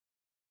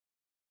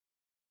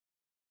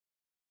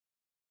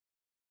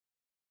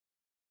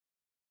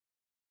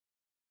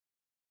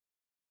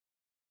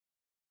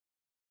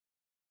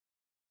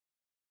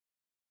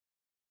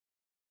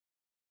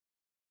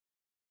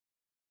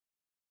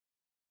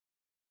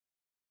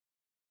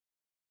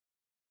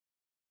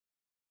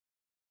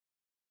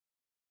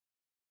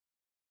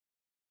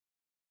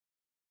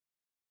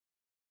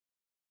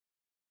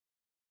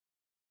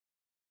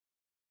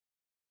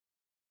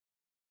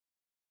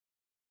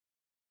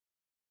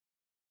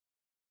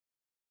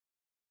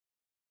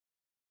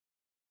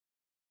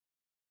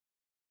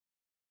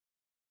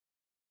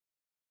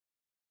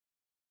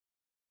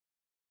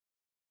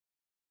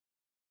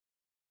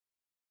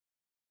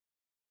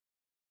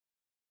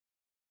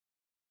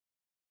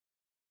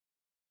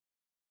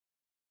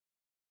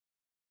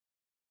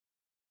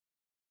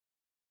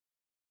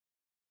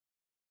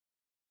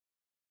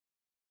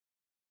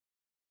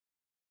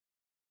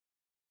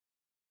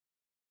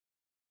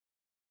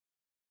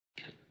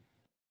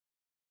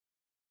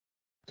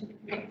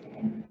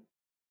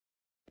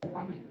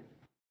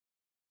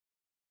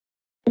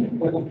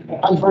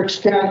I'm Berks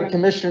County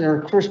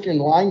Commissioner Christian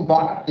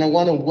Leinbach, and I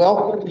want to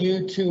welcome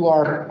you to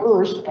our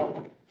first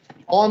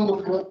on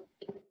the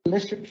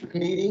Commissioners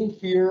meeting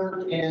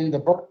here in the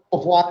Borough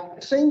of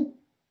Wyomissing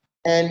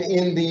and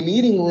in the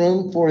meeting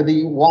room for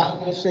the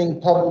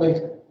Wyomissing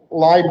Public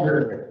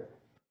Library.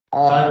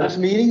 This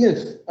meeting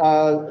is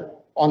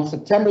on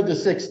September the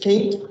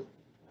 16th.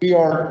 We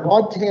are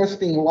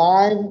broadcasting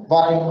live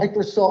by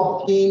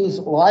Microsoft Teams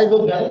live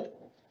event,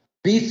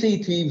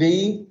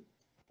 VCTV,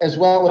 as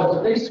well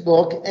as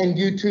Facebook and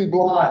YouTube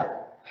Live.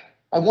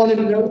 I wanted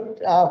to note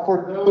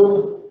for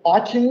those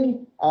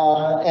watching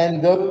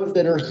and those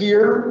that are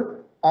here,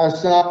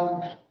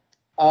 some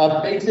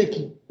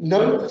basic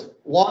notes.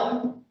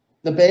 One,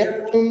 the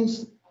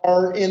bathrooms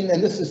are in,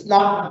 and this is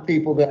not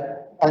people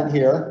that aren't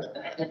here.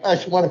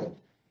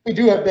 We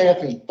do have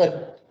bathrooms,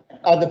 but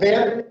the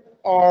bathrooms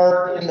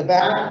are in the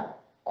back,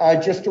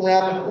 just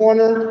around the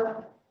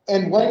corner.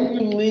 And when you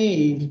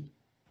leave,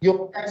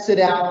 you'll exit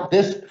out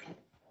this.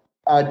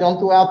 Don't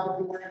go out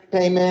the door you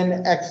came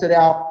in, exit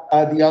out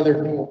the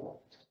other door.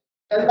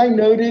 As I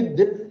noted,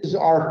 this is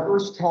our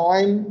first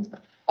time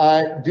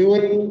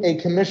doing a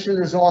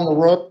Commissioners on the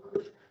Road.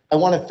 I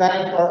want to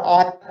thank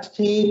our IS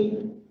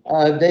team.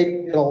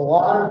 They did a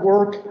lot of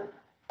work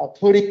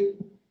putting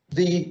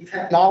the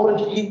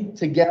technology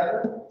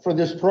together for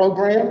this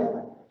program.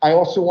 I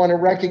also want to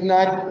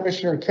recognize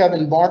Commissioner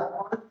Kevin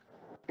Barnhart.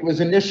 It was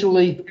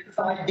initially his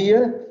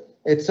idea.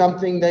 It's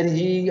something that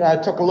he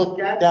took a look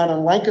at down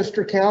in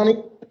Lancaster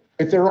County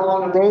if they're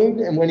on the road.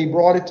 And when he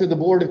brought it to the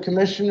Board of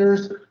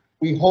Commissioners,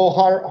 we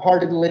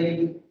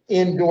wholeheartedly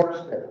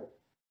endorsed it.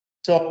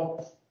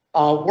 So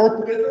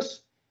work with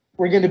us.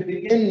 We're going to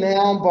begin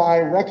now by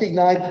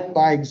recognizing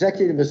my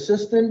Executive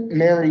Assistant,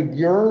 Mary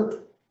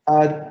Buer,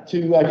 to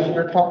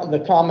share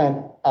the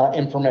comment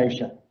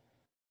information.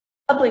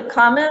 Public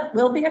comment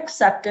will be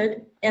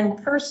accepted in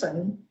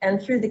person and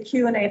through the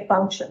Q&A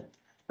function.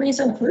 Please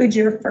include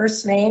your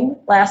first name,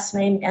 last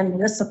name, and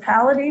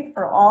municipality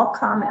for all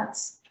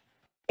comments.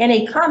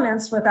 Any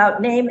comments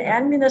without name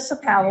and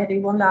municipality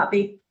will not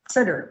be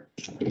considered.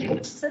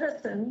 Each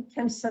citizen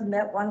can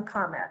submit one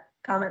comment.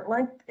 Comment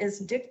length is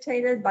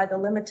dictated by the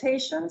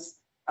limitations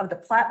of the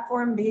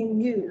platform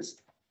being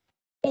used.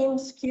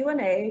 Teams,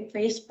 Q&A,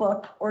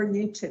 Facebook, or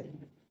YouTube.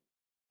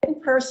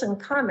 In-person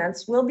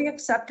comments will be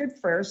accepted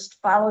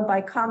first, followed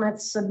by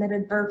comments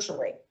submitted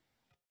virtually.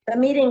 The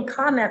meeting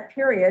comment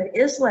period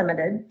is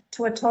limited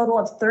to a total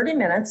of 30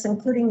 minutes,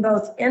 including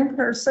both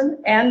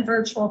in-person and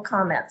virtual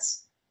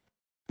comments.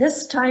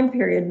 This time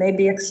period may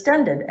be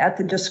extended at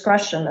the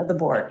discretion of the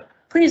board.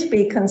 Please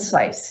be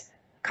concise.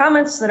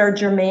 Comments that are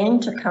germane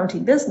to county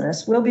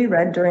business will be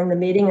read during the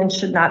meeting and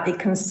should not be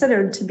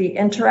considered to be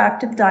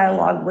interactive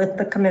dialogue with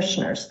the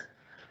commissioners.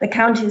 The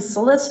county's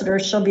solicitor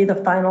shall be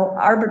the final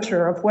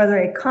arbiter of whether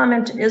a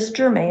comment is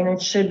germane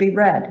and should be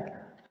read.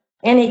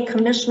 Any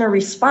commissioner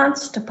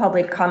response to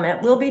public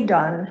comment will be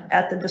done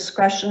at the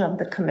discretion of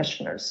the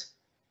commissioners.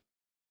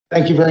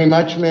 Thank you very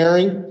much,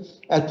 Mary.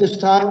 At this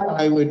time,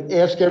 I would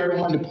ask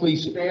everyone to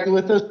please stand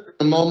with us for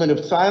a moment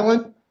of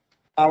silence,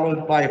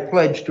 followed by a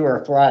pledge to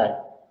our flag.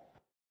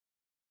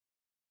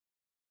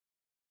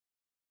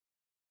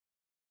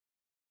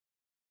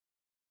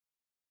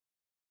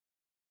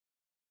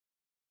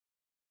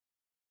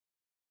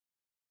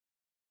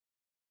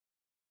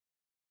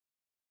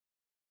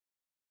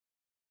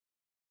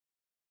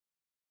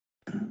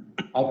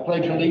 I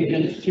pledge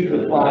allegiance to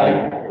the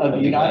flag of the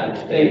United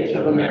States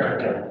of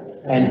America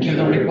and to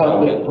the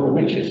republic for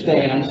which it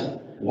stands,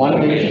 one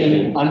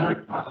nation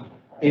under God,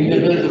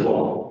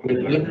 indivisible, with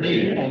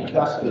liberty and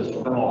justice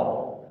for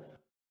all.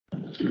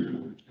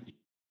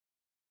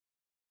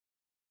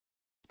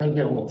 I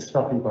get a little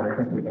stuffy, but I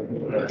think we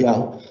can.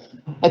 Yeah.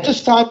 At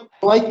this time,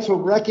 I'd like to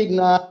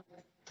recognize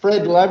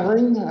Fred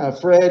Levering.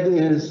 Fred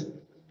is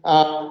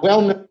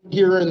well known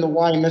here in the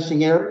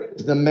Wyomissing area.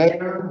 He's the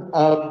mayor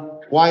of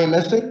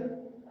Wyomissing.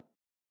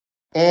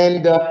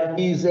 And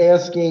he's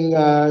asking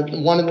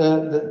one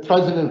of the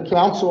president of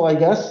council, I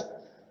guess,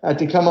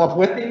 to come up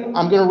with him.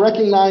 I'm going to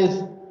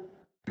recognize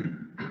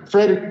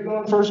Fred. Are you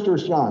going first or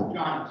is John?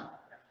 John.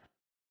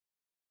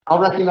 I'll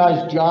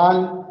recognize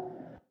John.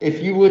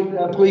 If you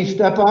would please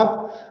step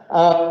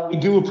up. We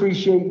do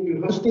appreciate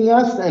you hosting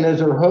us, and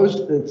as our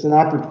host, it's an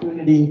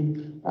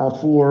opportunity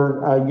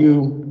for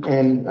you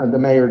and the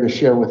mayor to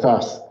share with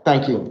us.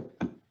 Thank you.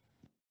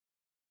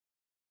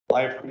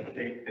 I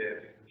appreciate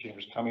the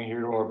Commissioners coming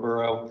here to our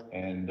borough,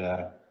 and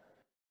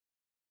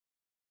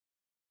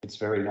it's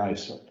very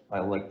nice. I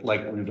like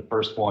one of the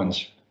first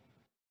ones.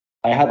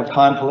 I have a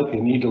conflict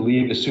and need to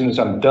leave as soon as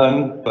I'm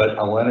done, but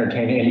I'll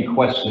entertain any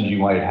questions you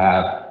might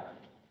have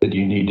that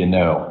you need to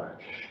know.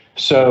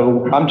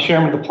 So I'm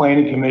chairman of the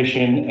Planning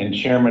Commission and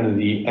chairman of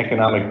the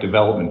Economic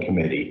Development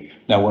Committee.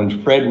 Now,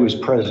 when Fred was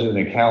president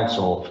of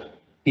council,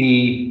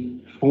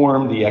 he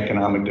formed the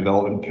Economic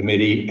Development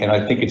Committee, and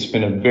I think it's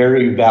been a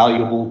very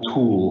valuable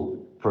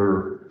tool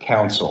for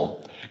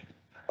council.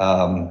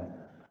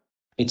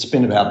 It's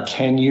been about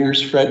 10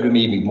 years, Fred,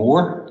 maybe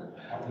more.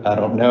 I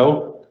don't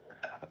know.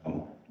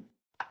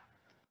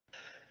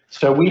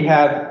 So we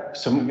have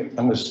some, I'm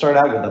going to start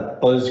out with a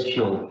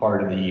buzzkill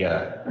part of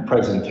the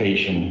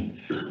presentation.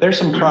 There's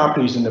some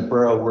properties in the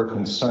borough we're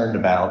concerned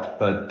about,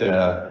 but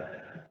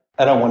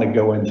I don't want to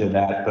go into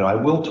that, but I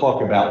will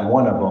talk about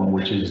one of them,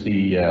 which is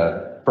the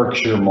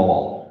Berkshire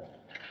Mall.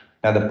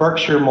 Now the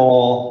Berkshire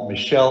Mall,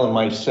 Michelle and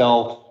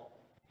myself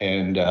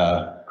and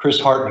Chris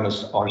Hartman,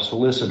 our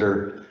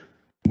solicitor,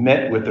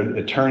 met with the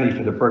attorney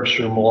for the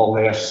Berkshire Mall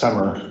last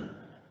summer,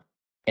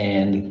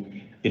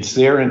 and it's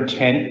their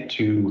intent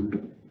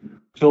to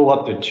fill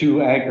up the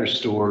 2 anchor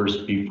stores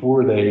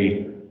before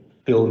they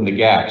fill in the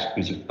gaps,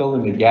 because if fill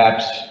in the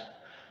gaps,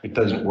 it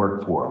doesn't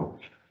work for them.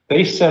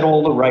 They said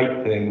all the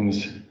right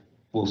things.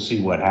 We'll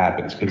see what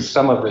happens, because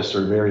some of us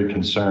are very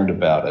concerned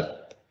about it.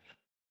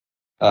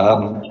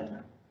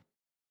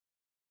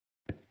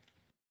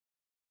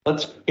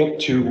 Let's get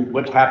to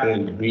what's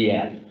happening in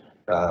Riyadh.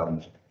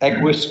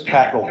 Equus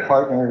Capital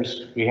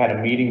Partners, we had a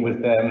meeting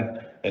with them,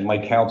 and my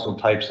council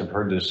types have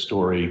heard this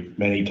story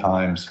many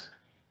times,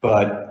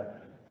 but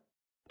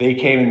they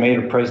came and made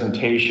a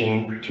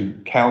presentation to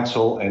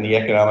council and the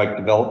Economic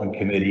Development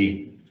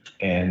Committee,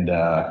 and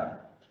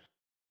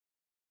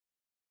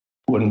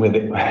when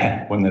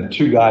the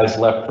 2 guys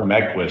left from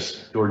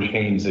Equus, George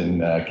Haynes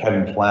and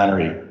Kevin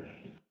Flannery,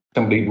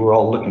 we were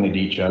all looking at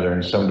each other,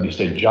 and somebody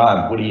said,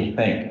 "John, what do you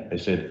think?" I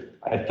said,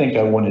 "I think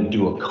I want to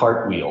do a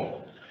cartwheel."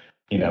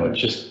 You know,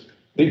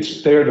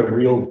 they're the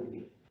real,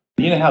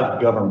 you know how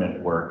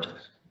government works.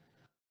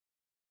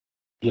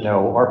 You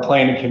know, our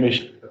planning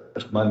commission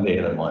is Monday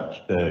of the month,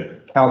 the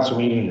council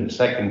meeting is the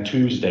second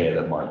Tuesday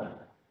of the month,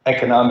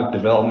 economic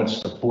development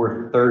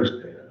support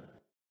Thursday.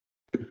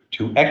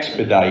 To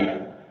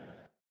expedite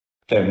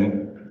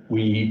them,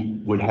 we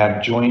would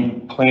have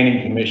joint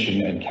planning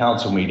commission and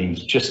council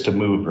meetings just to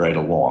move right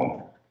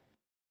along.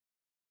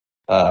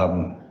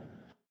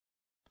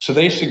 So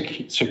they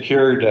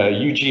secured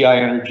UGI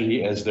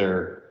Energy as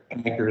their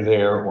anchor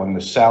there on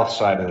the south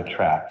side of the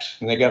tracks,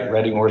 and they got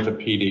Reading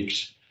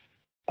Orthopedics.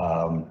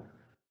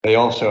 They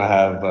also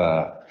have,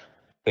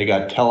 they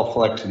got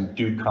Teleflex and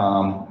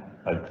Ducom,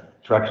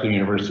 Drexel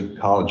University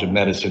College of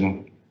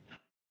Medicine.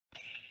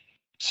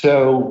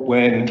 So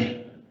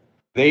when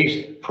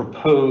they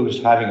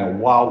proposed having a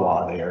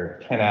Wawa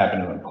there, 10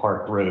 Avenue and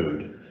Park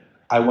Road,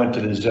 I went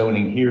to the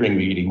zoning hearing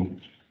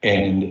meeting,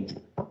 and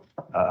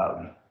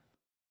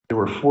there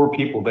were 4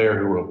 people there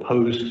who were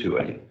opposed to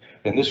it.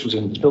 And this was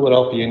in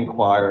Philadelphia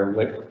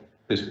Inquirer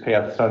this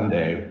past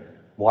Sunday,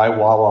 why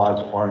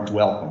Wawas aren't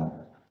welcome.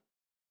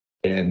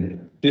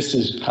 And this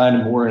is kind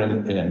of more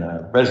in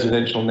a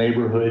residential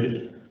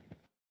neighborhood,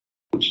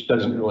 which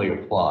doesn't really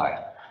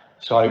apply.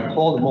 So I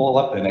called them all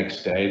up the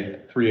next day,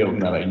 3 of them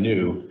that I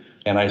knew,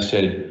 and I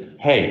said,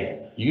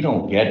 "Hey, you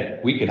don't get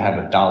it. We could have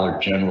a Dollar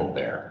General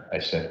there." I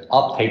said,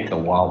 "I'll take the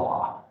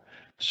Wawa."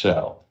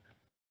 So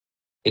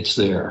it's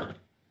there.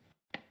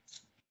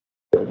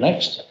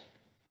 Next.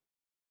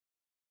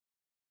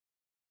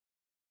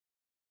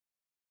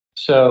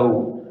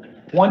 So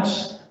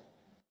once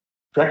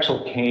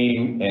Drexel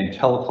came and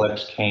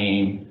Teleflex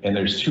came, and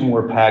there's 2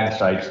 more pad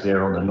sites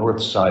there on the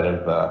north side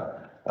of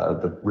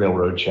the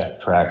railroad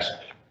tracks,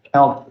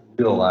 council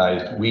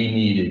realized we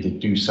needed to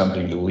do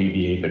something to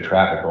alleviate the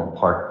traffic on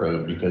Park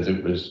Road because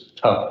it was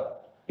tough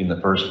in the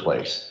first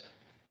place.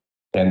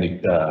 And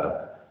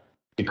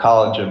the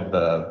College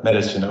of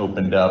Medicine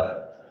opened up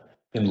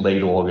in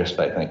late August,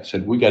 I think,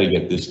 said, "We got to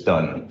get this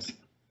done."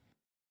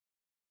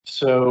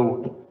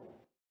 So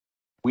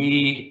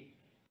we,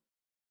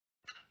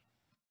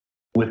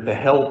 with the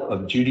help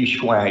of Judy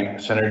Schwank,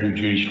 Senator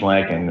Judy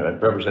Schwank, and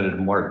Representative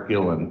Mark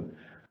Gillen,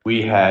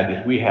 we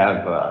have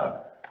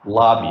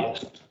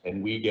lobbyists,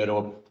 and we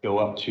go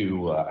up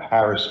to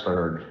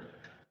Harrisburg,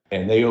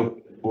 and they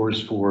open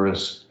doors for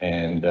us,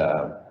 and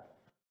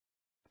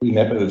we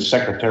met with the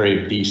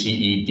Secretary of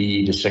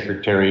DCED, the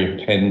Secretary of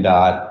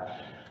PennDOT,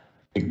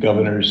 the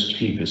Governor's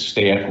Chief of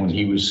Staff when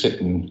he was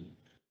sitting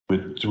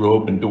through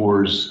open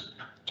doors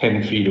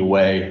 10 feet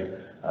away,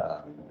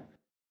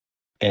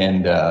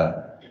 and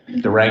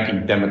the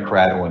ranking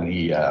Democrat on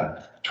the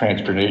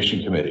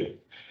Transportation Committee.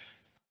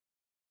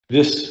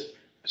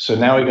 So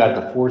now we got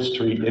the 4th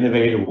Street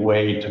Innovative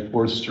Way to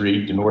 4th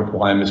Street to North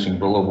Wyomissing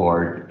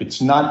Boulevard.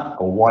 It's not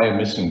a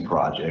Wyomissing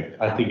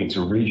project. I think it's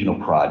a regional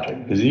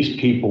project, because these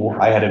people,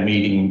 I had a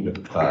meeting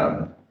with,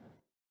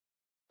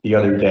 the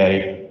other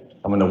day.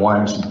 I'm in the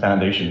Wyomissing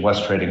Foundation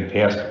West Trading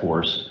Task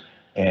Force,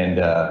 and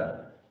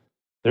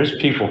there's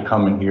people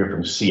coming here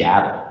from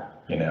Seattle.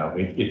 You know,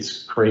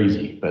 it's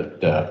crazy,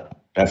 but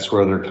that's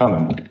where they're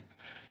coming.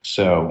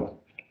 So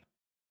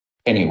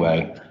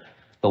anyway,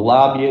 the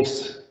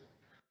lobbyists,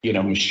 you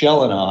know,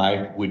 Michelle and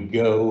I would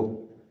go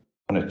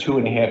on a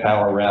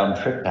 2.5-hour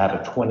round trip to have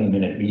a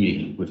 20-minute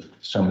meeting with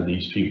some of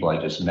these people I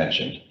just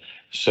mentioned.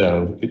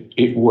 So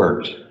it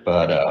worked,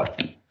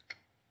 but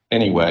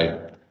anyway,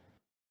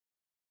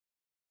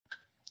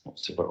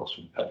 let's see what else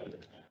we have here.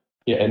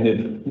 Yeah,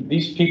 and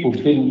these people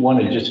didn't want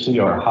to just see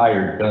our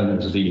hired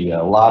guns, the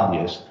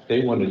lobbyists.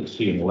 They wanted to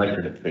see an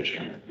elected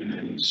official.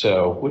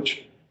 So,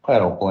 which I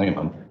don't blame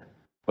them.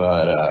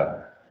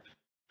 But,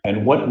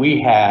 and what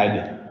we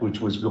had, which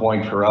was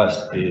going for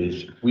us,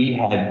 is we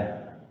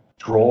had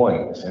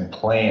drawings and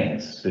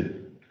plans that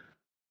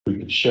we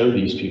could show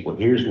these people,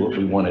 here's what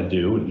we want to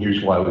do, and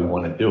here's why we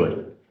want to do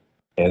it.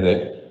 And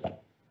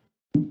that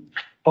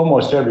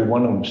almost every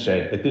one of them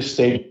said, at this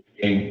stage of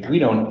the game, we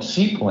don't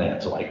see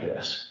plans like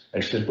this. I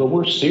said, well,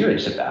 we're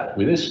serious about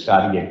it. This has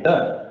got to get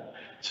done.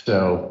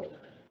 So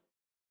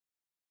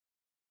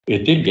it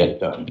did get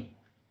done.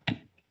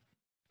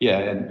 Yeah,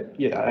 and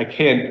yeah, I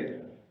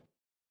can't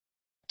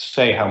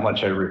say how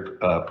much I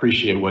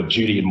appreciate what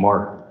Judy and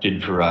Mark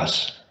did for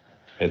us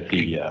at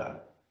the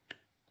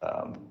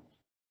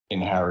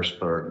in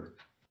Harrisburg.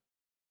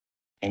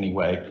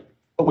 Anyway,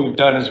 what we've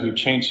done is we've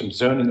changed some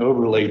zoning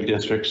overlay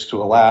districts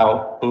to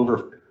allow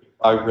over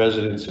 5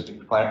 residents at the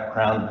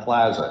Crown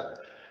Plaza.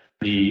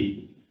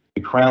 The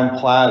Crown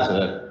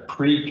Plaza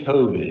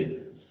pre-COVID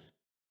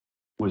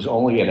was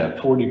only at a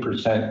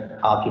 40%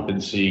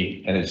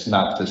 occupancy, and it's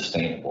not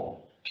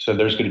sustainable. So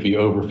there's going to be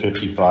over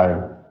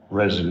 55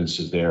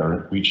 residences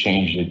there. We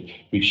changed it.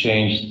 We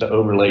changed the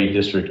overlay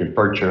district at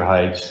Berkshire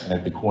Heights and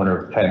at the corner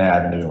of Penn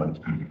Avenue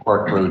and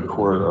Park Road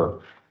corridor.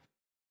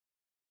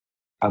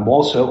 I'm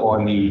also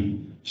on the,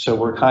 so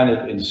we're kind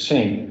of in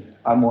sync.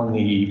 I'm on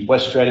the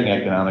West Reading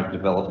Economic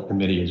Development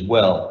Committee as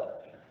well.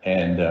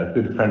 And a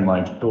good friend of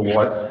mine, Phil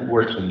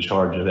Wart's in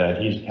charge of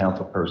that. He's a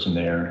council person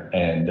there.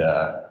 And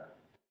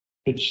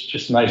it's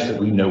just nice that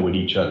we know what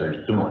each other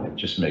is doing. It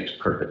just makes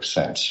perfect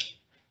sense.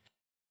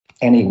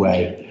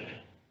 Anyway,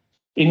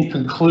 in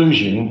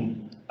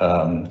conclusion,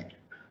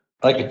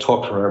 I could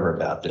talk forever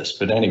about this,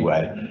 but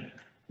anyway,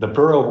 the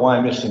borough of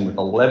Wyomissing with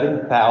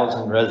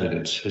 11,000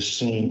 residents has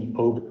seen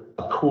over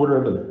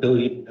 $250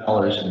 million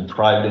in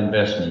private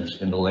investments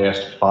in the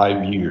last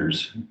 5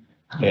 years.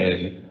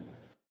 And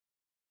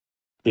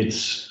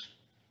it's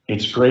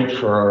great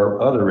for our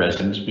other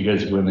residents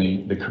because when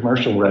the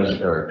commercial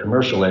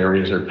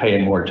areas are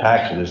paying more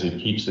taxes,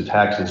 it keeps the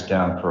taxes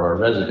down for our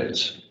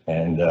residents.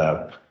 And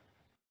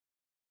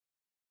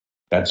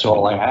that's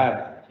all I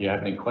have. If you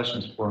have any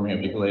questions for me,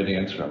 I'll be glad to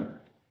answer them.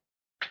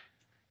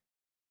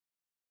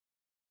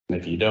 And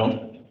if you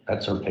don't,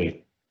 that's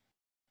okay.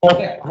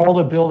 All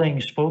the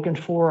buildings spoken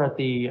for at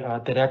the,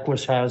 that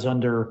Equus has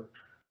under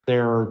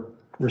their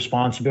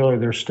responsibility,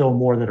 there's still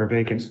more that are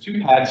vacant. There's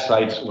 2 pad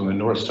sites on the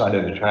north side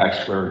of the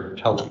tracks where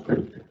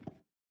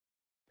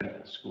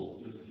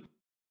school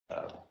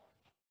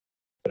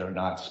that are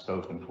not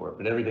spoken for,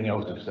 but everything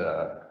else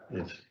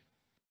is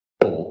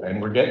full.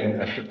 And we're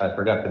getting, I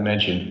forgot to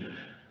mention,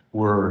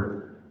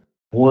 we're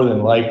more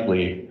than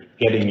likely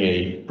getting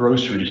a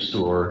grocery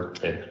store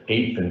at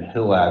 8th and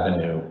Hill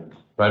Avenue,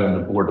 right on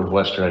the border of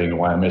West Reading and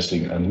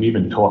Wyomissing. And we've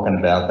been talking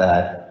about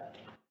that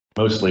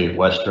mostly at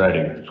West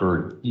Reading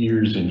for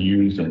years and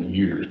years and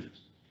years.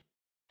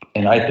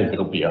 And I think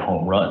it'll be a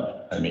home run.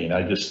 I mean,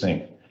 I just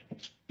think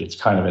it's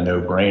kind of a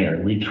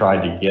no-brainer. We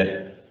tried to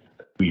get,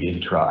 we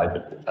didn't try,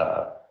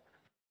 but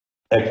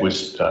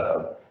Equus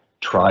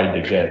tried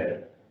to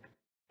get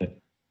the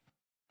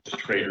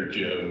Trader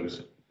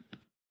Joe's,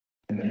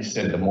 and they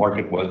said the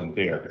market wasn't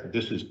there.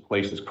 This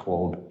place is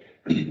called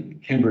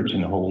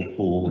Kimberton Whole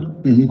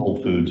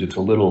Foods. It's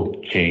a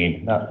little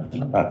chain, not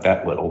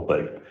that little,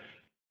 but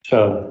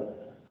so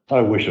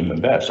I wish them the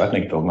best. I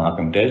think they'll knock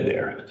them dead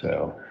there.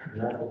 So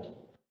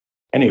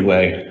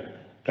anyway,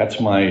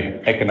 that's my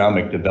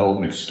economic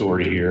development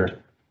story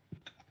here.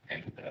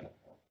 And,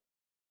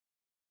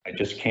 I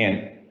just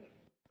can't,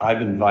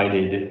 I've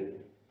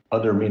invited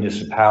other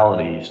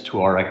municipalities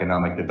to our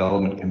economic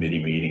development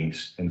committee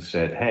meetings and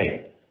said,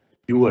 hey,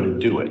 you ought to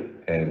do it.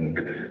 And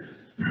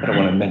I don't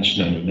want to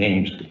mention any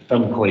names, but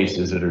some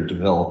places that are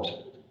developed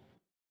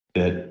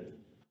that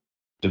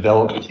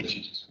development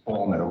just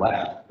fall in their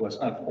lap. Well, it's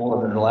not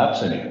falling in their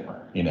laps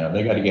anymore. You know,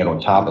 they got to get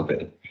on top of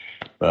it.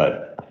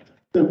 But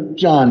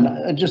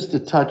John, just to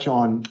touch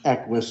on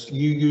Equus,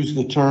 you use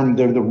the term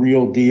they're the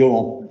real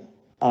deal.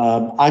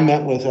 I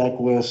met with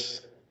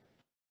Equus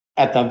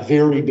at the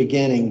very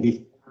beginning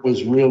before it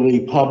was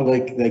really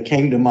public. They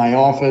came to my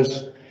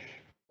office.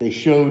 They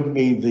showed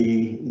me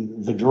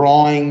the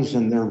drawings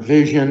and their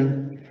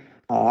vision.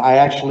 I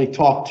actually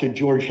talked to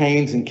George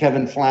Haynes and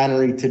Kevin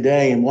Flannery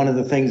today, and one of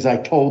the things I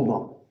told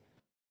them,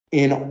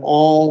 in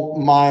all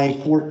my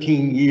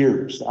 14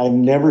 years, I've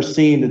never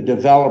seen a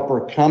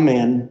developer come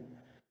in,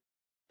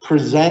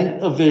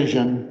 present a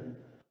vision,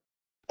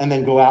 and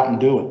then go out and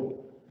do it.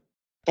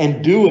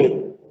 And do it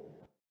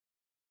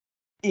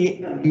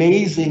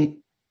amazing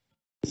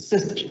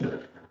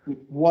consistent with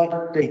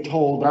what they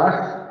told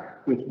us,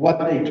 with what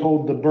they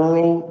told the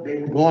borough they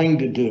were going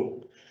to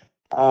do.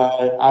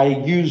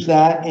 I use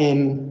that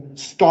in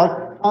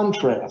stark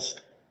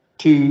contrast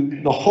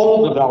to the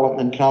whole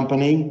development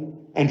company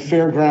and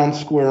Fairground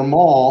Square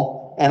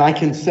Mall. And I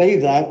can say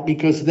that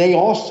because they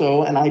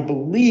also, and I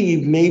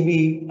believe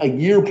maybe a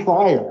year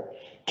prior,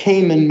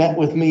 came and met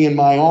with me in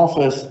my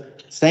office.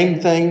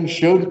 Same thing,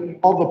 showed me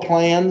all the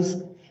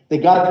plans. They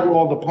got through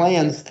all the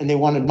plans and they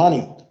wanted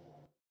money.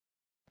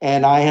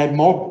 And I had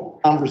multiple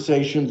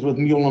conversations with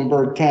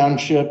Muhlenberg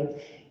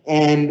Township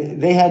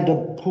and they had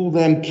to pull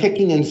them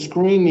kicking and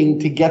screaming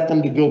to get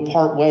them to go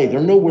part way.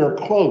 They're nowhere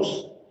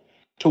close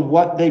to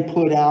what they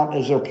put out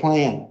as their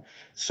plan.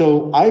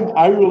 So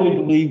I really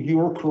believe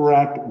you're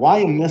correct.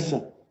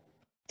 Wyomissing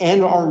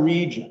and our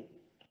region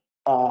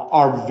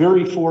are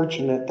very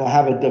fortunate to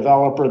have a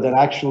developer that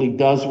actually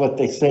does what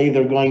they say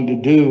they're going to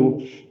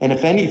do. And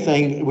if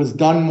anything, it was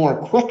done more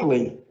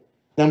quickly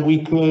than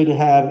we could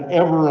have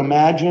ever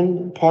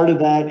imagined. Part of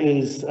that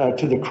is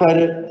to the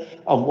credit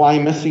of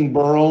Wyomissing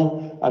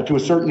Borough, to a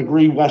certain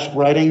degree West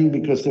Reading,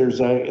 because there's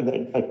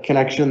a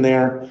connection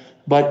there.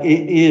 But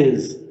it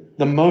is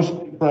the most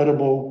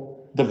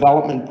incredible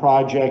development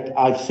project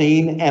I've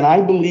seen, and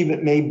I believe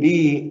it may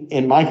be,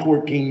 in my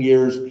 14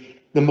 years,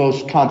 the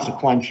most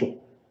consequential.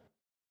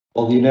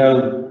 Well, you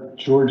know,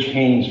 George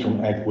Haynes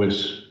from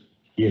Equus,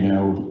 you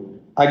know,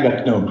 I got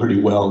to know him pretty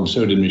well, and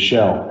so did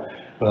Michelle,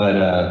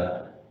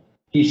 but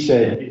he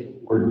said,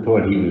 or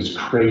thought he was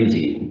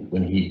crazy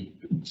when he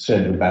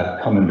said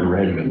about coming to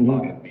Reading and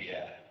buying me.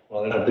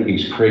 Well, I don't think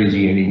he's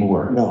crazy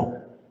anymore.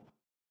 No.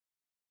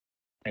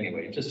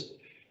 Anyway,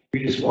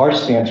 our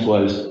stance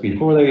was,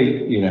 before they,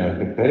 you know,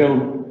 if they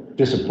don't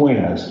disappoint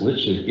us,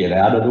 let's just get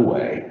out of the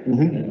way.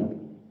 Mm-hmm. You know?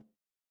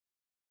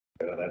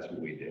 So that's what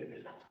we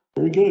did.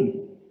 Very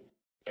good.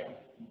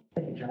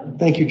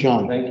 Thank you,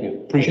 John. Thank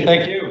you. Appreciate it.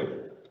 Thank you.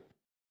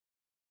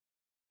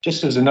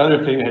 Just as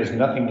another thing that has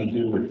nothing to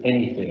do with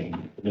anything,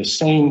 in the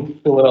same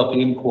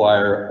Philadelphia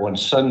Inquirer on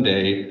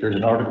Sunday, there's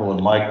an article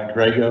of Mike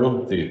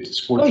Drago, the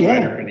sports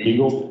writer for the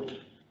Eagle.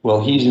 Well,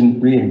 he's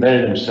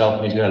reinvented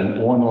himself, and he's got an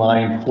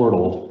online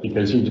portal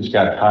because he just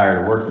got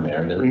tired of working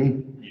there. There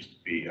used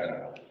to be, I don't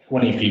know,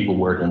 20 people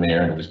working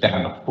there, and it was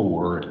down to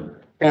 4. And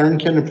Aaron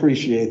can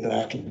appreciate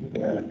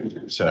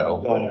that. so,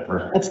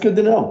 whatever. That's good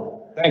to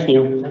know. Thank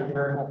you.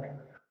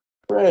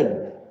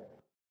 Fred,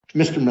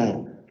 Mr.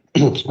 Mayor.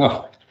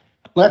 Oh,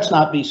 let's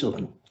not be so.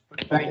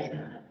 Thank you.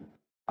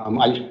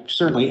 I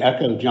certainly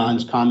echo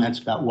John's comments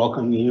about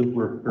welcoming you.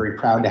 We're very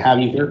proud to have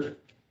you here.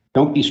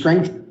 Don't be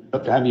strange,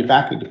 but to have you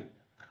back again.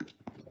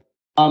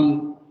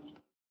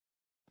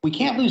 We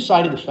can't lose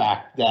sight of the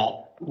fact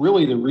that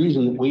really the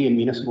reason that we in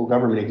municipal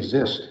government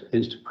exist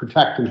is to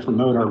protect and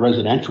promote our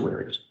residential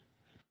areas.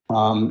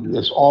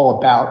 It's all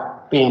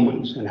about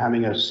families and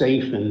having a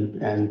safe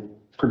and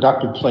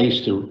productive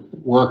place to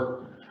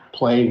work,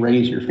 play,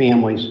 raise your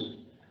families,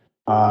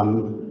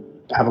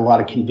 have a lot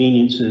of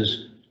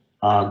conveniences,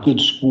 good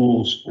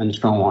schools, and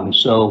so on.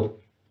 So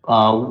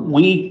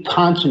we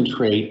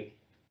concentrate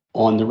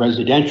on the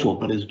residential,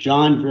 but as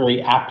John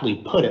very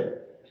aptly put it,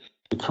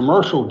 the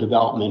commercial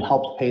development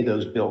helps pay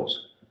those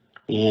bills.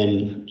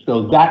 And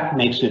so that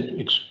makes it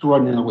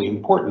extraordinarily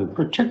important,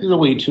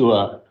 particularly to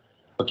a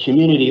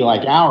community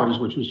like ours,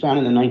 which was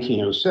founded in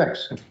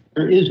 1906.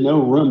 There is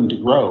no room to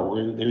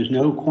grow. There's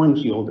no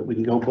cornfield that we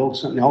can go build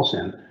something else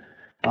in.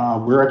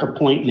 We're at the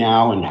point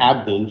now, and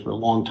have been for a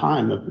long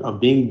time, of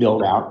being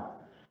built out.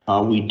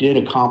 We did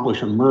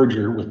accomplish a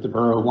merger with the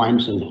borough of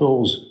Wyomissing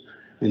Hills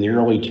in the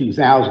early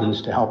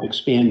 2000s to help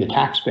expand the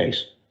tax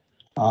base,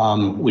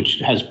 which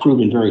has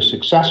proven very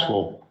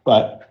successful.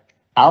 But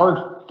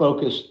our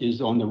focus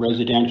is on the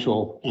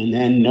residential, and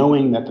then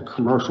knowing that the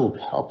commercial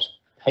helps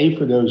pay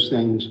for those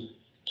things,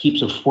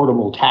 keeps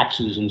affordable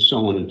taxes and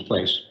so on in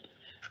place.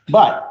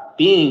 But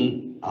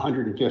being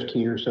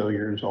 115 or so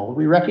years old,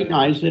 we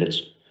recognize that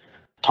it's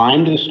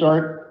time to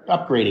start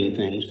upgrading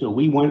things. So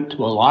we went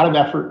to a lot of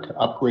effort to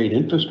upgrade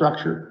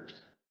infrastructure,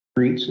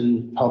 streets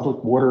and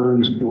public water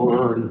and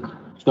sewer and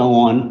so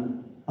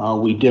on.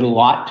 We did a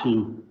lot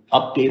to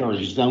update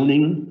our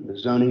zoning. The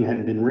zoning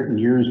had been written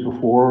years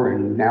before,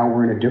 and now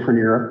we're in a different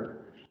era.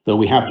 So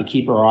we have to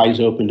keep our eyes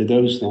open to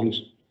those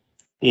things.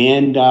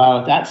 And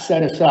that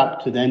set us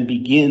up to then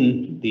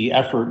begin the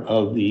effort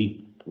of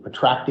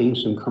attracting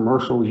some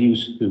commercial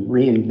use to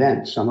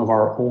reinvent some of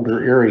our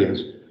older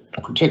areas,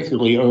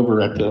 particularly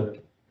over at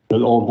the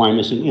old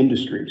Wyomissing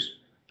Industries.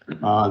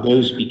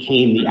 Those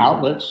became the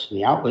outlets.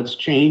 The outlets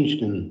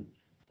changed, and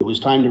it was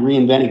time to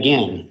reinvent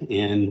again.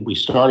 And we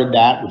started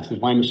that with the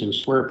Wyomissing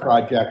Square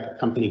project. A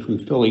company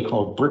from Philly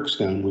called Berks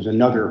was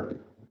another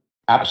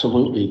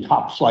absolutely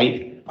top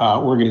flight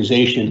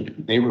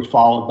organization. They were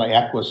followed by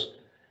Equus,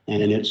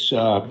 and it's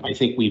I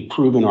think we've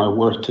proven our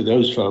worth to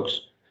those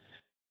folks.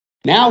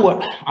 Now,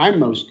 what I'm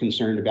most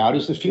concerned about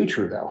is the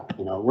future, though.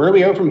 You know, where do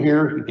we go from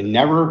here? It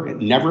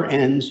never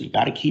ends. You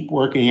got to keep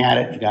working at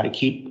it. You got to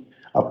keep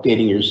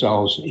updating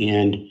yourselves.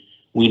 And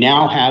we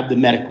now have the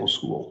medical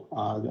school.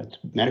 That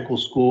medical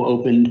school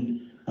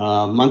opened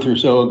a month or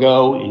so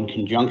ago in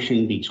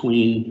conjunction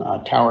between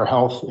Tower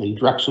Health and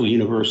Drexel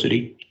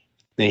University.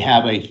 They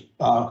have a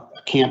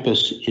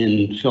campus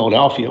in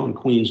Philadelphia on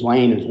Queens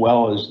Lane, as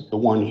well as the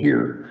one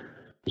here.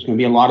 There's going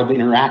to be a lot of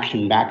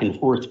interaction back and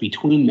forth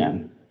between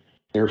them.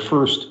 Their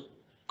first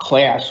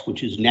class,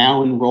 which is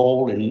now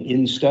enrolled and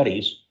in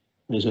studies,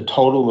 is a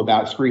total of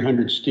about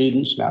 300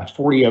 students. About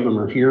 40 of them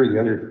are here, the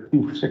other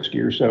 260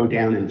 or so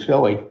down in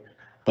Philly.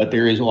 But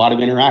there is a lot of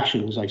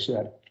interaction, as I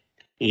said.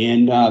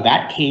 And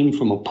that came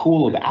from a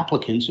pool of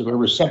applicants of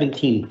over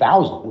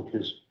 17,000, which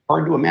is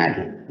hard to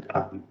imagine.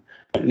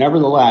 But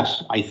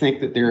nevertheless, I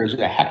think that there is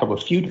a heck of a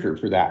future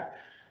for that.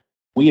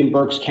 We in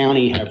Berks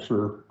County have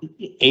for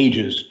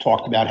ages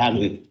talked about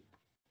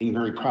being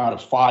very proud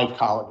of 5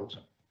 colleges: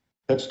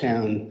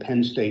 Kutztown,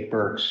 Penn State,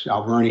 Berks,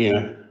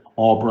 Alvernia,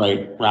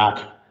 Albright,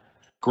 Rock.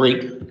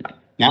 Great.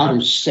 Now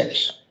there's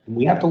 6.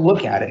 We have to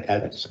look at it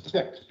as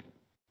 6.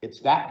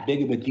 It's that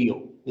big of a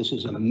deal. This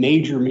is a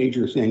major,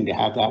 major thing to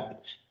have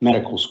that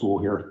medical school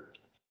here.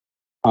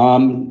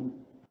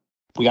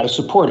 We got to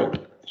support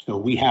it. So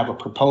we have a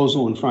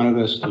proposal in front of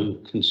us to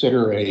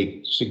consider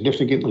a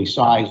significantly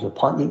sized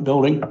apartment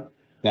building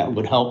that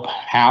would help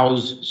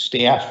house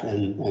staff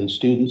and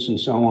students and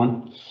so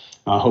on.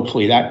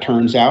 Hopefully that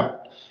turns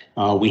out.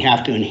 We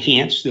have to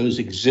enhance those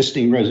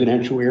existing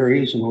residential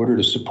areas in order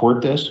to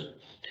support this.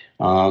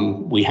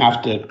 We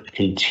have to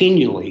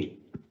continually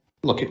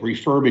look at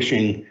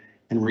refurbishing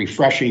and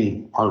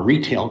refreshing our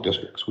retail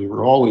districts. We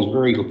were always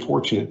very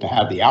fortunate to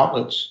have the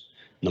outlets,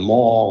 the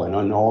mall, and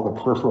on all the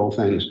peripheral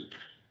things.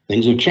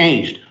 Things have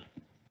changed.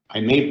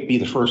 I may be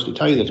the first to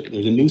tell you that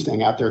there's a new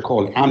thing out there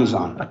called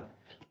Amazon,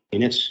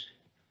 and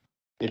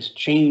it's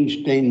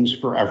changed things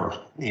forever.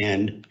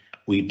 And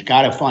we've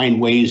got to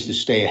find ways to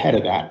stay ahead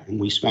of that. And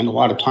we spend a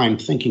lot of time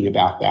thinking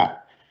about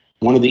that.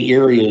 One of the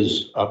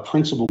areas of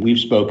principle we've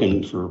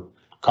spoken for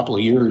a couple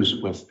of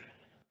years with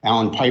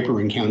Alan Piper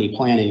in county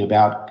planning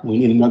about we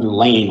need another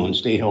lane on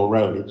State Hill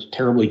Road. It's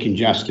terribly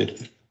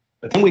congested.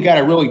 But then we got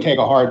to really take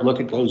a hard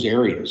look at those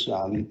areas.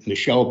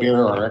 Michelle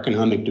Bear, our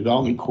economic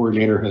development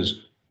coordinator,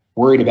 has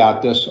worried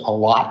about this a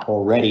lot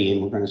already,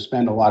 and we're going to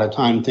spend a lot of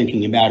time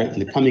thinking about it in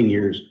the coming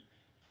years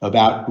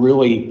about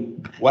really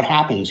what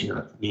happens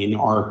here. I mean,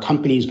 are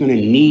companies going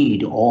to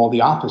need all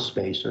the office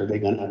space? Are they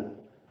going to,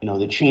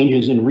 the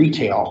changes in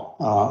retail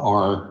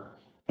are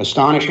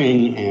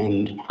astonishing,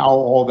 and how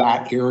all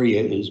that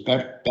area is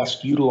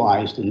best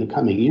utilized in the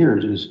coming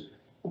years is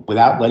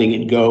without letting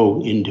it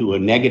go into a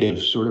negative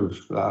sort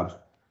of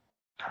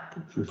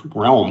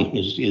realm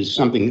is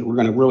something that we're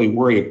going to really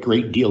worry a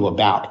great deal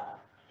about.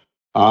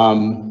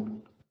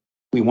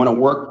 We want to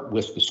work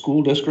with the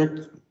school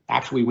district.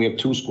 Actually, we have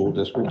 2 school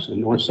districts. The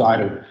north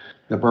side of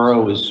the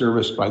borough is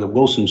serviced by the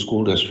Wilson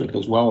School District,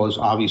 as well as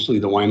obviously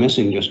the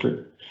Wyomissing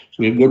District. So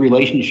we have good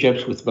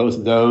relationships with both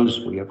of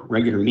those. We have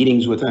regular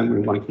meetings with them.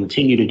 We want to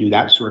continue to do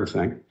that sort of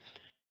thing.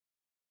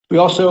 We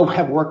also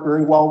have worked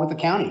very well with the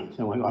county.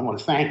 So I want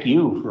to thank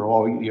you for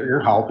all your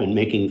help in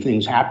making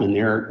things happen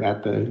there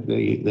at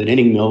the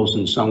knitting mills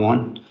and so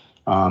on.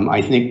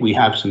 I think we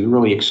have some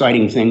really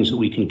exciting things that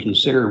we can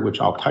consider, which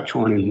I'll touch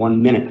on in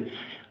 1 minute.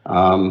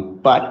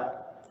 But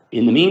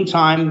in the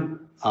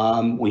meantime,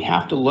 we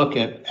have to look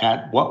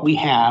at what we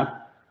have.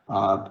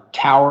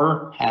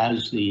 Tower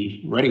has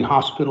the Reading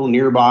Hospital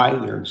nearby.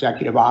 Their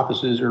executive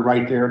offices are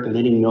right there at the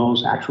knitting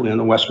mills, actually on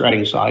the West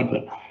Reading side,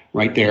 but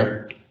right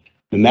there.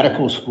 The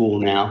medical school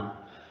now,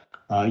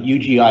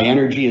 UGI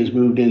Energy has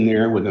moved in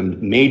there with a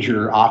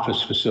major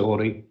office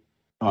facility.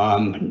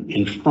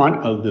 In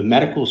front of the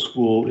medical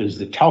school is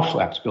the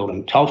Telflex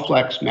building.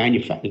 Telflex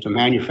is a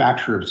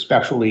manufacturer of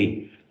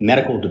specialty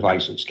medical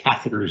devices,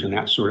 catheters and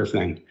that sort of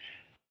thing.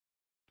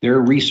 Their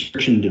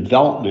research and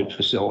development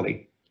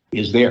facility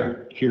is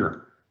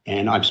here.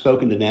 And I've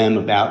spoken to them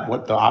about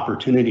what the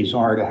opportunities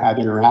are to have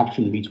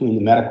interaction between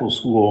the medical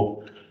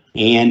school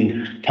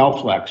and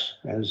Telflex,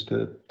 as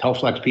the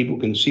Telflex people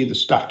can see the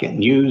stuff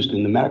getting used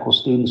and the medical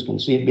students can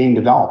see it being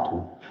developed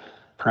and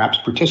perhaps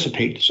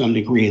participate to some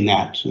degree in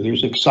that. So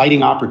there's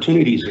exciting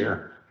opportunities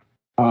there.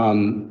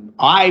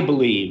 I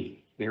believe,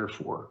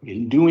 therefore,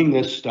 in doing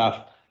this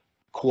stuff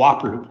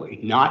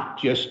cooperatively, not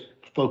just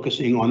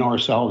focusing on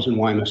ourselves in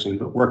Wyomissing,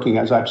 but working,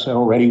 as I've said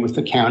already, with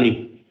the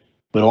county,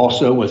 but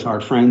also with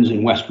our friends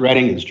in West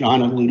Reading. As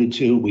John alluded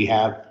to, we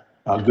have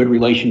a good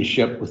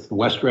relationship with the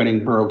West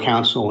Reading Borough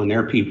Council and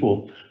their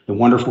people, the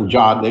wonderful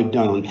job they've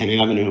done on Penn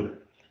Avenue.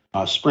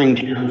 Spring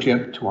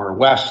Township to our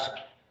west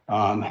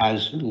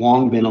has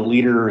long been a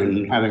leader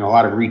in having a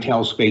lot of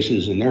retail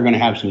spaces, and they're going to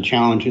have some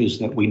challenges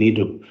that we need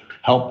to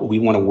help. We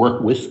want to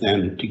work with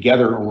them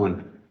together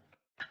on.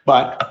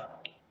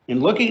 But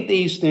in looking at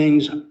these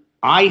things,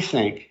 I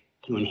think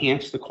to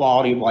enhance the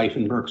quality of life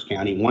in Berks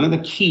County, one of the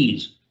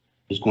keys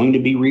is going to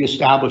be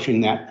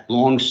reestablishing that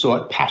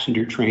long-sought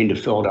passenger train to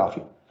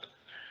Philadelphia.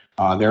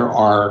 There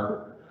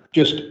are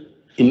just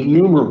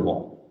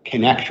innumerable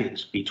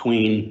connections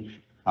between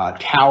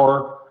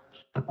Tower,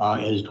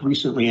 has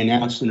recently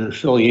announced an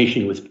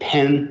affiliation with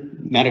Penn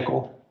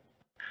Medical.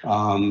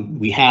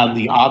 We have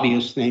the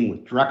obvious thing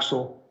with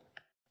Drexel.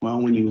 Well,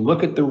 when you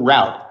look at the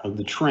route of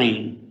the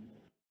train,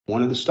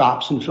 one of the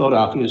stops in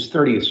Philadelphia is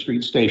 30th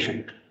Street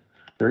Station.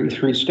 30th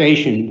Street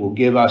Station will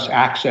give us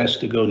access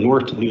to go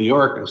north to New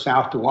York and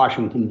south to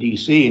Washington,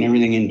 D.C. and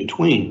everything in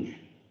between.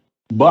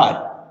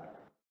 But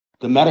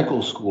the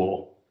medical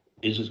school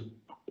is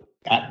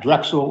at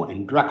Drexel,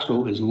 and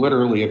Drexel is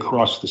literally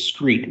across the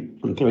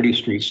street from 30th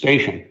Street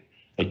Station.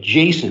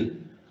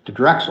 Adjacent to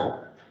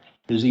Drexel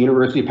is the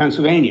University of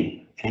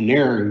Pennsylvania, and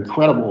their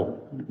incredible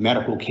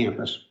medical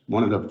campus,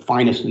 one of the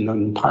finest in the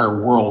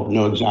entire world,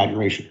 no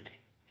exaggeration.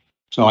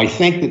 So I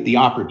think that the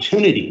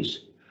opportunities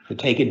to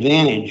take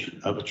advantage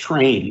of a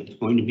train that's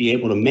going to be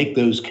able to make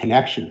those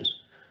connections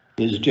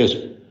is just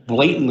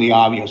blatantly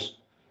obvious,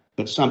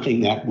 but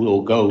something that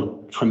will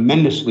go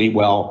tremendously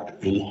well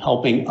in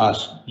helping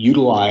us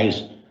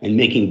utilize and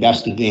making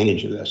best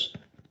advantage of this.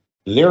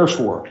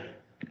 Therefore,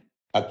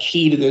 a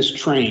key to this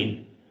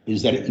train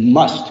is that it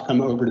must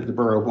come over to the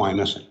borough of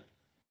Wyomissing.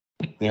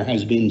 There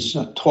has been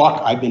some talk,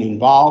 I've been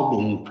involved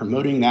in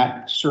promoting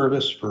that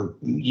service for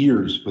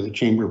years with the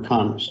Chamber of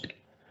Commerce.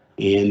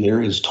 And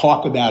there is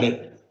talk about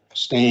it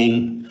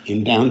staying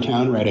in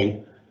downtown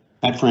Reading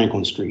at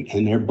Franklin Street.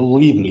 And there,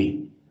 believe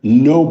me,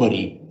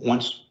 nobody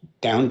wants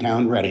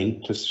downtown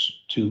Reading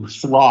to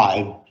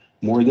thrive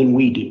more than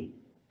we do.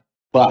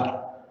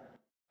 But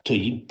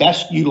to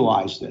best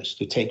utilize this,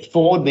 to take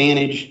full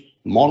advantage,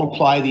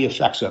 multiply the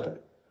effects of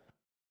it,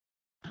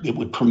 it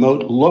would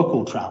promote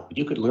local travel.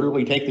 You could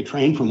literally take the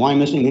train from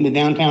Wyomissing into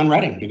downtown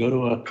Reading to go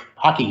to a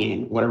hockey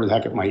game, whatever the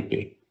heck it might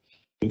be.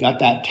 We've got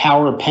that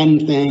Tower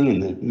Penn thing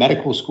and the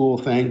medical school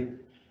thing.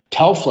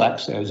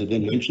 Telflex, as has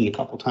been mentioned a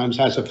couple of times,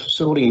 has a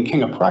facility in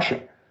King of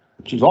Prussia,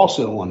 which is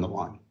also on the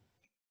line.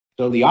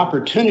 So the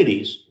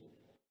opportunities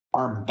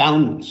are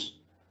boundless.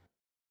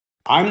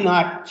 I'm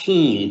not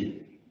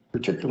keen,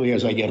 particularly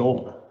as I get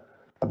older,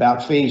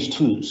 about phase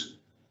twos.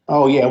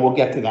 Oh yeah, we'll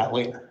get to that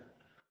later.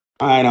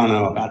 I don't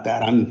know about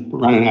that. I'm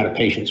running out of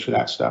patience for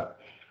that stuff.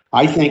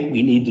 I think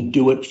we need to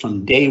do it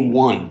from day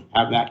one,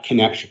 have that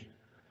connection.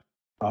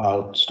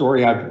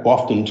 Story I've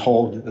often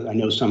told, that I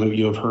know some of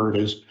you have heard,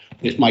 is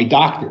if my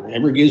doctor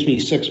ever gives me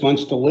 6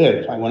 months to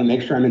live, I want to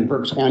make sure I'm in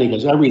Berks County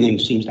because everything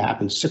seems to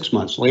happen 6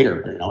 months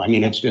later. You know, I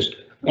mean, it's just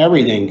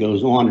everything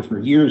goes on for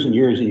years and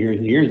years and years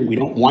and years, and we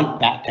don't want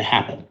that to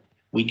happen.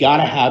 We got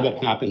to have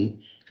it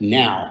happen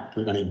now.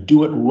 We're going to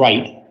do it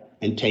right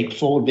and take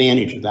full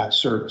advantage of that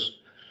service.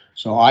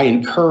 So I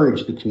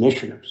encourage the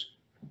commissioners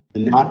to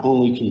not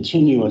only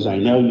continue, as I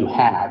know you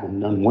have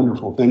and done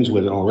wonderful things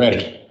with it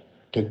already,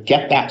 to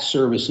get that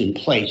service in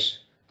place,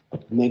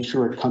 to make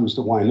sure it comes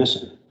to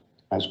Wyomissing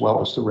as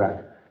well as to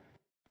Reading.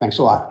 Thanks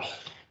a lot.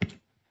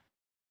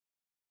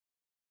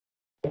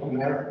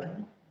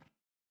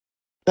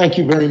 Thank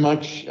you very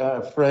much,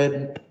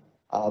 Fred.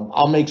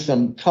 I'll make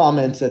some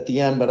comments at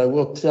the end, but I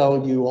will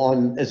tell you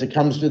on, as it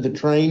comes to the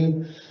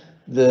train,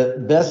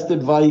 the best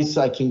advice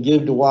I can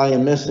give to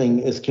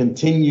Wyomissing is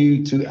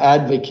continue to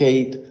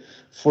advocate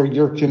for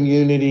your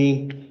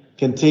community,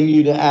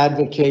 continue to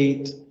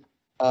advocate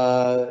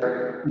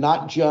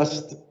not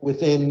just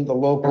within the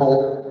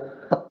local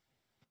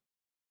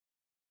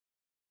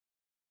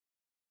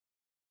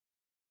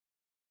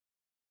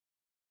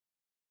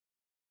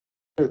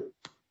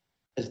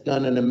has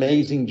done an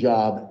amazing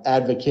job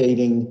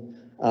advocating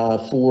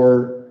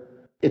for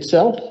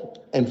itself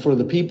and for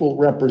the people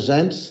it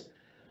represents.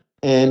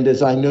 And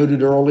as I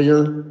noted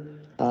earlier,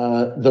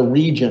 the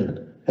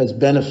region has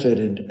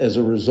benefited as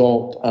a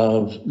result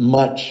of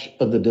much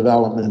of the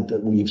development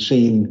that we've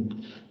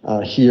seen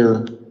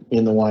here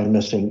in the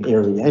Wyomissing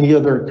area. Any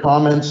other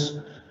comments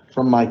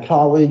from my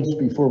colleagues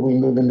before we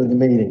move into the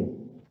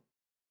meeting?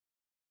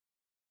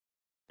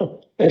 I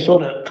just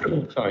want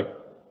to,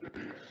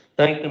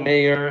 thank the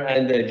mayor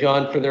and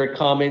John for their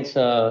comments.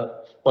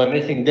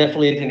 Wyomissing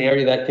definitely is an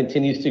area that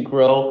continues to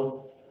grow.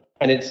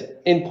 And it's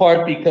in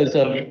part because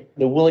of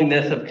the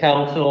willingness of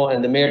council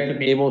and the mayor to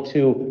be able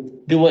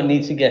to do what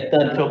needs to get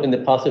done to open the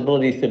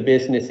possibilities to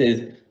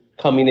businesses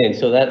coming in.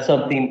 So that's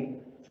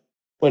something,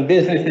 when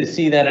businesses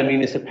see that a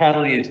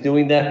municipality is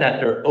doing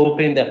that they're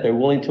open, that they're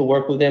willing to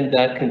work with them,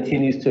 that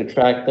continues to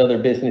attract other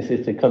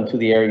businesses to come to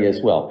the area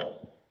as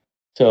well.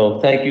 So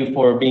thank you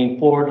for being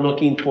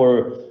forward-looking,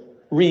 for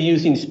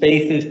reusing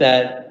spaces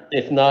that,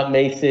 if not,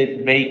 may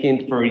sit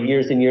vacant for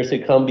years and years to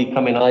come,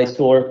 become an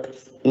eyesore,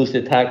 lose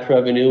the tax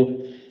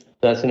revenue.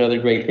 That's another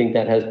great thing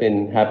that has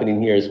been happening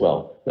here as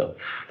well. So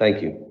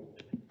thank you.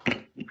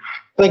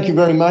 Thank you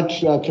very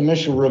much,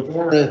 Commissioner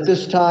Rivera. At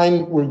this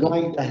time, we're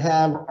going to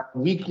have our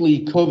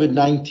weekly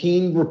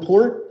COVID-19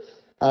 report.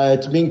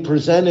 It's being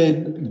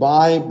presented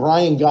by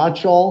Brian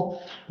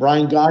Gottschall.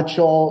 Brian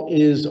Gottschall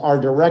is our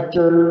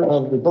director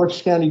of the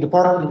Berks County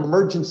Department of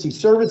Emergency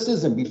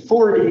Services. And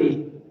before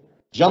he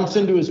jumps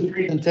into his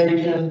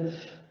presentation,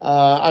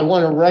 I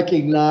want to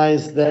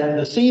recognize that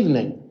this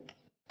evening,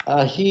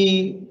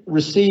 he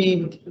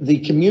received the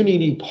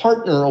Community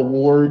Partner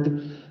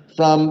Award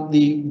from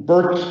the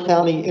Berks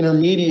County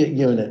Intermediate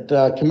Unit.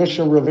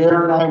 Commissioner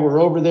Rivera and I were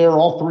over there.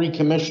 All three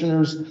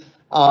commissioners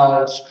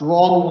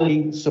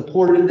strongly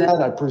supported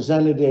that. I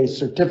presented a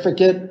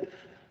certificate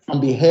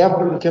on behalf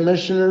of the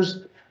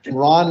commissioners.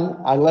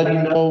 Ron, I let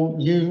him know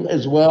you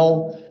as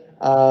well.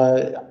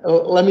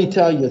 Let me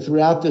tell you,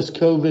 throughout this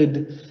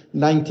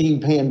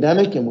COVID-19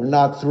 pandemic, and we're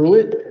not through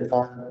it,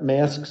 our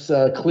masks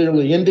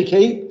clearly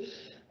indicate,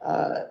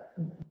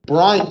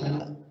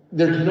 Brian,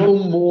 there's no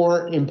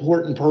more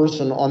important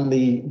person on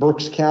the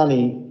Berks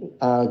County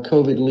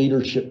COVID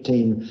leadership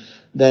team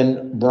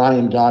than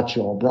Brian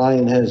Gottschall.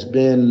 Brian has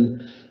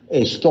been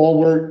a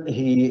stalwart.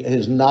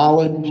 His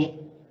knowledge,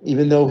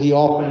 even though he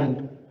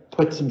often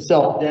puts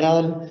himself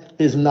down,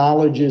 His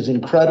knowledge is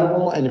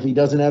incredible, and if he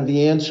doesn't have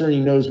the answer, he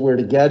knows where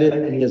to get it,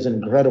 and he has an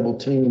incredible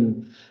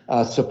team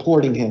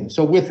supporting him.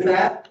 So with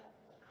that,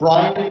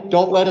 Brian,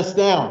 don't let us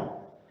down.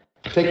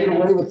 Take it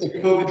away with the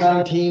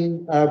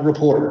COVID-19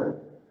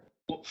 report.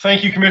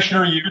 Thank you,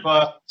 Commissioner. You've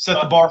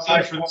set the bar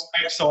high for this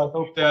case, so I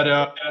hope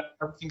that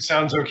everything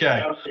sounds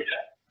okay.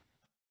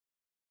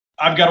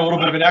 I've got a little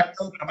bit of an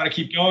echo, but I'm going to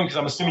keep going because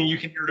I'm assuming you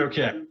can hear it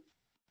okay.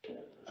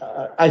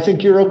 I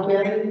think you're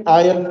okay.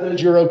 I am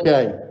that you're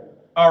okay.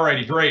 All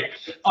righty, great.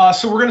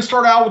 So we're going to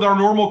start out with our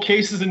normal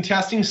cases and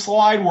testing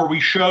slide where we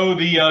show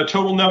the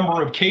total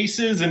number of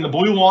cases in the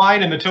blue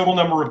line and the total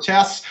number of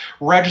tests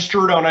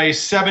registered on a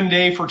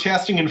 7-day for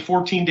testing and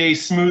 14-day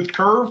smooth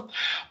curve.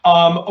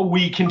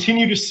 We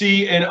continue to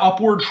see an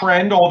upward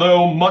trend,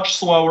 although much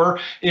slower.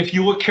 If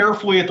you look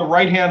carefully at the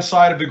right-hand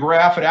side of the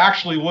graph, it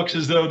actually looks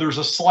as though there's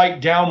a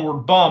slight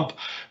downward bump,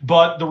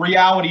 but the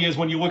reality is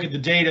when you look at the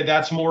data,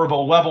 that's more of a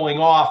leveling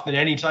off than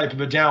any type of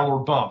a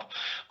downward bump.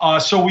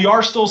 So we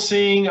are still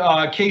seeing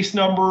case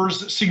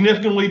numbers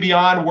significantly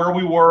beyond where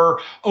we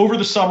were over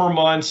the summer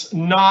months,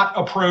 not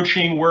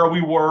approaching where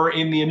we were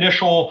in the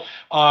initial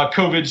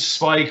COVID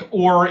spike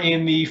or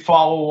in the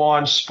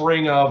follow-on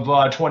spring of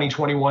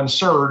 2021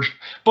 surge,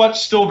 but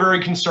still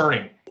very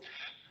concerning.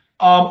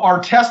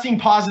 Our testing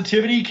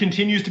positivity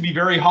continues to be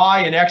very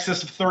high, in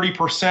excess of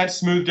 30%,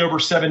 smoothed over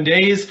 7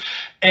 days.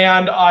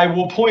 And I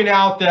will point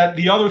out that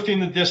the other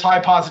thing that this high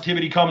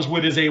positivity comes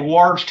with is a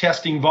large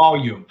testing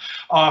volume.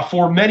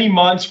 For many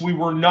months, we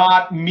were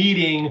not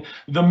meeting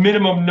the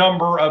minimum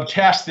number of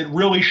tests that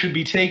really should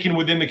be taken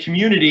within the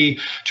community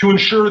to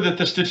ensure that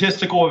the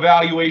statistical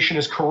evaluation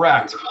is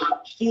correct.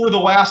 For the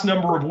last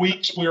number of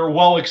weeks, we are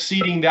well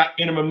exceeding that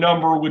minimum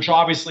number, which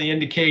obviously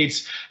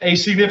indicates a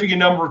significant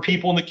number of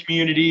people in the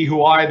community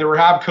who either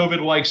have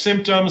COVID-like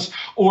symptoms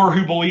or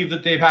who believe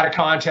that they've had a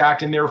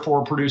contact and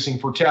therefore producing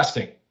for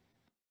testing.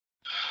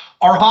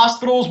 Our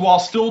hospitals, while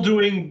still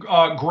doing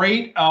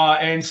great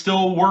and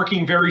still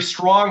working very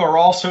strong, are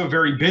also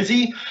very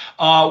busy.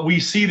 We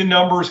see the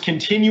numbers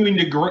continuing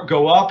to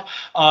go up.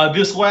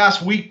 This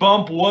last week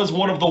bump was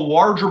one of the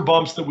larger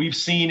bumps that we've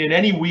seen in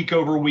any week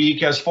over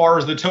week as far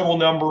as the total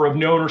number of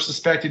known or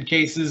suspected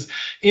cases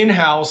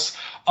in-house.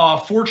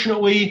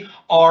 Fortunately,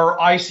 our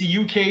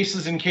ICU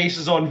cases and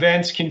cases on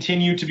vents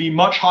continue to be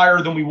much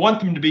higher than we want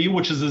them to be,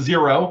 which is a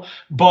 0,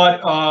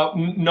 but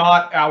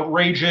not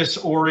outrageous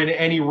or in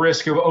any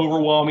risk of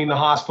overwhelming the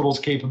hospital's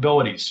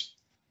capabilities.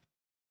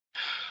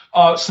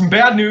 Some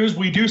bad news,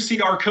 we do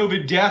see our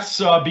COVID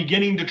deaths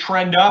beginning to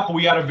trend up.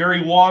 We had a very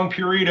long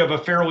period of a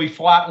fairly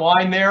flat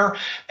line there,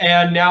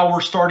 and now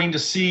we're starting to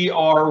see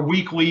our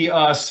weekly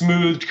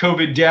smoothed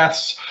COVID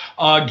deaths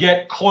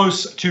get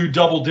close to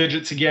double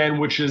digits again,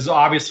 which is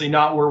obviously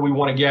not where we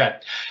want to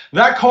get.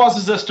 That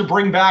causes us to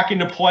bring back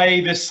into play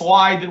this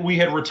slide that we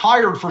had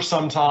retired for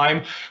some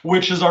time,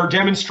 which is our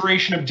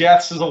demonstration of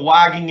deaths as a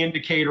lagging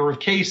indicator of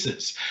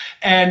cases.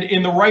 And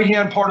in the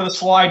right-hand part of the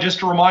slide, just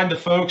to remind the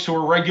folks who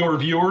are regular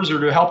viewers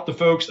or to help the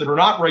folks that are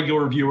not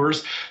regular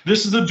viewers,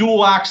 this is a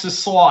dual axis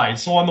slide.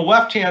 So on the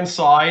left-hand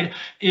side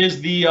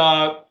is the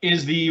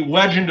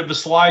legend of the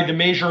slide, the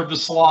measure of the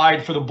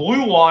slide for the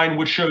blue line,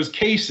 which shows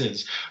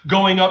cases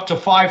going up to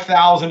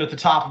 5,000 at the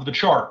top of the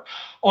chart.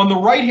 On the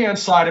right-hand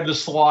side of the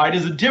slide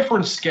is a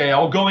different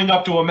scale going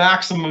up to a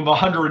maximum of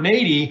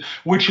 180,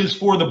 which is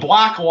for the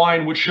black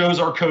line, which shows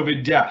our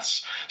COVID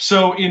deaths.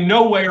 So in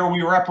no way are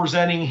we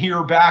representing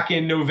here back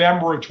in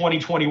November of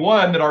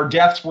 2021 that our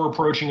deaths were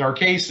approaching our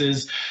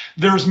cases.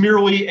 There's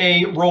merely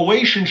a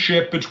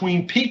relationship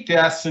between peak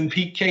deaths and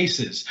peak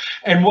cases.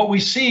 And what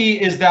we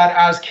see is that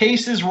as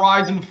cases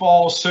rise and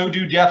fall, so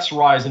do deaths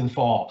rise and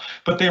fall.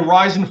 But they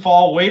rise and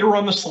fall later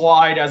on the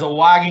slide as a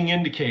lagging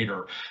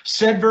indicator.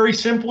 Said very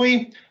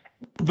simply,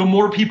 the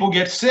more people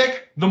get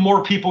sick, the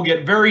more people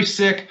get very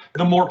sick,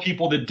 the more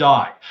people that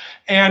die.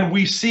 And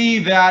we see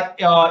that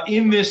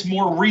in this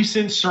more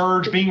recent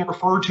surge being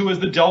referred to as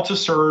the Delta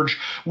surge,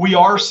 we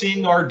are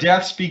seeing our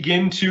deaths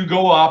begin to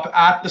go up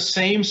at the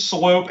same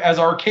slope as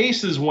our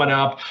cases went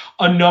up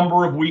a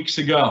number of weeks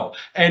ago.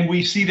 And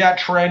we see that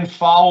trend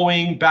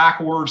following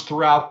backwards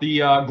throughout the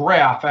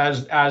graph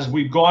as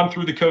we've gone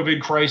through the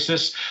COVID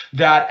crisis,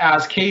 that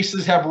as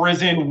cases have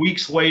risen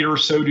weeks later,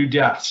 so do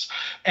deaths.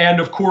 And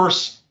of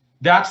course,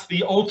 that's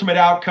the ultimate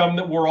outcome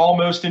that we're all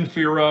most in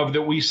fear of,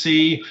 that we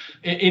see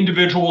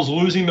individuals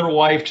losing their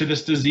life to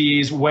this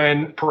disease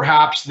when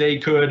perhaps they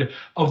could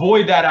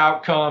avoid that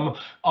outcome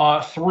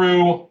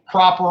through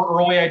proper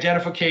early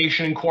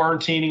identification and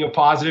quarantining of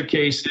positive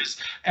cases,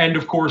 and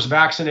of course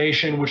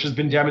vaccination, which has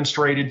been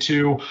demonstrated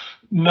to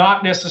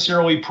not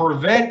necessarily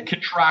prevent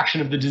contraction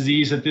of the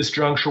disease at this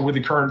juncture with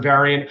the current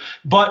variant,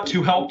 but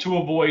to help to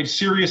avoid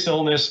serious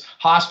illness,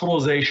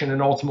 hospitalization,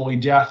 and ultimately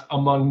death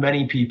among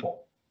many people.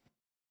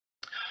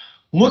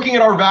 Looking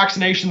at our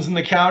vaccinations in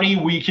the county,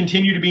 we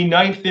continue to be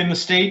 9th in the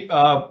state.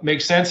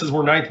 Makes sense as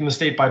we're 9th in the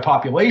state by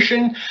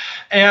population.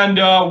 And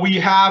we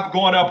have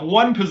gone up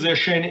 1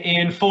 position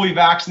in fully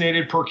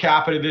vaccinated per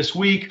capita this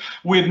week,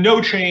 with no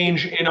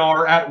change in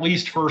our at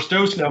least first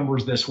dose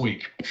numbers this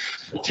week.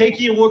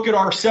 Taking a look at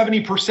our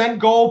 70%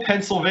 goal,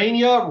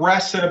 Pennsylvania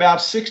rests at about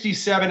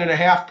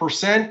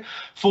 67.5%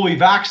 fully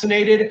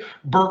vaccinated.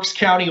 Berks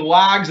County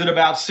lags at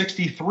about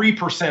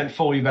 63%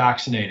 fully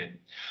vaccinated.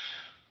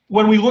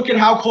 When we look at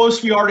how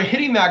close we are to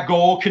hitting that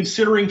goal,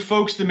 considering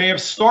folks that may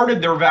have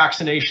started their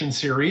vaccination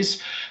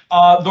series,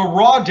 the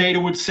raw data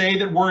would say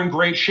that we're in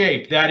great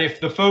shape, that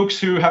if the folks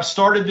who have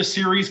started the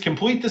series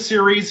complete the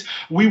series,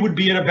 we would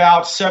be at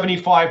about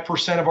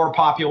 75% of our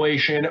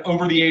population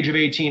over the age of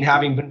 18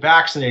 having been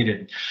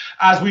vaccinated.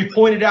 As we've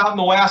pointed out in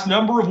the last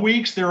number of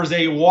weeks, there is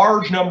a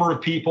large number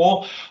of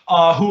people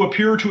who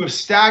appear to have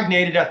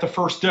stagnated at the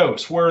first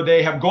dose, where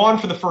they have gone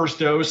for the first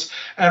dose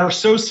and are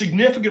so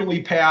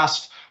significantly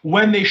past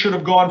when they should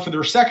have gone for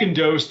their second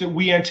dose that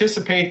we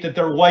anticipate that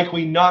they're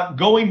likely not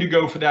going to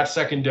go for that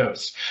second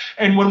dose.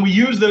 And when we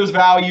use those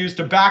values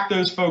to back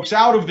those folks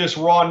out of this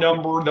raw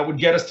number that would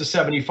get us to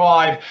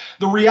 75,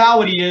 the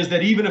reality is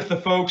that even if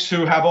the folks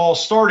who have all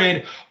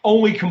started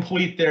only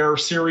complete their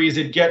series,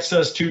 it gets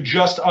us to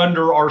just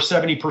under our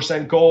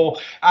 70% goal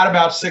at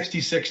about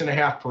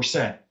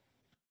 66.5%.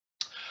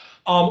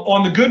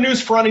 On the good news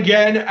front,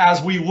 again,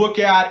 as we look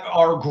at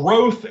our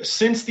growth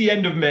since the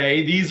end of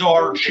May, these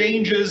are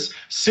changes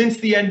since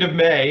the end of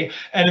May.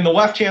 And in the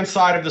left-hand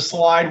side of the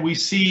slide, we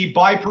see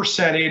by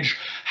percentage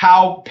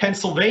how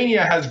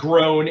Pennsylvania has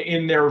grown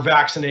in their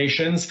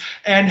vaccinations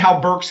and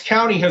how Berks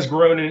County has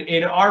grown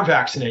in our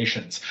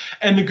vaccinations.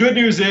 And the good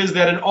news is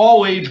that in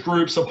all age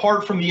groups,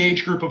 apart from the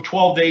age group of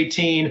 12 to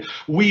 18,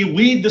 we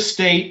lead the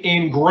state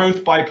in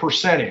growth by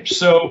percentage.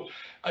 So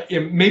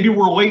maybe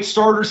we're late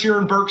starters here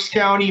in Berks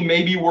County.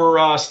 Maybe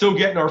we're still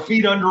getting our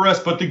feet under us.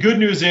 But the good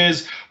news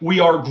is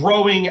we are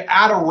growing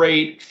at a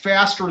rate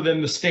faster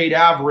than the state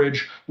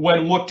average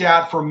when looked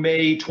at from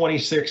May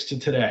 26 to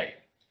today.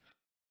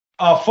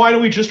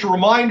 Finally, just a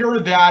reminder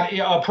that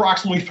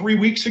approximately 3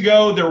 weeks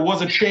ago, there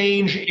was a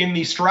change in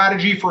the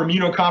strategy for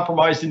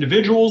immunocompromised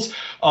individuals.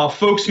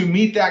 Folks who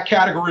meet that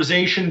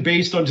categorization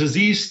based on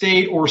disease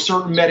state or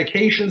certain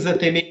medications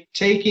that they may be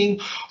taking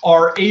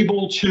are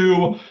able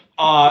to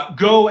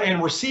go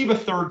and receive a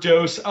third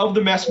dose of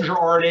the messenger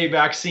RNA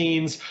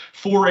vaccines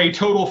for a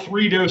total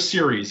 3-dose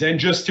series. And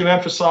just to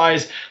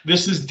emphasize,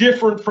 this is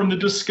different from the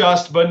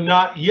discussed but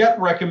not yet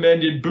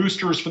recommended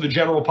boosters for the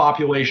general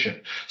population.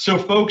 So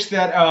folks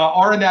that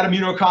are in that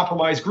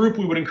immunocompromised group,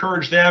 we would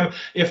encourage them,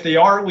 if they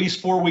are at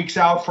least 4 weeks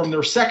out from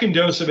their second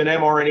dose of an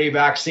mRNA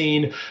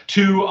vaccine,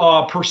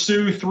 to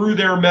pursue through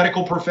their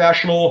medical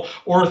professional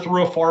or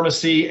through a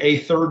pharmacy a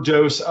third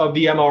dose of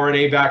the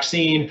mRNA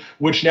vaccine,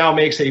 which now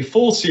makes a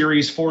full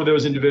series for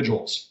those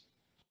individuals.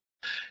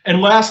 And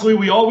lastly,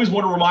 we always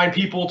want to remind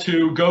people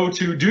to go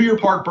to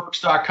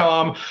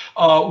doyourpartberks.com,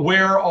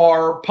 where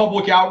our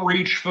public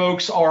outreach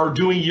folks are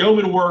doing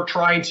yeoman work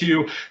trying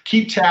to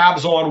keep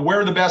tabs on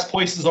where the best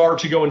places are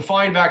to go and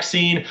find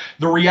vaccine.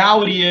 The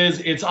reality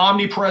is it's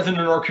omnipresent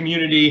in our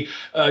community.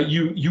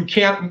 You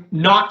can't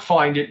not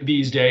find it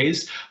these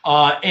days.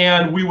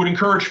 And we would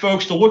encourage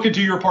folks to look at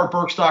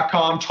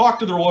doyourpartberks.com, talk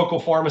to their local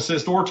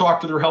pharmacist or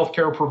talk to their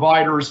healthcare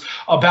providers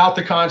about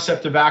the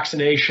concept of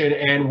vaccination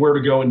and where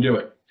to go and do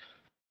it.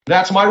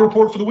 That's my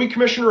report for the week,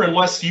 Commissioner.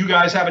 Unless you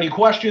guys have any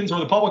questions or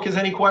the public has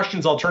any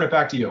questions, I'll turn it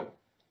back to you.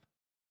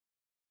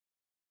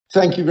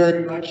 Thank you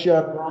very much,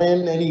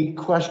 Brian. Any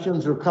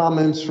questions or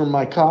comments from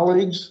my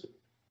colleagues?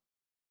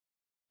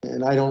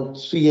 And I don't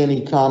see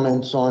any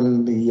comments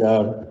on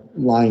the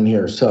line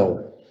here.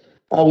 So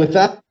with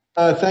that,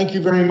 thank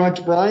you very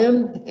much,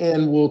 Brian.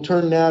 And we'll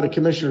turn now to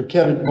Commissioner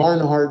Kevin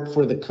Barnhart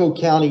for the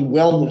Coe-County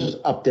Wellness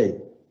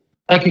Update.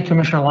 Thank you,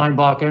 Commissioner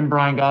Leinbach and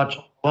Brian Gotch.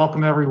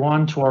 Welcome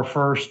everyone to our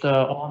first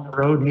on the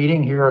road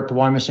meeting here at the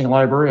Wyomissing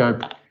Library. I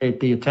appreciate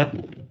the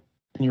attendance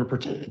and your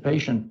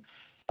participation.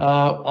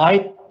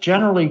 I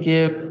generally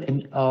give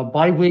a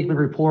bi-weekly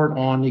report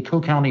on the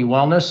Coe-County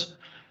Wellness,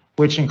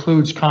 which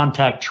includes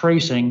contact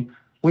tracing.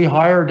 We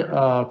hired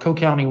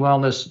Coe-County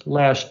Wellness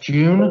last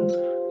June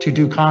to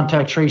do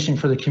contact tracing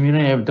for the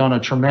community. Have done a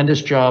tremendous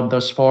job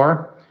thus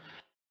far.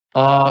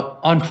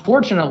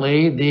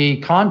 Unfortunately, the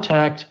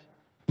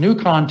new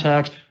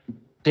contact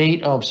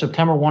date of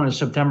September 1 and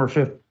September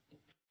 5th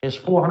is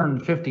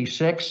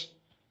 456.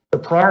 The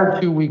prior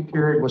 2-week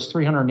period was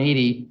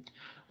 380.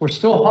 We're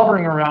still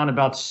hovering around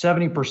about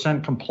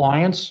 70%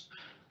 compliance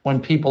when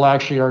people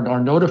actually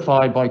are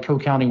notified by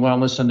Coe-County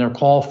Wellness and their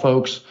call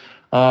folks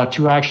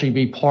to actually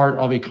be part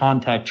of a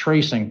contact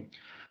tracing.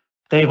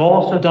 They've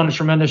also done a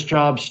tremendous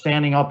job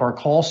standing up our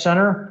call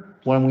center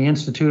when we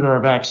instituted our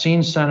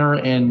vaccine center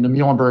in the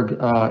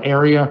Muhlenberg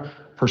area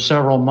for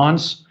several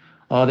months.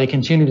 They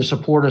continue to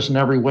support us in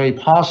every way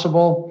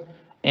possible.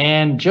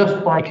 And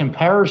just by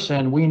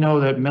comparison, we know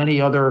that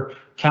many other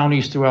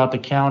counties throughout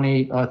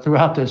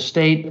the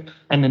state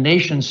and the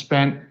nation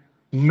spent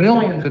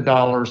millions of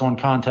dollars on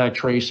contact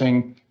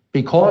tracing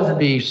because of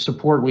the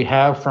support we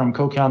have from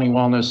Cook County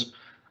Wellness,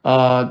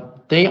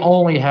 they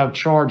only have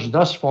charged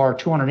thus far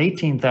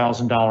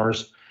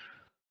 $218,000.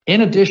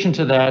 In addition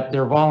to that,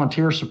 their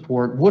volunteer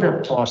support would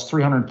have cost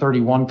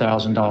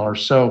 $331,000.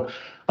 So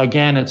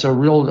again, it's a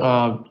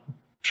real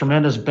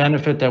tremendous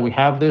benefit that we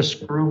have this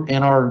group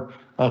in our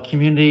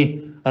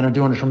community, and are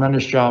doing a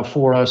tremendous job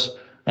for us.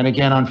 And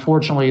again,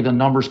 unfortunately, the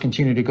numbers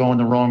continue to go in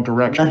the wrong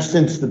direction. That's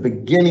since the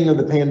beginning of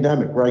the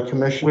pandemic, right,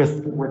 Commissioner?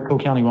 With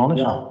Cook County Wellness?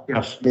 Yeah.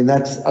 Yes. I mean,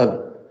 that's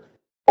a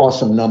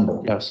awesome number.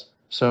 Yes.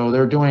 So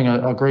they're doing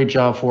a great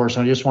job for us.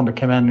 And I just wanted to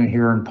commend them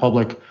here in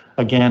public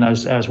again,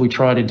 as we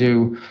try to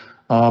do,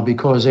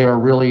 because they are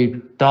really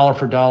dollar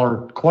for dollar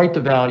quite the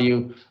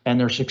value, and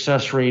their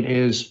success rate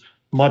is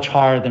much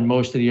higher than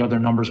most of the other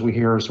numbers we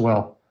hear as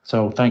well.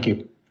 So thank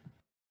you.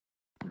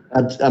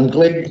 I'm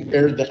glad to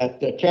hear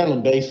that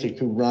Carolyn Basic,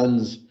 who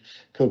runs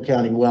Cook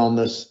County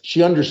Wellness,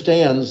 she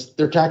understands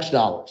their tax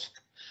dollars.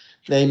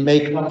 They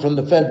may come from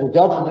the federal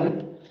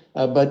government,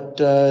 but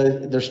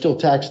they're still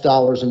tax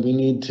dollars, and we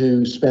need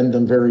to spend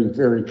them very,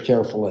 very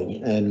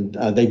carefully, and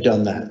they've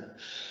done that.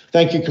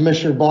 Thank you,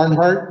 Commissioner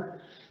Barnhart.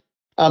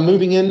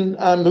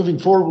 Moving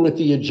forward with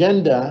the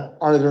agenda,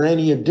 are there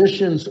any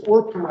additions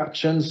or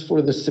corrections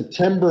for the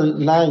September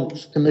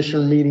 9th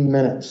Commissioner meeting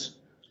minutes?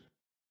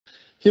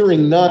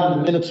 Hearing none,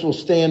 the minutes will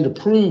stand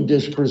approved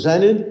as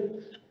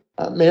presented.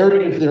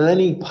 Mary, is there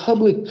any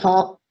public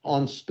comment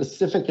on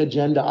specific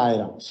agenda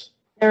items?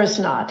 There is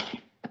not.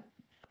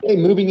 Okay,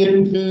 moving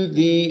into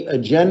the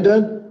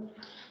agenda,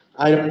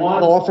 item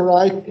 1,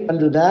 authorize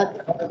under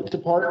that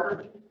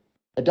department,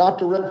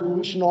 adopt a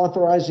resolution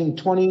authorizing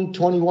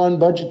 2021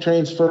 budget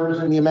transfers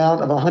in the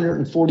amount of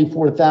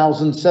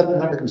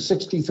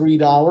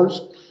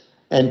 $144,763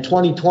 and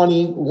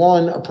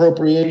 2021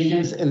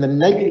 appropriations in the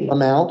negative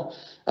amount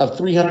of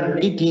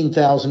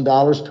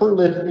 $318,000 per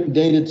listing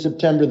dated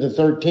September the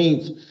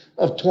 13th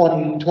of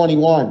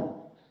 2021.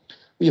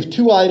 We have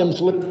 2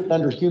 items listed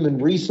under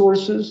Human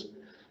Resources.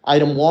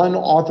 Item 1,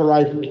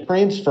 authorizing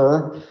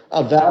transfer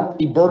of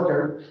Valerie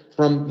Berks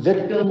from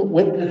Victim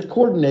Witness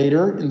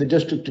Coordinator in the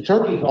District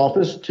Attorney's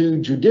Office to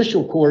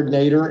Judicial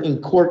Coordinator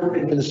in Court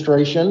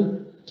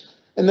Administration.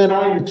 And then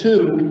item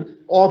 2,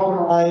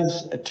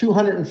 authorize a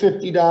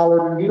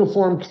 $250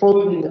 uniform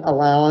clothing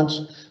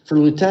allowance for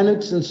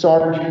lieutenants and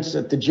sergeants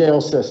at the jail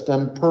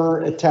system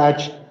per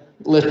attached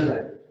listing.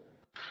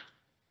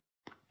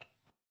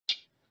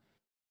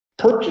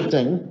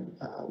 Purchasing,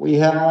 we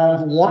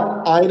have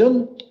 1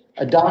 item,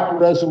 adopt a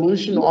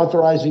resolution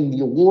authorizing the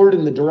award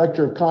and the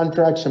Director of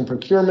Contracts and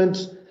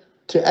Procurements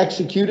to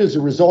execute as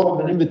a result of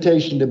an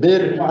invitation to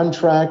bid a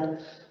contract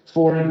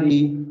for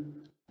the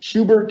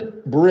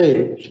Schubert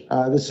Bridge.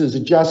 This is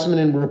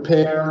adjustment and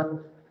repair,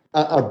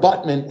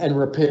 abutment and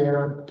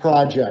repair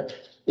project.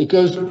 It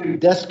goes to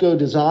Desco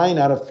Design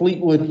out of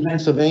Fleetwood,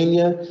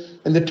 Pennsylvania,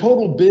 and the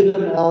total bid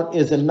amount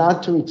is a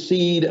not to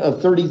exceed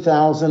of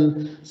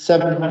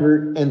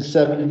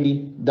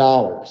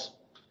 $30,770.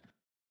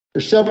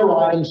 There's several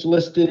items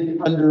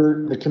listed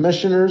under the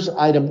Commissioners.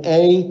 Item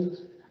A,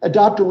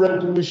 adopt a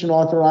resolution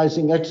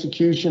authorizing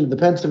execution of the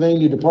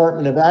Pennsylvania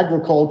Department of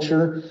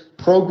Agriculture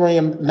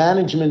Program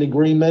Management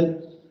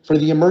Agreement for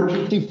the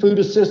Emergency Food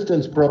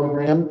Assistance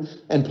Program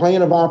and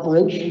Plan of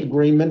Operation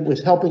Agreement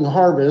with Helping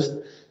Harvest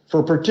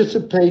for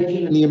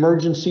participation in the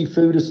Emergency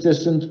Food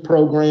Assistance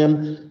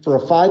Program for a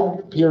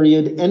 5-year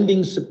period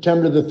ending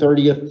September the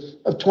 30th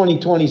of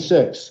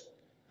 2026.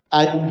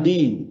 Item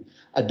B,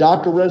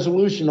 adopt a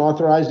resolution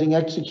authorizing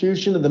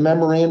execution of the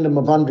Memorandum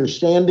of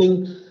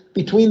Understanding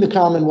between the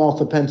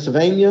Commonwealth of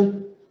Pennsylvania,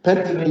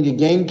 Pennsylvania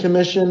Game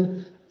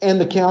Commission, and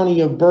the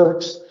County of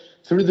Berks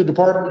through the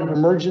Department of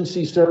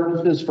Emergency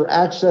Services for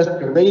access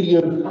to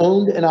radios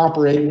owned and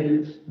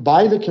operated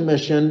by the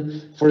Commission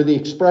for the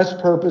express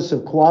purpose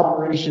of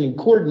cooperation and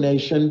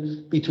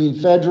coordination between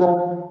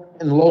federal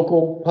and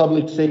local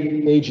public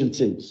safety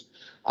agencies.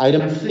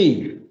 Item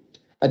C,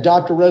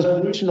 adopt a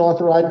resolution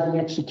authorizing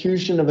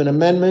execution of an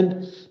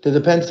amendment to the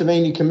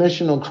Pennsylvania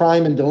Commission on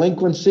Crime and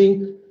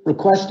Delinquency,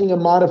 requesting a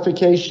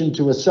modification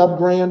to a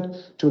subgrant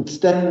to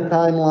extend the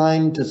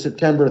timeline to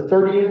September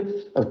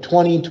 30th of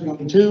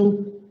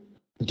 2022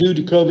 due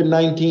to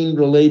COVID-19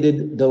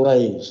 related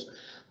delays.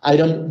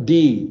 Item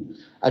D,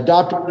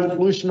 adopt a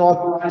resolution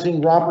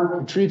authorizing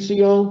Robert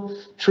Patrizio,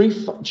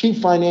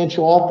 Chief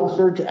Financial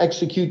Officer, to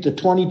execute the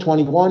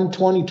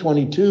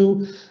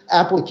 2021-2022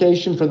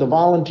 application for the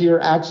volunteer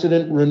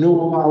accident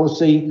renewal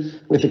policy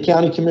with the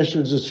County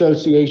Commissioners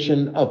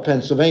Association of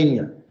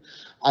Pennsylvania.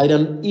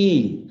 Item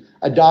E,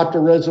 adopt a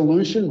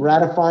resolution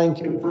ratifying,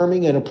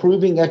 confirming, and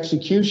approving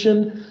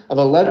execution of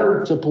a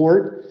letter of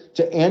support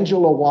to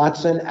Angela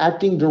Watson,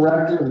 Acting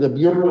Director of the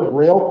Bureau of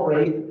Rail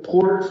Freight,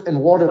 Ports, and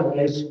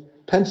Waterways,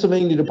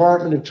 Pennsylvania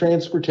Department of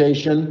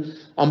Transportation,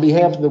 on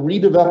behalf of the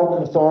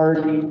Redevelopment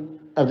Authority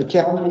of the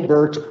County of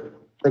Berks,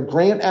 a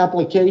grant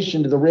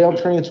application to the Rail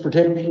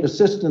Transportation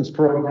Assistance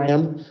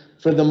Program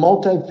for the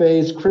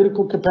multi-phase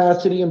critical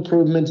capacity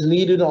improvements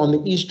needed on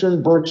the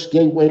Eastern Berks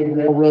Gateway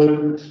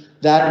Railroad.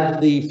 That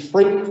is the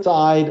freight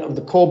side of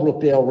the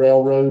Colebrookdale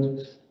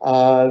Railroad.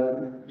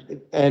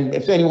 And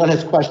if anyone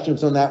has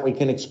questions on that, we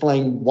can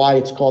explain why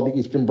it's called the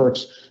Eastern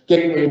Berks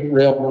Gateway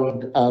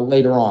Railroad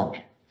later on.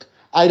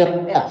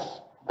 Item F,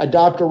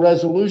 adopt a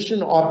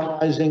resolution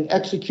authorizing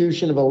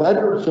execution of a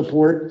letter of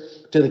support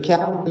to the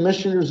County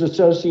Commissioners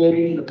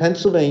Association of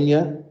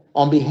Pennsylvania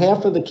on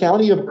behalf of the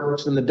County of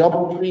Berks and the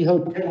DoubleTree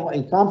Hotel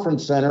and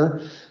Conference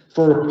Center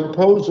for a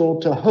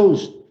proposal to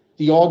host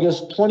the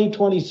August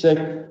 2026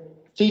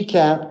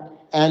 CCAP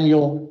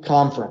Annual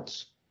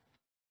Conference.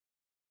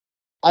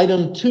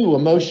 Item 2, a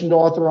motion to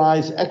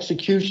authorize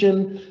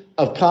execution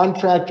of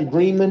contract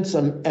agreements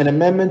and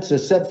amendments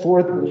as set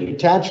forth in the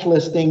attached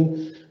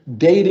listing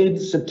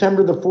dated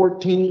September the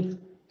 14th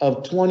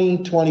of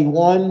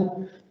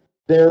 2021.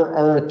 There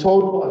are a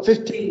total of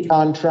 15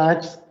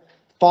 contracts,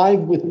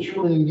 5 with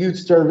Children and Youth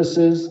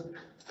Services,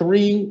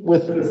 3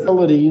 with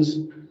facilities,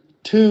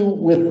 2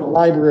 with the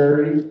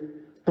library,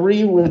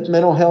 3 with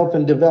mental health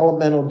and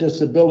developmental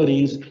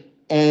disabilities,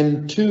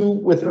 and 2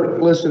 with the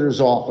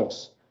solicitor's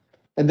office.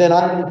 And then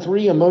item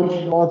 3, a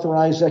motion to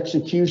authorize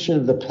execution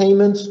of the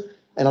payments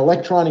and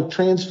electronic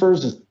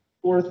transfers as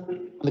forth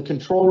in the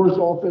controller's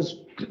office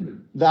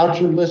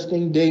voucher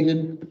listing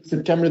dated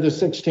September the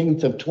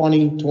 16th of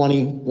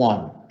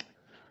 2021.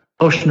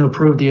 Motion to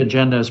approve the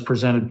agenda as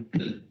presented.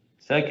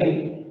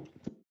 Second.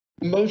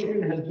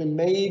 Motion has been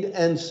made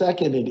and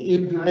seconded.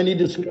 Is there any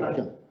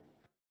discussion?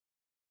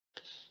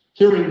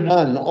 Hearing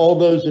none, all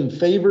those in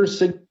favor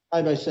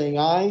signify by saying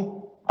aye.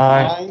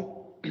 Aye.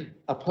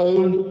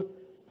 Opposed?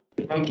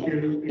 The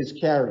motion is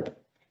carried.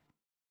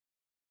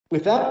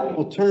 With that, we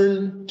will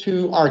turn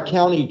to our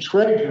county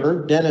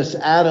treasurer, Dennis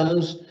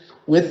Adams,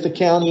 with the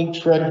county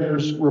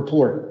treasurer's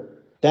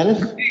report.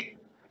 Dennis?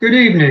 Good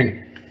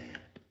evening.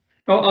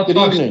 I'll Good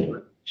talk,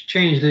 evening.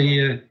 change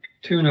the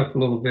tune up a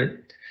little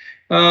bit.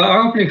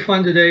 Our opening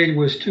fund today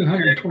was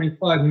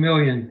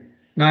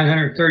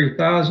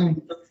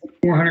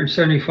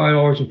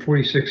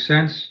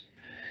 $225,930,475.46.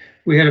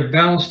 We had a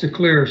balance to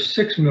clear of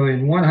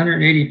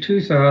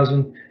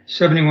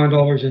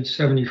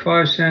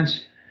 $6,182,071.75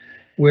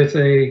 with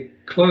a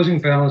closing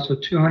balance of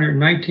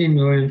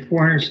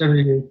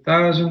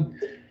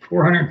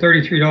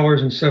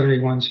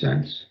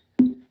 $219,478,433.71.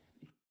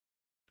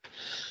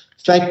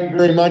 Thank you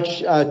very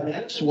much,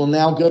 Dennis. We'll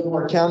now go to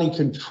our county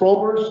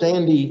controller,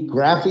 Sandy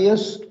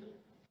Graffius,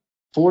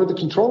 for the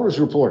controller's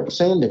report.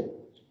 Sandy.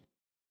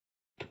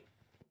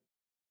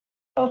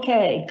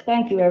 Okay,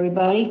 thank you,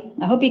 everybody.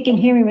 I hope you can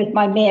hear me with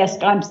my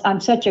mask. I'm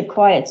such a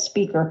quiet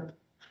speaker.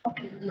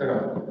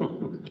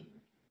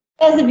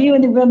 Those of you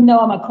in the room know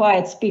I'm a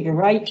quiet speaker,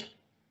 right?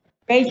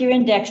 Raise your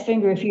index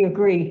finger if you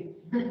agree.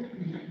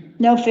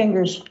 No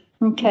fingers.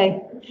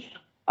 Okay.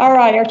 All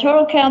right, our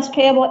total accounts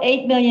payable,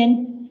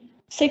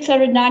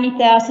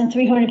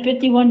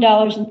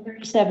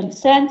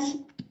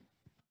 $8,690,351.37.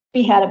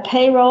 We had a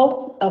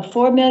payroll of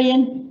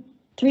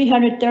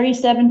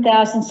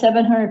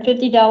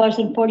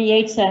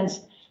 $4,337,750.48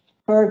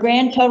 for a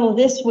grand total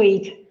this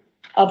week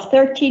of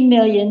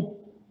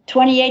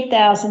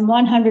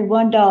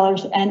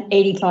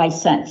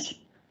 $13,028,101.85.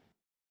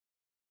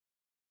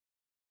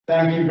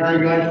 Thank you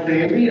very much,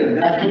 Sandy. And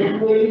that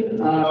concludes,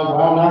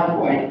 well, not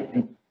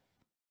quite.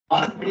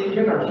 Our Chief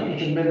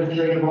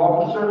Administrative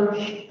Officer,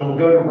 we'll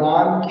go to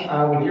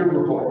Ron with your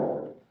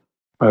report.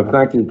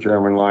 Thank you,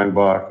 Chairman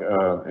Leinbach.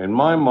 In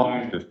my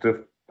mind, it's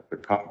difficult to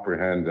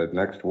comprehend that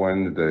next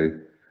Wednesday,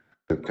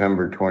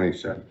 September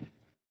 22nd,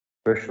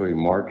 officially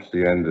marks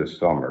the end of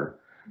summer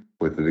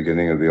with the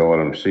beginning of the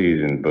autumn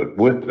season. But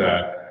with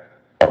that,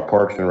 our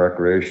Parks and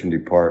Recreation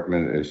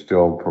Department is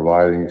still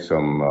providing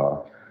some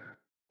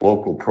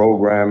local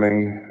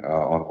programming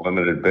on a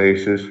limited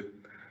basis.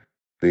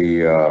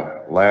 The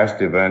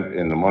last event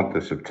in the month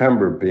of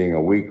September being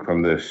a week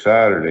from this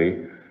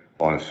Saturday,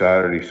 on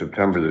Saturday,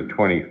 September the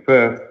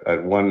 25th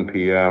at 1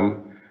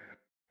 p.m.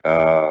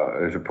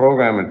 There's a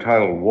program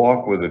entitled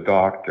Walk with a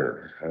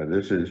Doctor.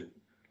 This is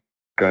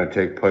going to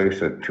take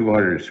place at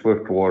 200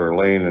 Swiftwater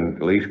Lane in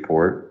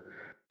Leesport.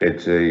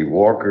 It's a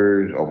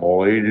walkers of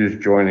all ages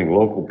joining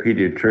local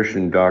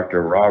pediatrician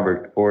Dr.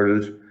 Robert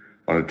Portas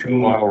on a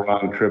 2-mile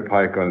round trip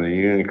hike on the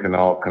Union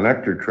Canal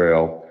Connector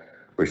Trail,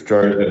 which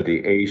starts at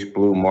the Ace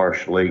Blue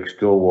Marsh Lake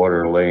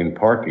Stillwater Lane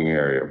parking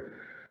area.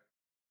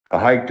 The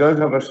hike does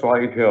have a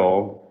slight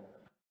hill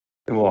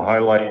and will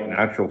highlight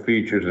natural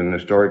features and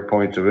historic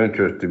points of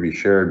interest to be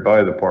shared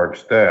by the park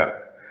staff.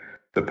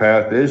 The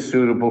path is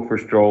suitable for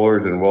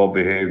strollers and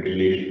well-behaved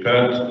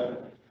pets,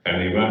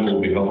 and the event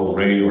will be held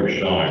rain or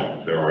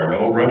shine. There are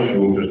no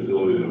restroom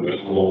facilities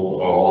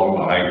available along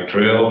the hike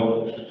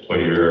trail, but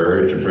you're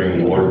urged to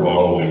bring water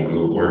bottles and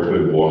good work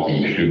with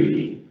walking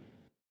shoes.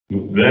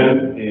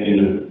 Then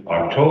in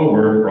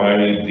October,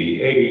 Friday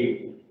the 8th,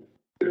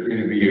 there's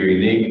going to be a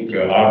unique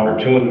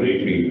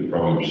opportunity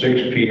from 6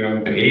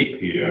 p.m. to 8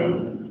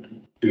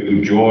 p.m.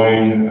 to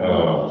join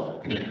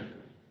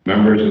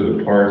members of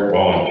the park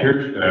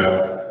volunteer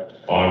staff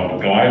on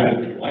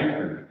guided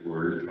lantern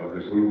tours of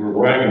the Hoover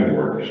Wagon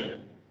Works.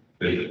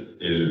 This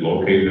is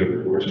located,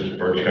 of course, at the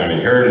Berks County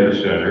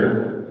Heritage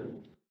Center.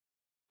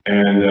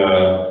 And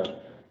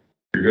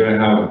You're gonna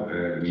have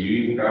a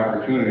unique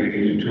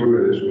opportunity to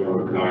tour this one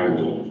of a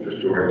kind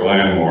historic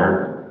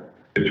landmark.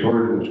 The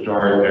tour will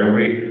start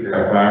every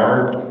half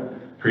hour.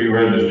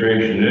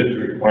 Pre-registration is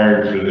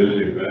required for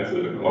this event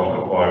at a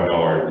cost of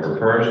 $5 per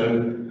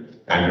person.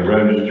 And to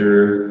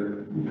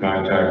register,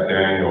 contact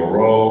Daniel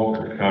Rowe,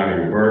 the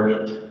County of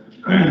Berks.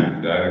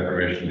 And that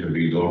information can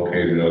be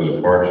located on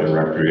the Parks and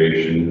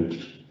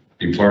Recreation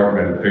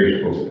Department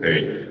Facebook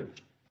page.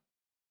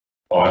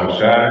 On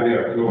Saturday,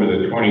 October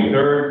the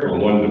 23rd,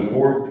 from 1 to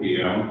 4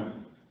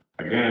 p.m.,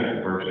 again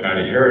at Berks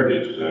County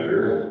Heritage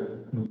Center,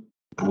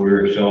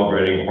 we're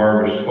celebrating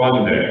Harvest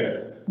Fun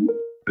Day.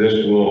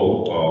 This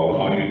will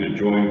allow you to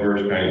join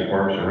Berks County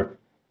Parks and Recreation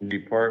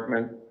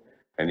Department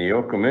and the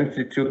Oakham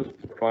Institute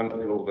for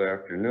fun-filled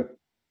afternoon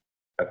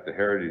at the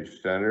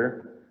Heritage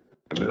Center.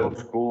 The middle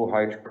school,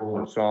 high school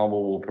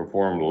ensemble will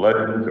perform the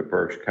Legends of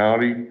Berks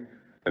County, and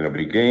there'll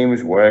be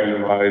games,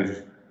 wagon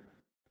rides,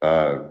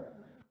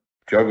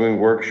 juggling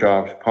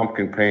workshops,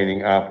 pumpkin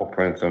painting, apple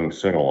prints, and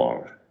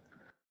sing-alongs.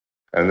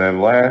 And then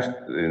last,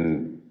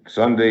 in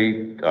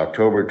Sunday,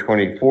 October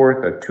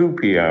 24th at 2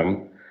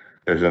 p.m.,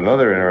 there's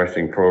another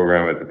interesting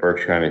program at the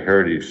Berks County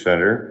Heritage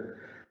Center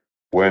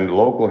when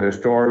local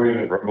historian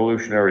and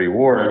Revolutionary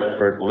War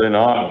expert Lynn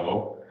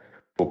Otto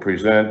will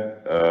present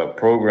a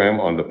program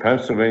on the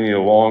Pennsylvania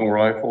long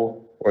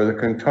rifle or the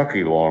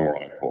Kentucky long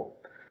rifle.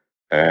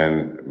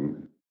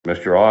 And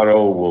Mr.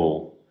 Otto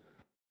will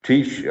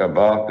teach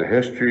about the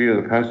history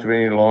of the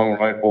Pennsylvania long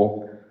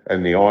rifle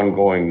and the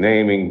ongoing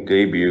naming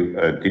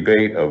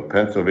debate of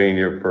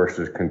Pennsylvania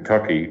versus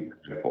Kentucky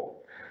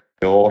rifle.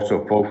 He'll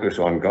also focus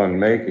on gun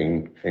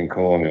making in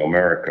colonial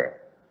America.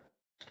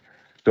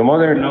 Some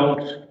other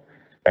notes: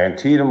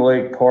 Antietam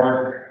Lake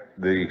Park,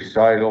 the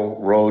Seidel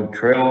Road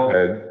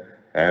trailhead,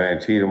 and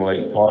Antietam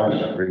Lake Park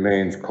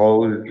remains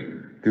closed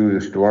due to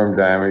storm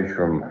damage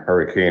from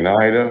Hurricane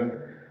Ida.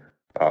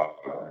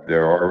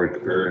 There are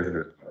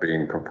repairs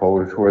being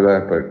proposed for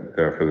that, but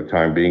for the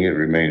time being, it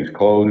remains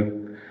closed.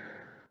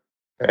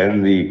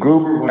 And the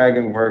Gruber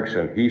Wagon Works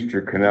and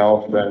Easter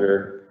Canal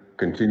Center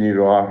continue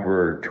to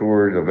offer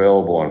tours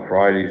available on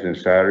Fridays and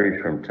Saturdays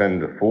from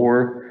 10 to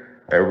 4,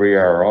 every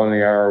hour on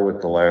the hour,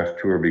 with the last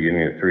tour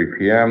beginning at 3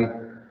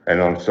 p.m. And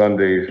on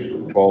Sundays,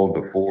 12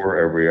 to 4,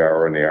 every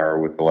hour on the hour,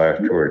 with the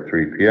last tour at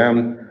 3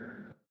 p.m.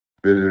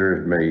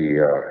 Visitors may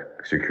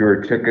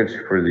secure tickets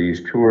for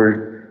these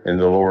tours in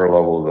the lower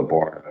level of the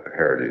barn at the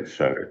Heritage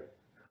Center.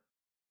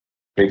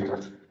 Take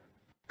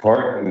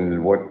part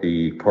in what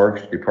the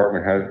Parks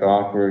Department has to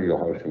offer.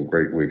 You'll have some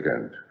great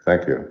weekends.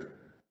 Thank you.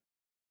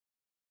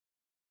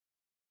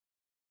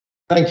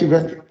 Thank you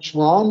very much,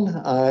 Ron.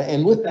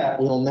 And with that,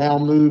 we'll now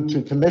move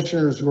to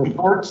commissioners'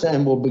 reports,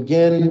 and we'll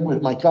begin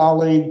with my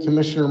colleague,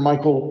 Commissioner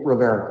Michael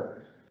Rivera.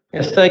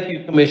 Yes, thank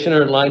you,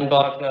 Commissioner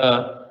Leinbach.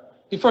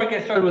 Before I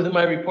get started with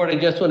my report, I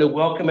just want to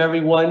welcome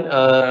everyone.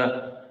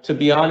 To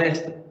be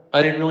honest,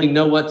 I didn't really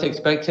know what to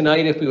expect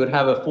tonight, if we would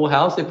have a full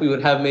house, if we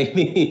would have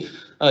maybe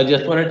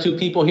just 1 or 2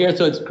 people here.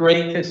 So it's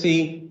great to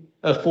see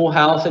a full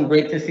house and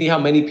great to see how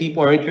many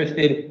people are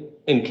interested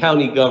in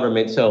county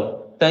government.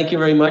 So thank you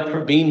very much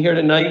for being here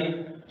tonight.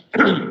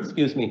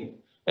 Excuse me.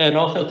 And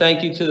also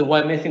thank you to the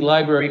Wyomissing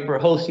Library for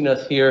hosting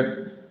us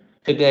here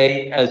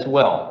today as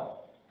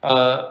well.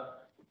 The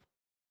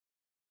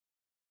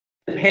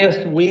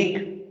past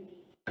week,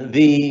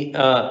 the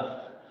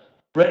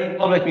Reading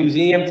Public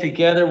Museum,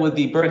 together with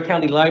the Berks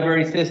County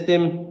Library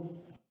System,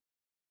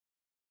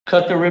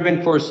 cut the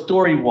ribbon for a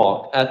story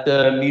walk at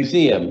the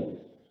museum.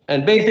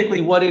 And basically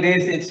what it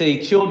is, it's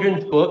a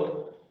children's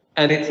book,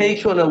 and it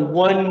takes you on a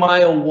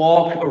 1-mile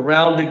walk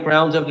around the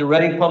grounds of the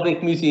Reading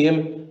Public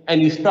Museum,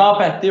 and you stop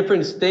at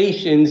different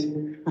stations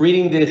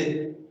reading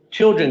this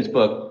children's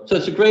book. So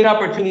it's a great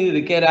opportunity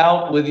to get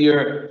out with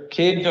your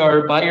kids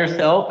or by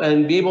yourself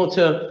and be able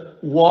to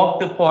walk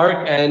the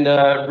park and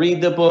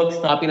read the book,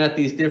 stopping at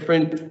these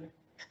different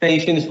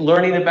stations,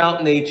 learning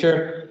about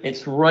nature.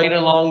 It's right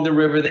along the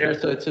river there,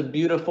 so it's a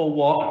beautiful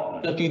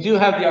walk. So if you do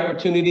have the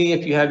opportunity,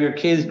 if you have your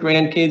kids,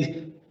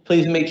 grandkids,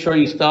 please make sure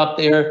you stop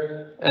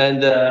there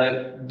and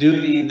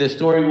do the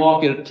story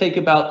walk. It'll take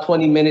about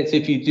 20 minutes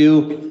if you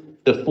do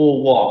the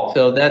full walk.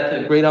 So that's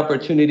a great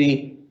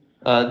opportunity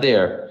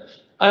there.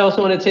 I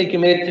also want to take a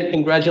minute to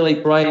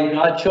congratulate Brian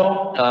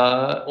Gottschall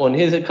on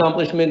his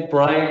accomplishment.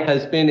 Brian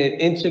has been an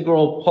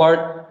integral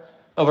part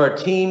of our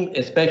team,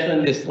 especially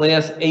in this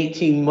last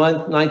 19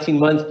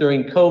 months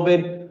during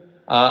COVID.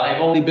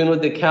 I've only been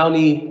with the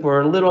county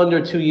for a little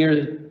under 2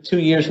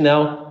 years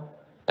now,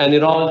 and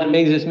it always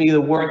amazes me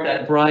the work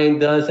that Brian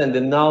does and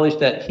the knowledge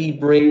that he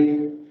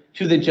brings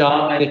to the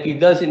job. And if he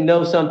doesn't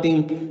know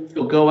something,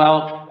 he'll go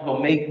out,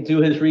 he'll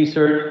do his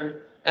research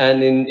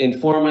and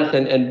inform us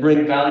and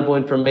bring valuable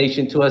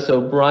information to us.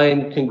 So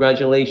Brian,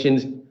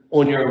 congratulations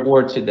on your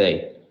award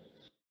today.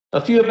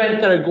 A few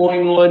events that are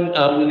going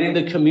on within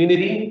the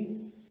community.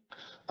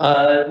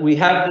 We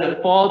have the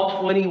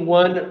Fall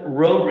 21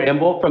 Road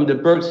Ramble from the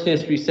Berks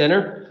History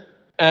Center.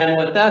 And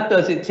what that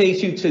does, it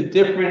takes you to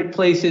different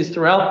places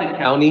throughout the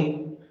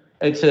county.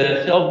 It's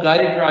a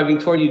self-guided driving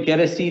tour. You get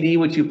a CD,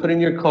 which you put in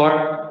your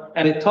car,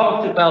 and it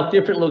talks about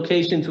different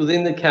locations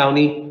within the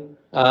county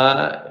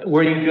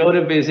where you go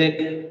to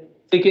visit.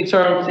 Tickets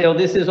are on sale.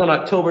 This is on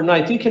October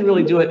 9th. You can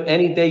really do it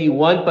any day you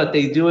want, but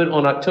they do it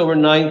on October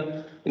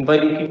 9th,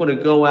 inviting people to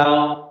go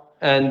out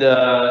and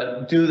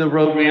do the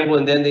road ramble,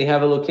 and then they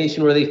have a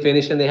location where they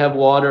finish and they have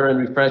water and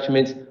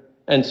refreshments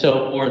and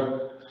so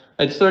forth.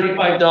 It's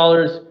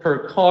 $35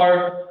 per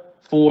car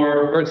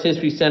for Berks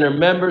History Center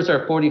members,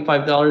 or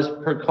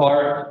 $45 per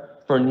car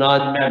for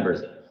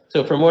non-members.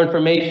 So for more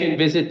information,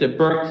 visit the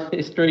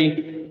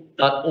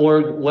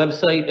berkshistory.org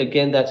website.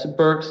 Again, that's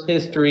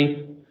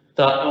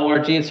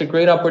berkshistory.org. It's a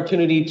great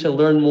opportunity to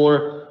learn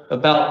more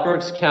about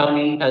Berks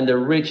County and the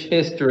rich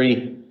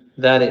history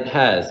that it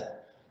has.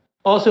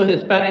 Also,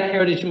 Hispanic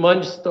Heritage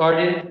Month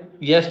started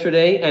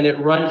yesterday and it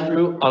runs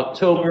through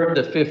October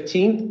the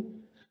 15th.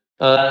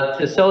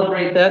 To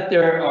celebrate that,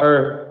 there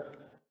are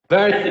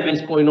various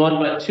events going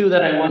on, but two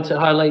that I want to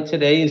highlight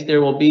today is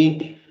there will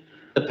be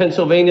the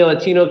Pennsylvania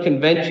Latino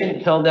Convention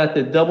held at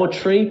the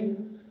Doubletree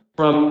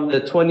from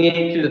the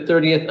 28th to the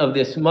 30th of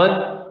this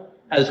month,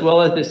 as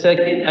well as the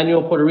second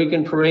annual Puerto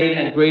Rican Parade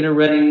and Greater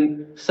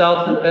Reading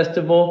Salsa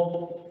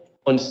Festival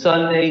on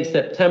Sunday,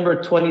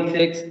 September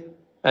 26th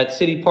at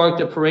City Park.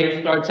 The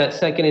parade starts at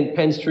 2nd and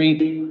Penn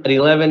Street at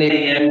 11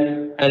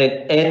 a.m. and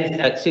it ends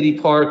at City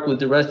Park with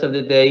the rest of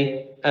the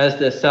day as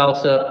the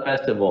Salsa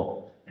Festival.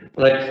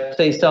 When I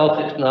say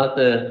salsa, it's not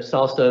the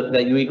salsa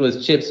that you eat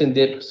with chips and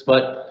dips,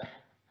 but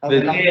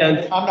the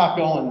dance. I'm not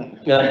going.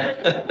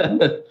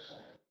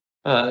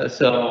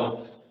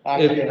 So.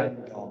 Actually, I'm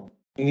going.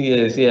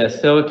 Yes, yes.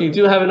 So if you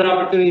do have an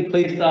opportunity,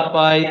 please stop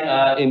by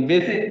and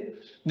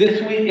visit. This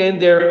weekend,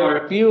 there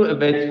are a few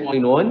events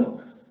going on.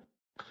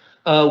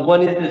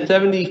 One is the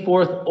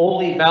 74th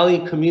Ole Valley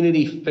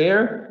Community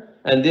Fair,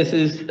 and this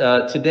is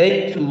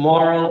today,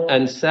 tomorrow,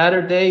 and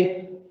Saturday.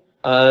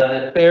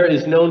 The fair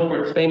is known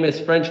for its famous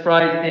French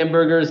fries,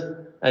 hamburgers,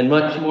 and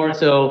much more.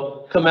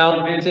 So come out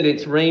and visit.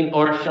 It's rain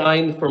or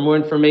shine. For more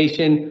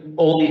information,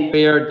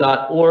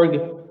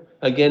 olefair.org.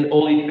 Again,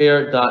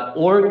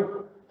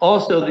 olefair.org.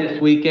 Also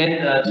this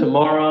weekend,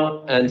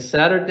 tomorrow and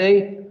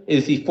Saturday,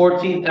 is the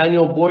 14th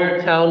annual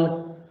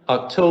Boyertown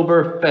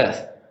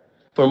Oktoberfest.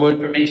 For more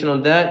information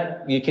on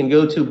that, you can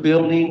go to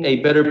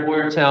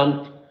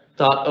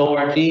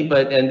buildingabetterboyertown.org.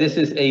 And this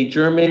is a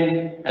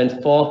German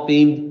and fall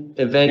themed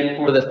event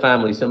for the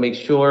family. So make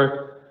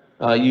sure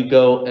you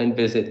go and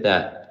visit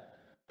that.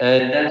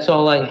 And that's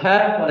all I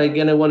have. But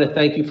again, I want to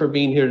thank you for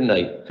being here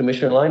tonight.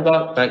 Commissioner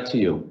Leinbach, back to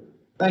you.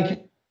 Thank you,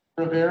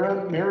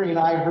 Rivera. Mary and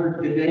I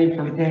heard today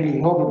from Tammy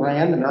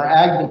Hildebrand in our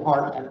ag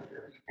department.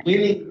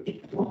 We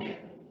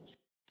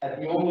at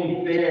the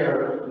only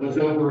fair was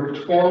over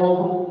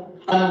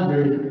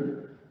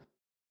 1,200.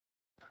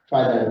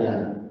 Try that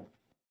again.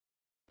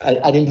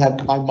 I didn't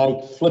have my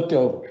mic flipped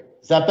over.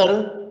 Is that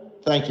better?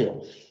 Thank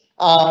you.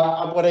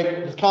 What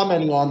I was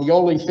commenting on, the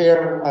Ole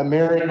Fair,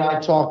 Mary and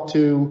I talked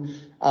to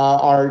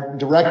our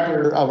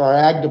director of our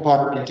ag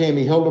department,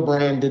 Tammy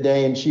Hildebrand,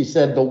 today, and she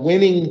said the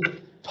winning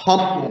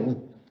pumpkin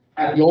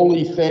at the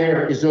Ole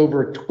Fair is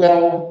over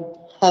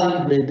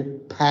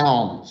 1,200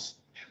 pounds.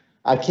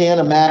 I can't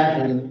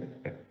imagine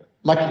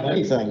much of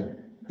anything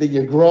that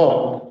you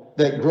grow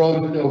that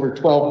grows over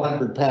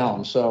 1,200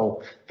 pounds.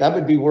 So that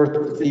would be worth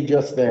to see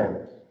just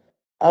there.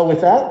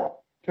 With that,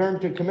 turn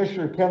to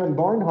Commissioner Kevin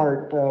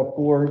Barnhart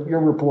for your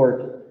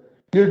report.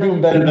 You're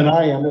doing better than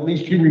I am. At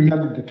least you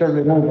remembered to turn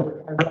it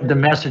over. The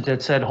message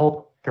that said, hold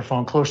the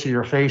microphone closer to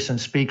your face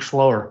and speak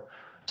slower.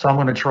 So I'm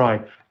going to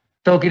try.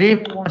 So good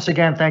evening once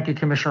again. Thank you,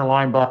 Commissioner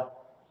Leinbach.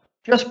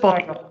 Just by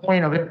a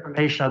point of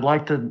information, I'd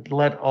like to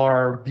let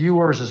our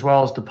viewers as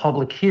well as the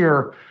public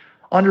here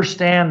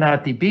understand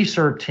that the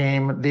BCERT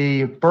team,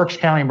 the Berks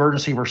County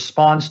Emergency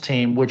Response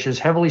Team, which is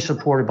heavily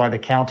supported by the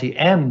county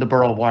and the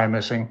Borough of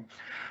Wyomissing,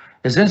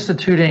 is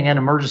instituting an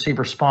emergency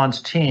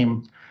response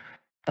team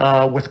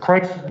with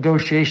crisis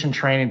negotiation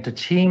training to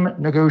team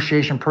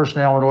negotiation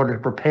personnel in order to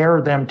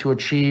prepare them to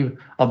achieve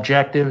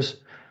objectives.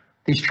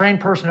 These trained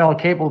personnel are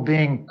capable of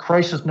being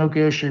crisis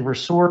negotiating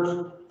resource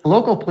to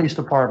local police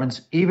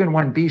departments, even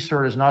when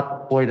BCERT is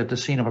not deployed at the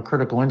scene of a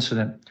critical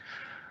incident.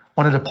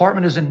 When a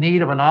department is in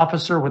need of an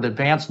officer with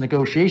advanced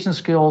negotiation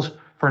skills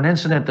for an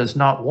incident that does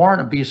not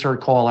warrant a BCERT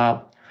call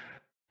out,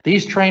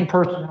 these trained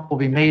personnel will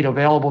be made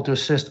available to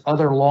assist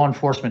other law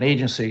enforcement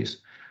agencies.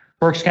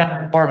 Berks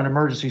County Department of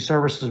Emergency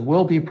Services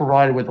will be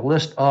provided with a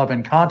list of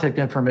and contact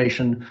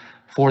information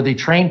for the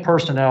trained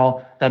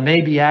personnel that may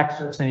be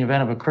accessed in the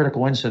event of a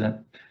critical incident.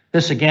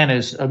 This again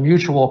is a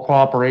mutual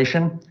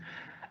cooperation.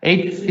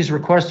 Agencies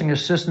requesting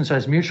assistance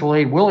as mutual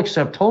aid will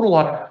accept total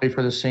liability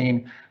for the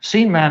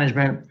scene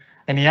management,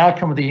 and the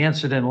outcome of the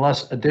incident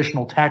unless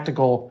additional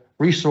tactical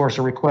resources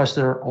are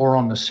requested or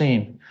on the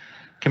scene.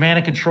 Command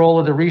and control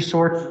of the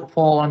resource will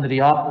fall under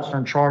the officer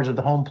in charge of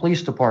the home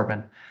police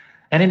department.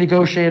 Any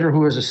negotiator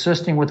who is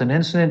assisting with an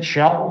incident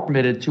shall be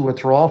permitted to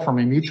withdraw from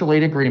a mutual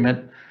aid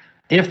agreement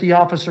if the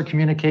officer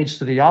communicates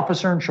to the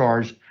officer in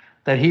charge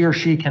that he or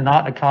she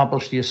cannot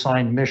accomplish the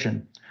assigned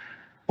mission.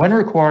 When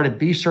required, a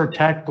BCERT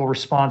tactical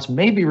response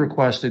may be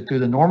requested through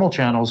the normal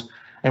channels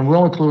and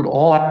will include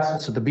all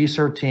assets of the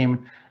BCERT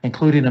team,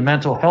 including a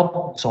mental health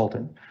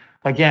consultant.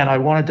 Again, I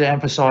wanted to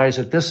emphasize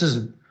that this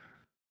is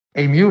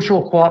a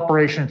mutual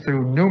cooperation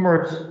through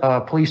numerous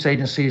police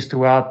agencies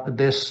throughout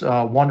this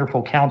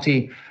wonderful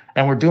county,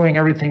 and we're doing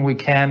everything we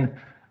can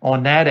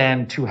on that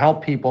end to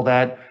help people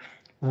that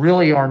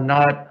really are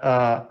not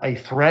a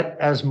threat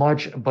as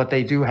much, but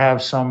they do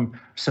have some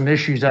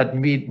issues that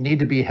need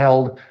to be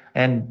held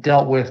and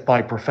dealt with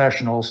by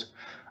professionals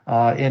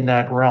in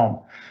that realm.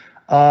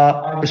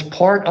 I was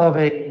part of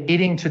a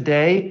meeting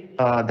today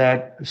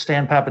that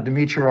Stan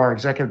Papadimitriou, our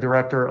executive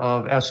director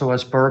of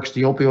SOS Berks,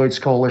 the Opioids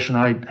Coalition,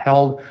 I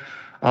held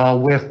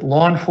with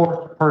law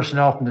enforcement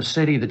personnel from the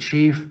city, the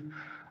chief,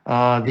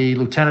 the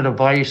lieutenant of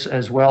vice,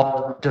 as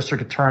well as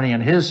district attorney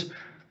and his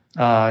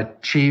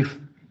chief,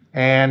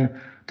 and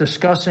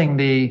discussing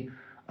the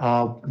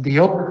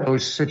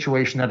overdose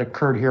situation that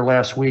occurred here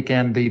last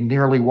weekend, the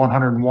nearly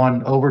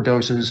 101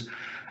 overdoses,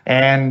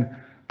 and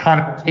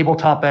kind of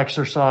tabletop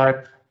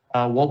exercise,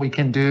 what we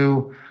can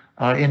do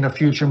in the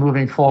future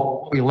moving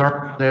forward. We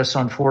learned this,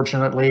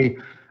 unfortunately,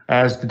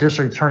 as the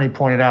district attorney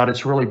pointed out,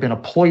 it's really been a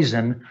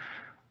poison,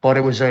 but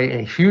it was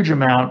a huge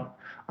amount.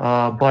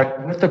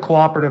 But with the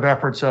cooperative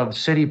efforts of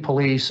city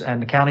police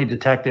and the county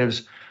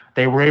detectives,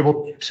 they were able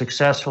to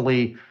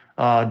successfully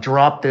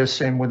drop this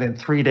in within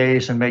 3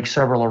 days and make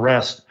several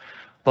arrests.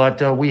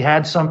 But we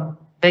had some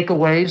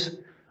takeaways.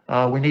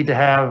 We need to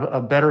have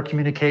a better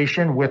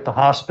communication with the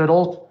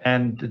hospital,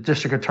 and the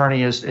district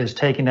attorney is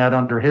taking that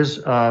under his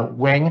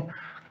wing.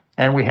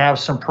 And we have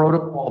some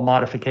protocol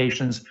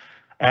modifications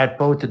at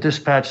both the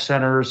dispatch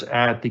centers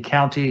at the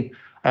county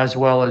as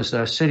well as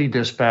city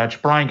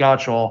dispatch. Brian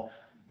Gottschall,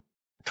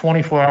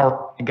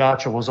 24-hour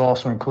Gottschall, was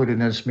also included in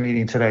this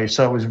meeting today.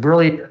 So it was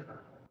really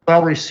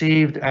well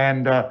received,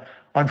 and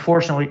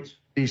unfortunately,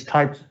 these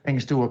types of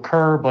things do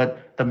occur,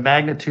 but the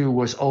magnitude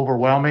was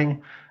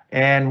overwhelming.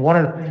 And one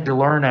of the things you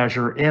learn as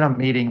you're in a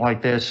meeting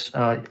like this,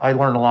 I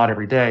learn a lot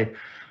every day,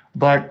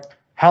 but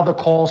how the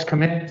calls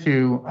come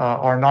into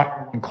our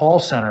not call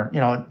center. You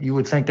know, you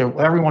would think that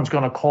everyone's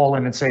going to call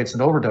in and say it's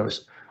an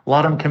overdose. A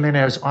lot of them come in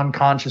as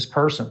unconscious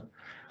person,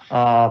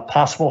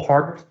 possible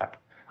heart attack.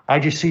 I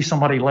just see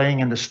somebody laying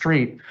in the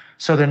street.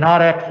 So they're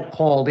not actually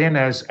called in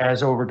as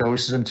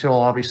overdoses until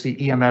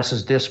obviously EMS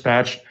is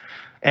dispatched.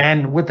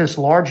 And with this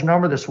large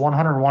number, this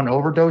 101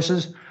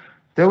 overdoses,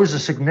 there was a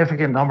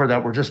significant number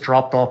that were just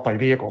dropped off by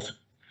vehicles.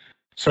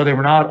 So they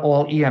were not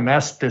all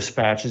EMS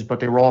dispatches, but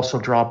they were also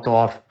dropped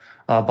off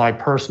by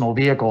personal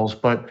vehicles.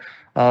 But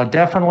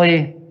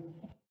definitely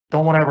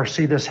don't want to ever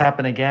see this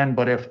happen again.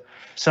 But if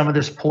some of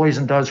this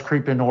poison does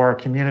creep into our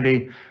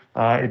community,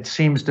 it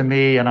seems to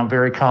me, and I'm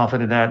very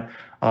confident that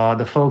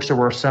the folks that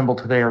were assembled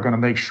today are going to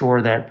make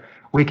sure that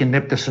we can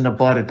nip this in the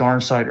bud a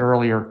darn sight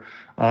earlier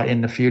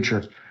in the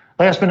future.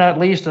 Last but not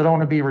least, I don't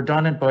want to be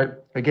redundant,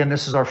 but again,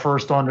 this is our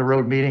first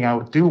on-the-road meeting. I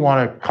do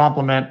want to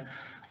compliment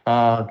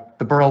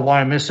the Borough of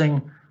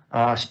Wyomissing,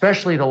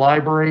 especially the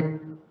library.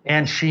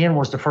 Ann Sheehan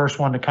was the first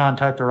one to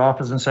contact our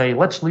office and say,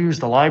 let's use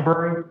the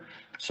library.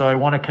 So I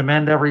want to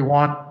commend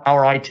everyone.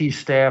 Our IT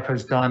staff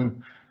has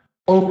done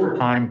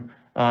overtime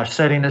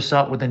setting this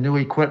up with the new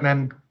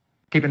equipment,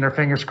 keeping their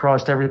fingers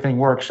crossed everything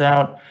works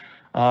out.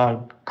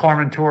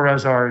 Carmen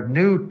Torres, our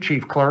new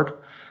chief clerk,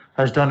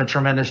 has done a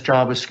tremendous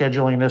job of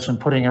scheduling this and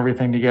putting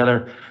everything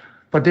together.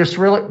 But this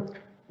really,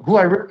 who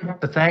I really have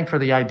to thank for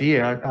the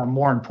idea,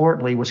 more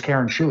importantly, was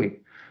Karen Shuey.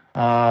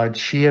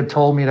 She had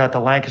told me that the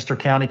Lancaster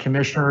County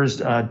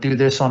Commissioners do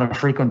this on a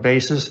frequent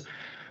basis.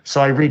 So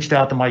I reached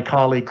out to my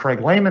colleague Craig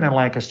Lehman in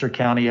Lancaster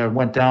County. I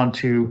went down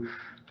to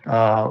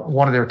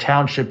one of their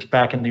townships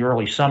back in the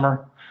early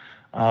summer.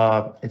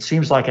 It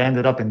seems like I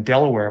ended up in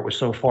Delaware. It was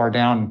so far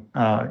down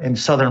in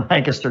southern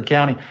Lancaster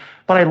County.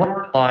 But I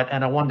learned a lot,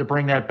 and I wanted to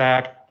bring that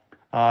back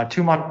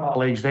to my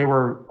colleagues. They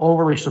were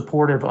overly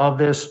supportive of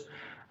this.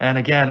 And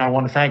again, I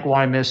want to thank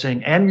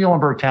Wyomissing and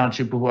Muhlenberg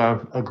Township, who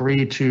have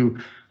agreed to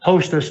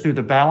host us through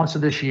the balance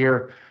of this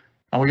year.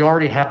 And we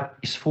already have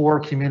these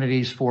 4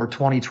 communities for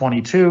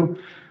 2022.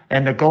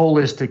 And the goal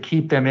is to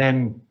keep them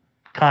in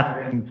kind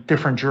of in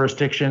different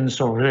jurisdictions.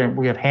 So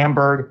we have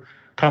Hamburg,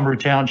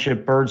 Cumberland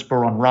Township,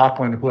 Birdsboro, and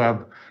Rockland, who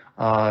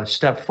have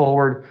stepped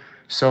forward.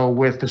 So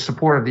with the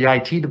support of the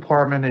IT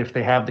department, if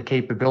they have the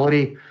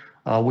capability,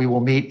 we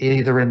will meet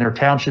either in their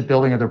township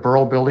building or their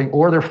borough building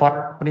or their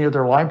fire company or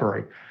their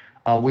library.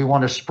 We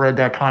want to spread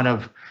that kind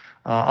of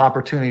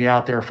opportunity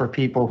out there for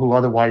people who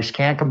otherwise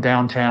can't come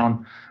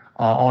downtown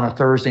on a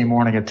Thursday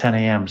morning at 10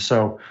 a.m.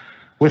 So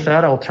with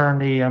that, I'll turn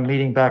the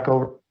meeting back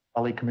over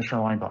to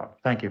Commissioner Leinbach.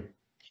 Thank you.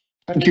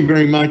 Thank you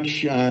very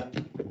much,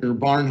 Mr.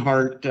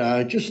 Barnhart.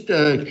 Just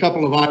a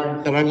couple of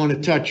items that I want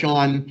to touch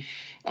on.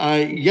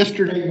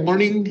 Yesterday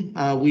morning,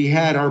 we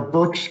had our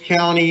Berks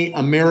County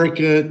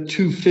America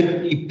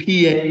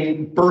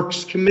 250 PA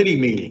Berks Committee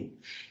meeting.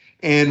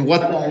 And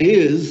what that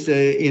is,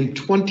 in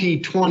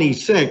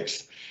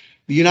 2026,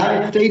 the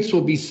United States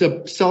will be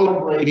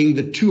celebrating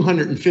the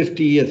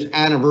 250th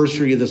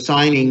anniversary of the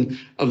signing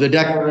of the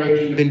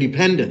Declaration of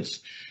Independence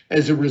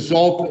as a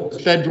result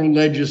of federal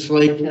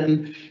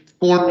legislation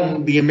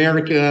forming the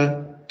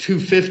America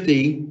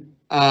 250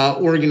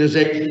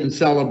 organization and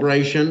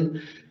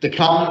celebration. The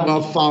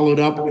Commonwealth followed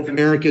up with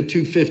America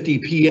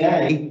 250 PA.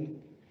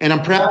 And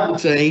I'm proud to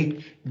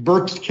say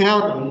Berks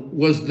County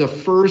was the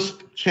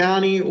first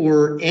county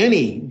or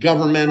any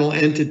governmental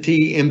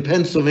entity in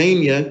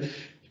Pennsylvania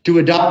to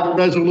adopt a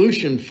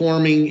resolution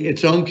forming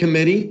its own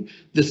committee.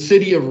 The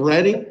city of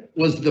Reading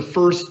was the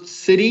first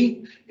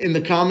city in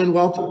the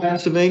Commonwealth of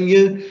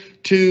Pennsylvania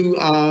to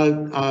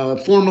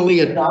formally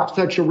adopt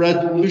such a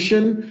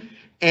resolution.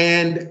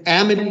 And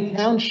Amity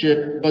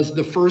Township was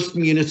the first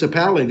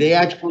municipality. They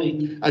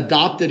actually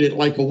adopted it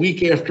like a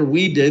week after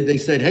we did. They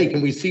said, hey,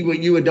 can we see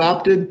what you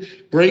adopted?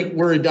 Great,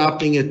 we're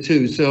adopting it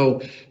too.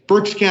 So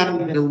Berks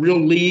County had a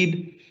real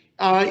lead.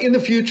 In the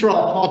future,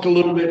 I'll talk a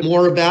little bit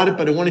more about it,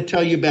 but I want to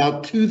tell you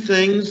about two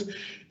things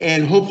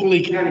and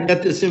hopefully kind of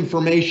get this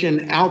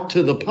information out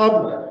to the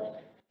public.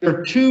 There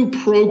are two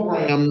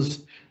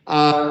programs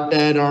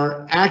that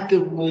are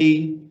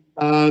actively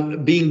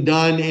being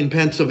done in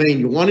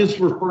Pennsylvania. One is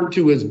referred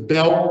to as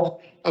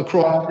Bell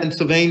across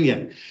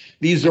Pennsylvania.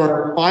 These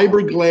are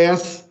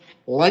fiberglass,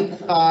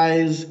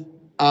 life-size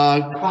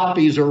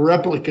copies or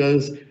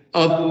replicas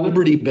of the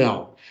Liberty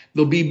Bell.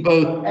 There'll be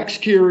both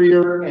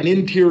exterior and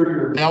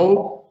interior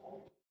bell.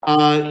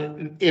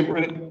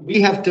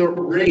 We have to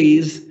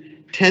raise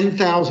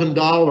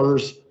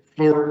 $10,000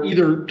 for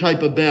either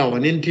type of bell,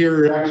 an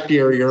interior or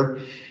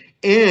exterior,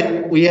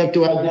 and we have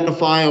to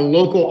identify a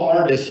local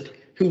artist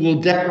who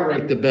will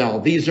decorate the bell.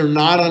 These are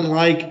not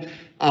unlike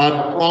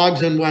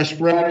frogs in West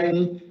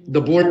Reading,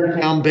 the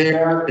Bordertown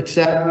Bear,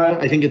 etc.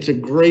 I think it's a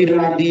great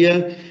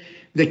idea.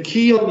 The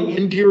key on the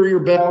interior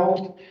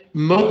bell,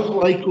 most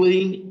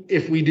likely,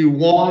 if we do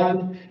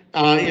one,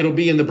 it'll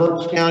be in the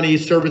Berks County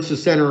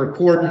Services Center or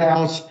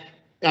Courthouse.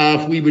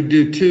 If we would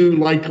do two,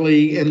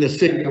 likely in the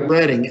city of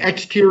Reading.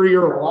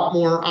 Exterior, a lot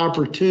more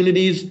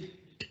opportunities.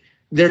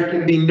 There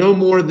can be no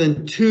more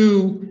than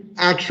two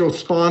actual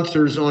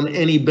sponsors on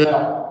any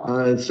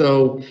bell.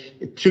 So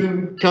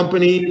two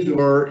companies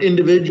or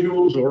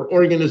individuals or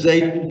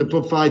organizations to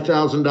put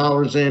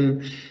 $5,000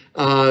 in,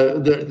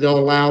 they'll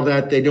allow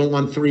that. They don't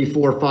want 3,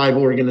 4, 5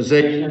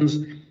 organizations.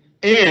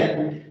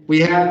 And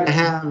we have to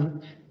have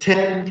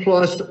 10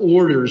 plus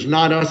orders,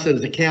 not us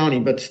as a county,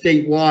 but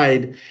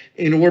statewide,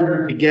 in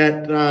order to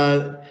get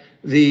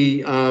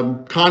the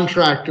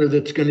contractor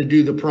that's going to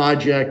do the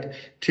project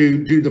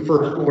to do the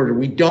first order.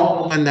 We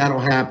don't know when that'll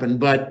happen,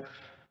 but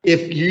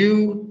if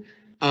you,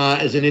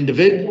 as an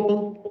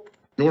individual,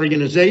 an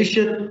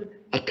organization,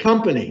 a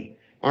company,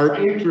 are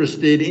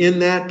interested in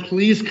that,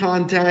 please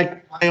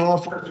contact my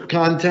office,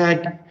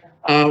 contact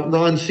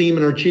Ron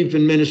Seaman, our Chief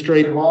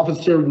Administrative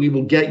Officer. We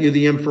will get you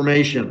the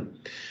information.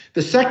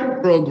 The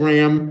second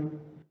program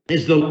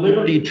is the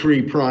Liberty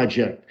Tree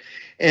Project.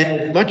 And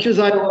as much as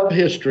I love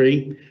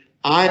history,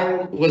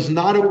 I was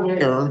not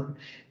aware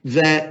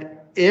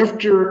that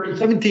after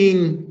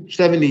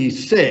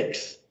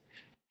 1776,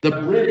 the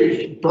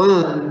British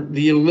burned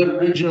the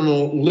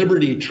original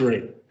Liberty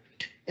Tree.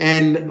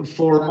 And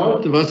for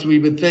most of us, we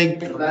would think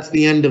that's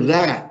the end of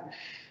that.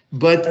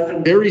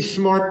 But very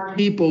smart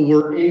people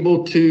were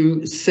able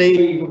to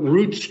save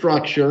root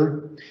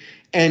structure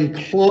and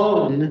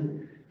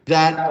clone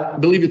that. I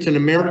believe it's an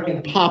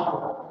American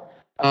poplar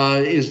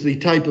is the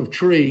type of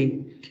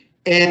tree.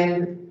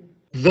 And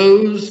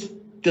those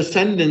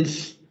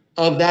descendants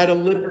of that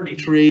Liberty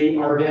tree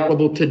are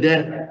available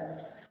today.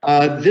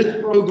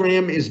 This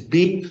program is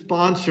being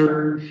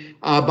sponsored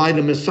by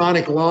the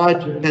Masonic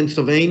Lodge of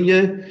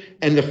Pennsylvania,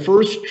 and the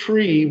first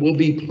tree will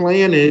be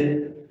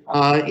planted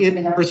in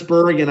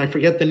Harrisburg, and I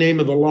forget the name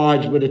of the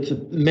lodge, but it's a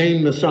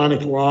Maine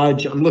Masonic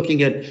Lodge. I'm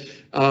looking at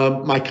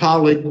my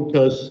colleague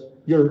because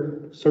you're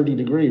 30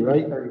 degree,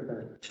 right?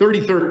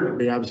 33rd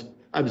degree. I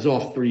was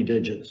off 3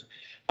 digits.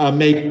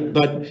 Maybe,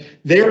 but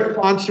they're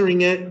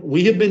sponsoring it.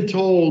 We have been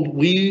told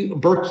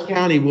Berks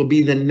County will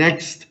be the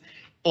next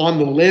on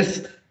the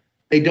list.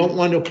 They don't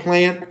want to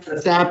plant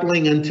a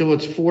sapling until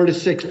it's 4 to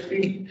 6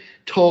 feet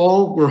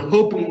tall. We're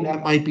hoping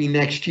that might be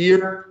next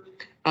year.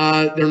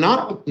 They're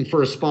not looking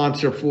for a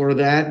sponsor for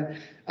that.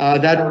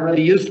 That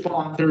already is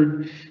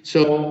sponsored.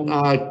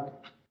 So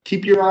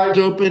keep your eyes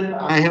open.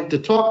 I have to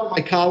talk to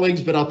my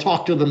colleagues, but I'll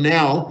talk to them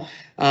now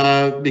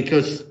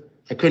because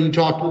I couldn't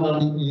talk to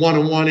them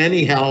one-on-one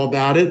anyhow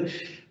about it.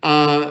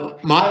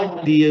 My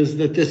idea is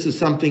that this is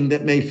something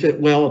that may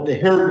fit well at the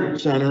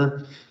Heritage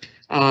Center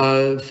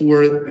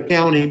for the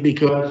county,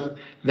 because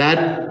that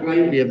is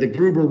great. We have the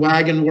Gruber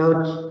Wagon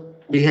Works,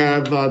 we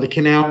have the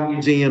Canal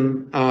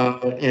Museum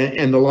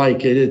and the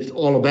like. It's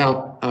all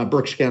about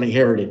Berks County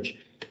heritage.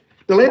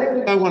 The last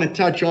thing I want to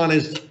touch on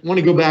is I want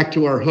to go back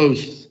to our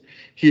hosts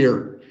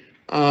here.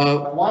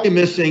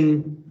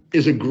 Wyomissing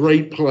is a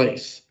great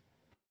place.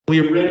 We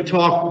already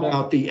talked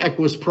about the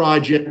Equus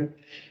project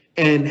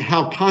and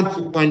how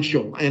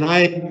consequential, and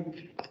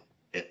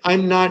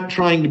I'm not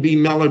trying to be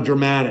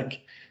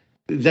melodramatic.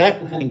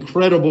 That's an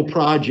incredible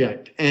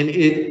project, and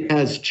it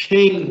has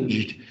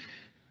changed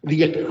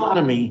the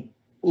economy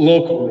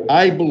locally.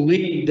 I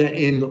believe that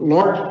in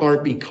large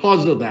part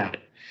because of that.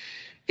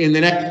 in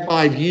the next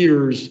 5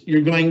 years,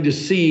 you're going to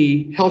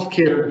see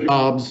healthcare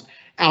jobs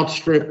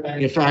outstrip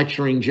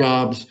manufacturing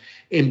jobs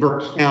in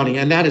Berks County,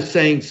 and that is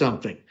saying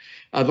something.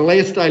 The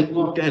last I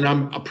looked, and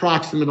I'm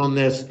approximate on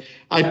this,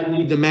 I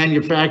believe the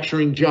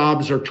manufacturing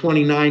jobs are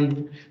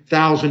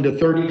 29,000 to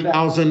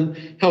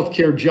 30,000.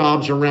 Healthcare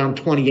jobs are around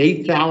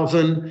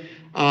 28,000.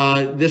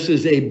 This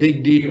is a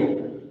big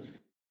deal.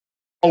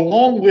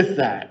 Along with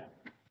that,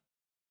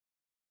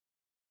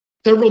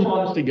 several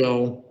months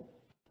ago,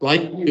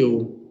 like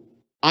you,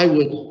 I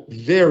was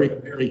very,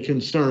 very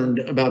concerned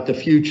about the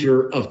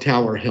future of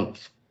Tower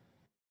Health.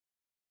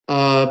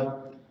 And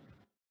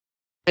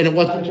it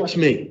wasn't just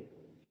me.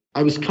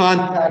 I was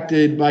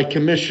contacted by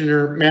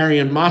Commissioner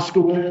Marion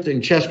Moskowitz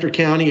in Chester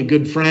County, a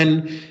good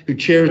friend who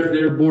chairs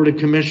their Board of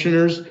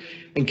Commissioners,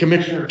 and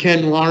Commissioner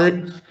Ken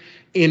Lawrence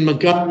in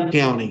Montgomery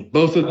County.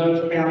 Both of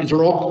those counties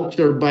are also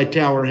served by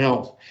Tower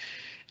Health.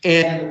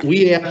 And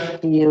we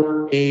asked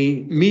for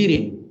a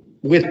meeting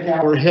with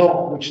Tower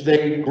Health, which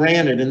they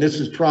granted, and this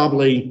is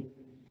probably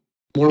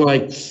more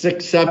like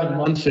 6-7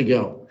 months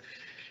ago.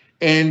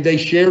 And they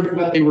shared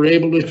what they were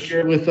able to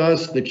share with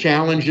us, the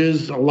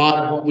challenges, a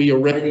lot of what we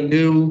already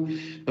knew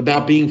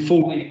about being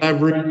fully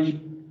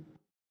leveraged.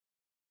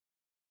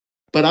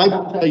 But I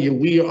will tell you,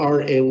 we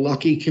are a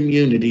lucky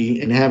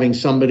community in having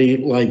somebody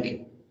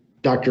like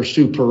Dr.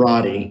 Sue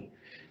Parati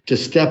to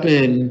step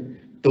in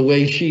the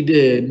way she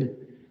did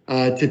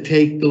to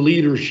take the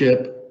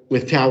leadership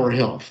with Tower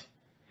Health.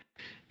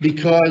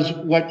 Because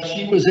what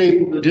she was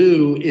able to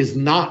do is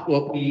not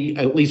what we,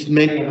 at least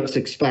many of us,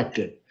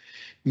 expected.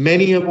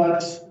 Many of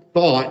us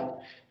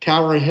thought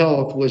Tower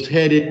Health was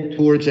headed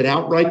towards an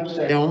outright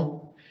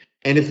sale,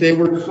 and if they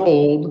were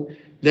sold,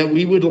 that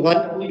we would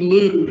likely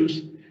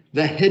lose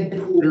the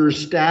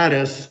headquarters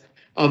status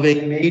of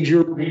a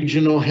major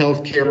regional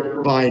healthcare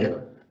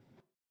provider.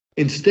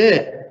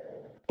 Instead,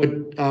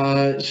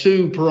 what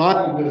Sue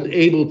Parati was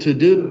able to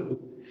do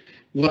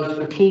was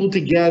to pull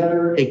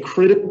together a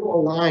critical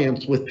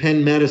alliance with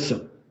Penn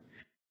Medicine.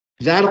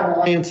 That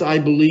alliance, I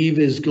believe,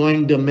 is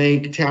going to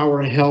make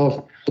Tower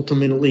Health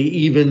ultimately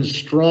even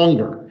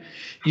stronger.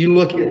 You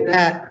look at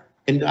that,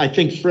 and I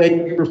think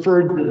Fred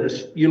referred to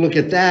this, you look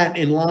at that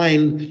in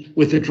line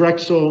with the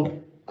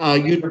Drexel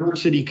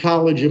University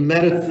College of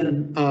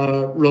Medicine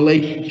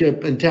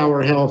relationship and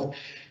Tower Health.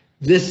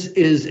 This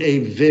is a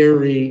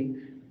very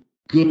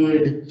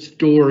good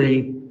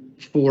story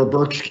for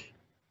Berks.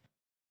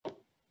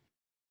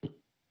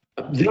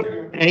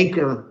 They're an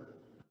anchor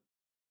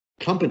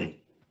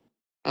company.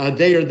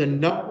 They are the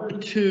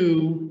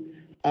 #2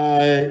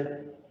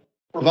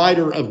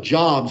 provider of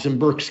jobs in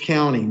Berks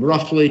County,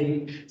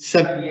 roughly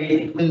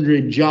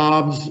 7,800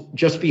 jobs,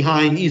 just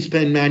behind East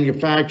Penn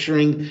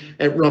Manufacturing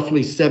at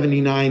roughly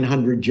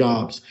 7,900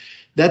 jobs.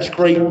 That's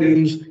great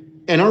news.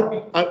 And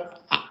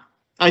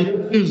I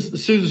know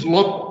Sue's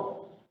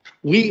local.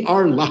 We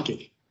are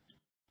lucky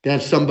to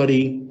have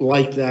somebody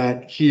like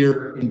that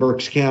here in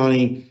Berks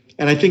County.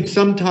 And I think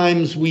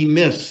sometimes we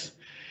miss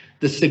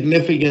the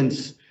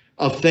significance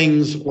of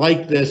things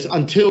like this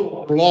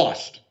until we're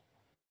lost.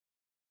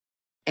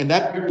 And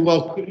that very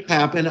well could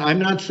happen. I'm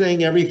not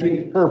saying everything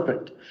is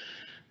perfect,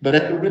 but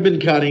at the ribbon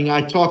cutting,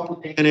 I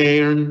talked to Dan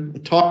Aaron,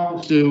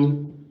 talked to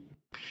Sue.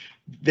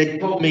 They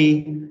told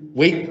me,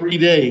 wait 3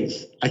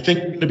 days. I think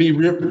you're going to be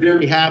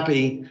very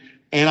happy.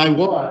 And I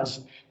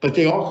was, but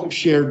they also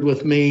shared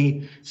with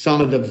me some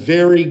of the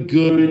very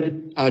good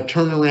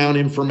turnaround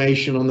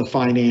information on the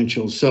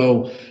financials.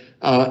 So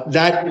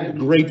that is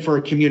great for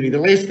our community. The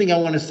last thing I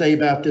want to say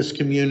about this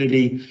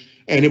community,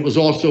 and it was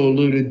also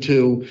alluded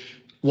to,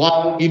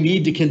 while you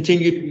need to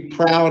continue to be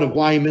proud of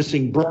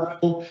Wyomissing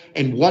Borough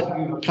and what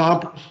you've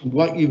accomplished and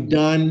what you've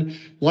done,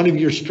 one of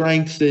your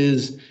strengths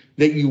is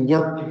that you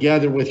work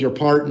together with your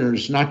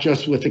partners, not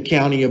just with the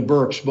County of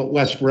Berks, but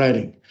West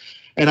Reading.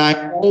 And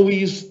I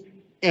always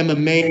am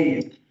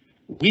amazed.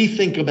 We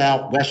think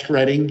about West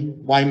Reading,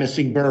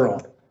 Wyomissing Borough,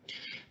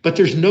 but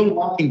there's no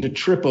line to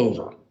trip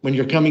over when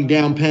you're coming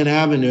down Penn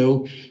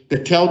Avenue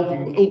that tells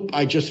you, oh,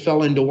 I just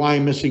fell into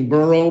Wyomissing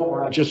Borough,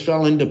 or I just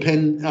fell into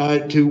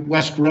to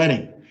West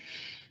Reading.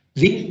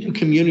 These two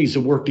communities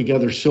have worked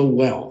together so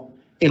well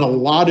in a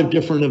lot of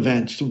different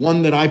events. The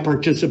one that I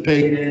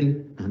participated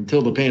in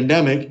until the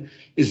pandemic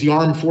is the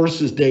Armed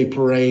Forces Day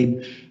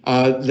Parade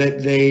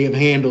that they have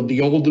handled,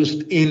 the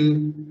oldest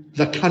in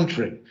the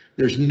country.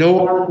 There's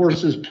no Armed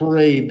Forces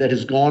Parade that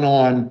has gone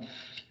on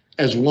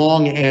as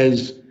long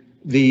as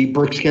the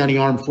Berks County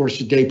Armed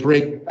Forces Day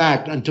Parade. In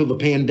fact, until the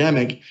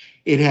pandemic,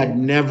 it had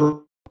never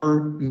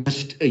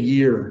missed a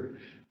year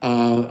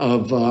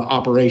of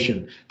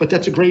operation. But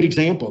that's a great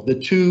example. The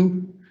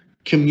two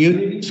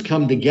communities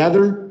come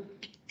together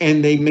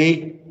and they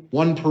make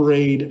one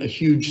parade a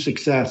huge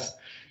success.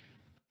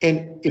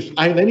 And if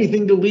I have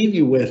anything to leave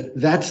you with,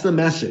 that's the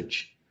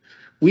message.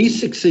 We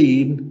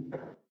succeed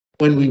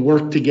when we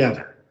work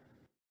together.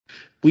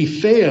 We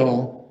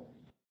fail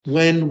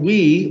when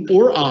we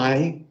or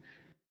I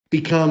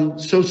become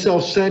so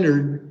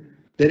self-centered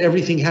that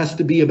everything has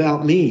to be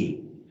about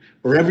me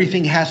or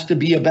everything has to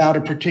be about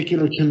a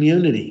particular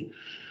community.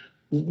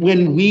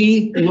 when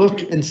we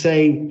look and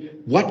say,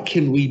 what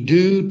can we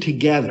do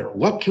together?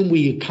 What can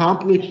we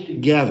accomplish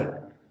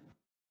together?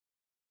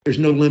 There's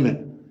no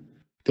limit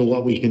to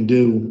what we can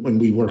do when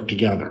we work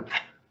together.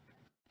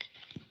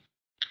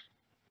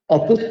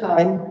 At this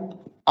time,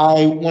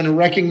 I want to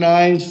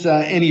recognize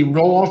any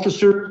row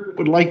officer who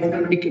would like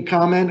to make a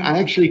comment. I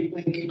actually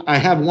think I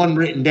have one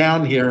written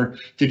down here.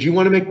 Did you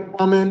want to make a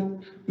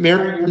comment?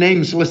 Mary, your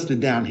name's listed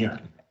down here.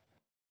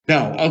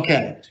 No,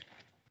 okay.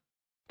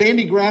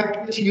 Sandy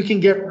Graff, you can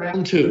get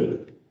round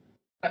two.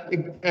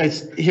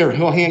 Here,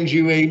 he'll hand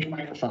you a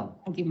microphone.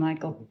 Thank you,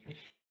 Michael.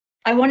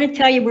 I want to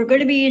tell you, we're going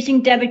to be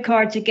using debit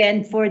cards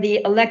again for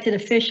the elected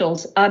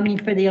officials,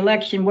 for the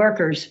election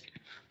workers.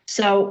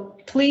 So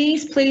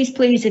please, please,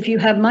 please, if you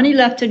have money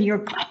left on your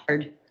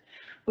card,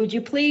 would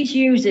you please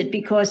use it?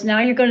 Because now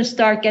you're going to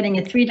start getting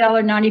a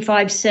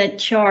 $3.95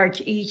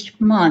 charge each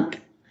month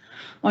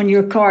on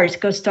your card. It's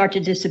going to start to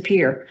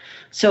disappear.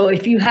 So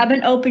if you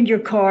haven't opened your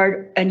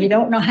card and you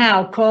don't know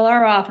how, call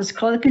our office,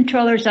 call the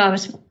controller's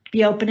office,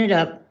 we open it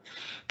up.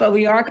 But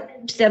we are going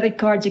to use debit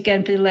cards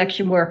again for the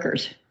election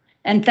workers.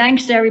 And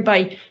thanks to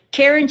everybody.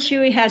 Karen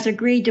Shuey has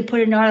agreed to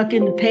put an article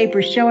in the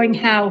paper showing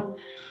how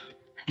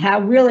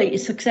really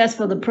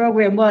successful the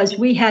program was.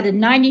 We had a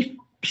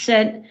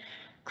 90%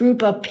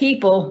 group of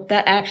people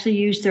that actually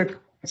used their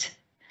cards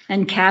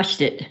and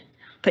cashed it,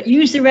 but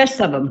use the rest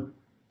of them.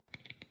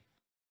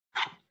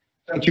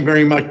 Thank you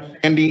very much,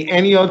 Andy.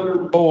 Any other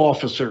row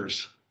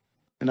officers?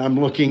 And I'm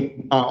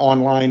looking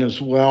online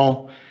as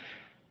well.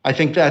 I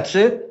think that's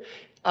it.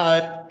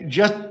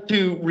 Just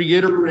to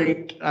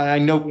reiterate, I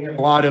know we have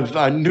a lot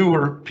of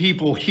newer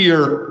people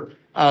here.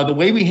 The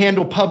way we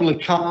handle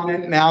public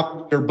comment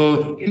now, they're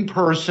both in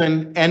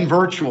person and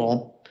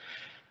virtual.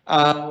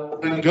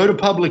 When we go to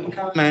public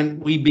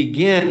comment, we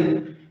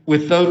begin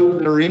with those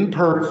that are in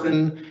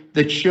person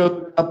that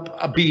show up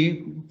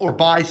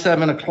by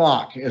 7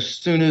 o'clock. As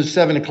soon as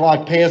 7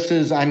 o'clock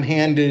passes, I'm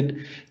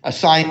handed a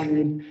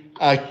sign.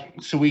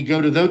 So we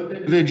go to those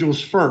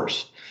individuals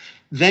first.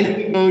 Then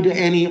we go to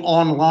any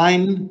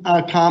online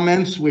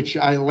comments, which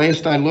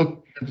last I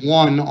looked at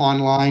one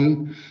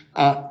online,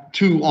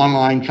 2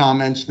 online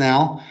comments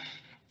now.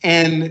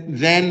 And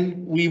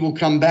then we will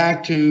come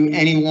back to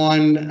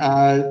anyone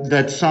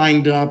that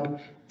signed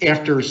up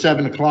after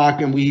 7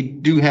 o'clock, and we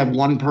do have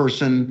one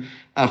person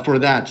for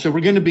that. So we're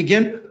going to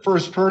begin with the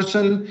first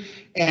person,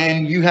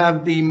 and you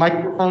have the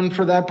microphone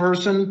for that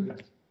person.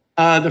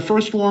 The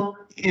first one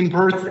in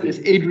person is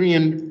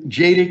Adrian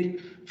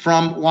Jadick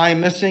from Why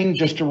Missing.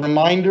 Just a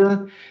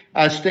reminder,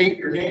 state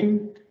your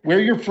name, where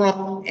you're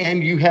from,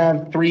 and you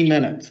have 3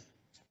 minutes.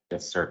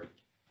 Yes, sir.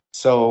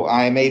 So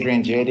I'm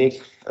Adrian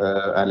Jadick.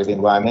 I live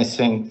in Why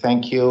Missing.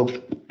 Thank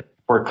you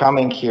for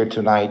coming here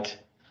tonight.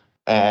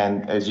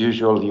 And as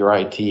usual, your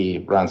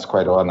IT runs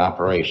quite an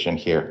operation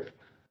here.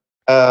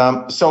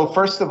 So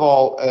first of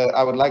all,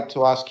 I would like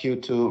to ask you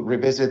to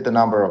revisit the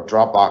number of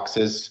drop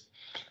boxes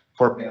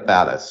for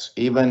ballots.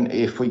 Even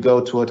if we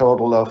go to a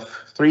total of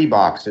 3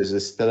 boxes,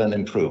 it's still an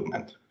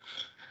improvement.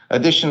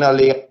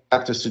 Additionally, I'd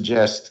like to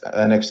suggest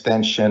an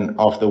extension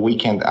of the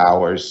weekend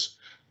hours,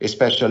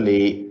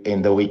 especially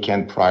in the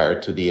weekend prior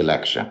to the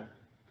election.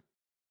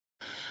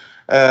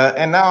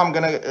 And now I'm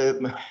going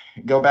to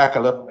go back a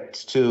little bit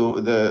to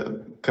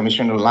the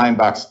Commissioner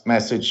Leinbach's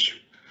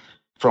message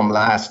from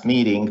last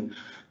meeting,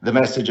 the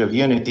message of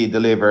unity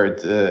delivered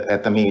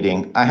at the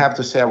meeting. I have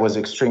to say I was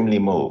extremely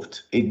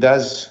moved. It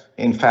does,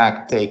 in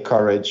fact, take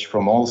courage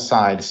from all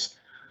sides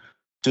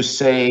to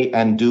say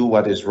and do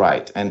what is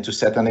right and to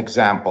set an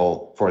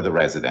example for the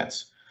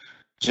residents.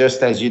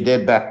 Just as you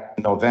did back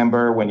in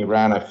November when you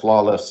ran a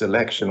flawless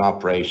election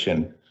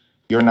operation,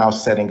 you're now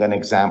setting an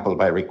example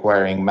by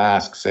requiring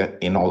masks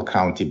in all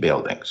county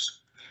buildings.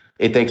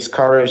 It takes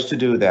courage to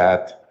do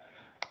that,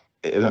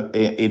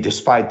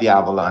 despite the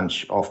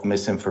avalanche of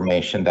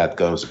misinformation that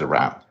goes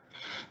around.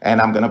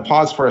 And I'm going to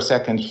pause for a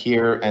second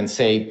here and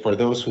say, for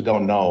those who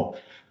don't know,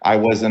 I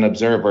was an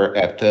observer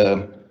at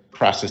the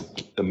process,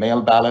 the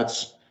mail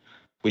ballots,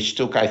 which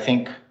took, I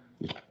think,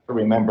 if I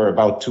remember,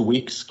 about 2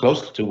 weeks,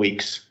 close to 2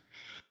 weeks.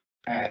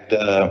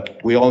 And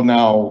we all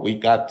know we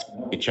got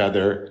each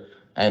other,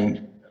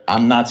 and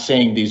I'm not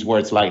saying these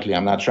words lightly.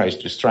 I'm not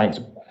just trying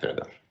to better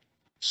them.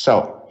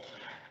 So,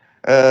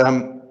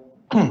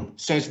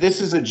 since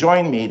this is a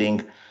joint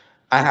meeting,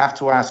 I have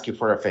to ask you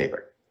for a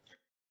favor.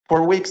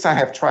 For weeks, I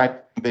have tried to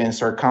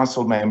convince our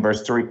council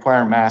members to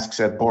require masks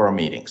at borough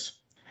meetings.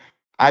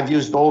 I've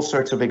used all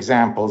sorts of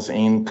examples,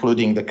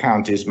 including the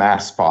county's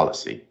mask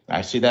policy.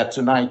 I see that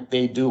tonight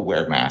they do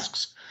wear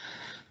masks,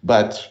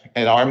 but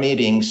at our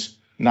meetings,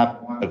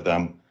 not one of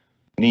them,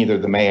 neither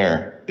the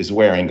mayor, is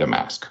wearing a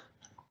mask.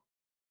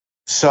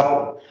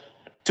 So,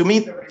 to me,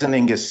 the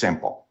reasoning is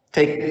simple.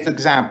 Take this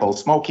example,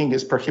 smoking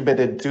is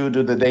prohibited due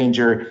to the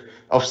danger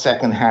of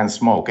secondhand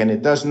smoke, and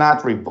it does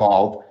not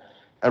revolve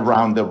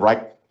around the right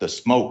of the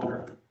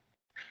smoker.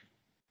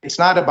 It's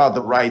not about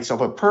the rights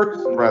of a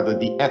person, rather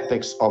the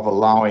ethics of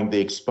allowing the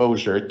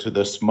exposure to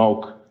the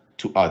smoke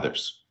to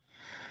others.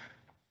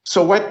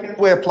 So why can't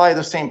we apply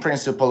the same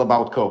principle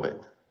about COVID?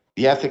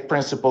 The ethic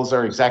principles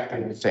are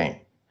exactly the same.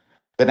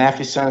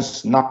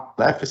 Beneficence, not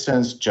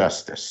maleficence,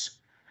 justice.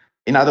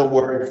 In other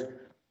words,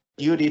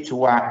 duty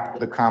to act for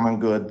the common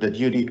good, the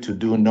duty to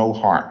do no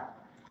harm.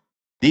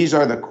 These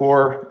are the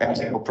core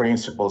ethical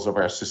principles of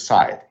our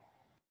society.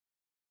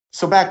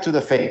 So back to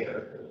the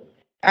favor.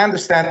 I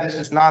understand this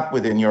is not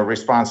within your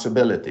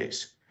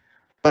responsibilities,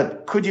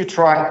 but could you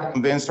try to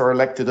convince our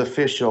elected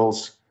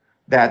officials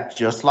that,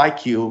 just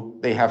like you,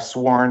 they have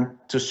sworn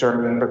to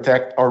serve and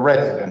protect our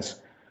residents,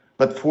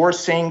 but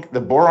forcing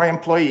the borough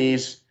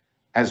employees,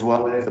 as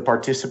well as the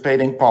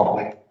participating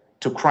public,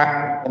 to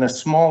cram in a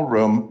small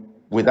room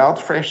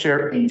without fresh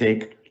air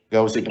intake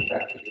goes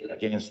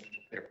against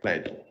their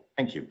pledge.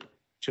 Thank you.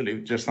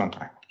 Actually, just on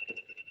time.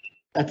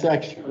 That's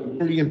actually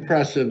pretty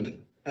impressive,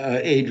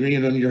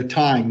 Adrian, on your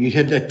time. You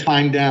hit that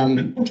time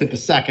down to the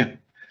second.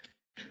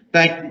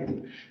 Thank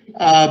you.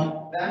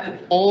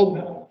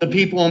 All the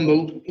people on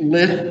the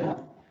list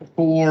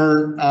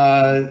for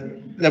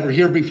that were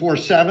here before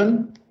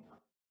 7.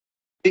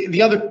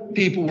 The other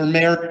people were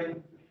married,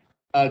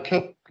 our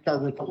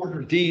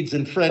recorder deeds,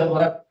 and Fred,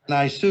 and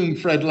I assume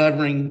Fred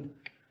Levering,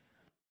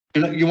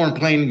 you weren't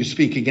planning to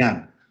speak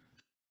again.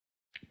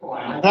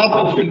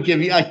 Probably shouldn't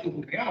give you,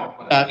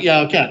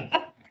 yeah, okay.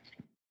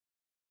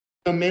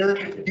 So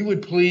Mary, if you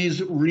would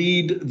please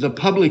read the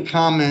public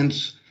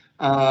comments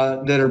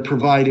that are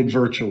provided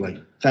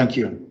virtually. Thank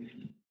you.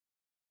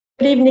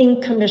 Good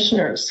evening,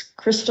 Commissioners.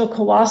 Crystal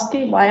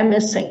Kowalski, why I'm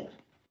missing.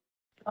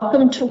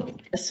 Welcome to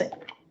Missing.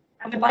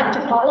 I would like to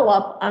follow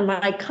up on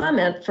my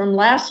comment from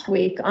last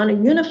week on a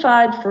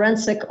unified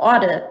forensic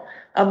audit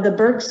of the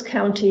Berks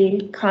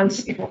County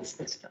constable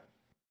system.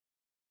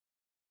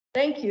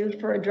 Thank you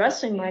for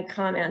addressing my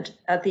comment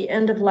at the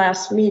end of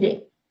last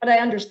meeting. What I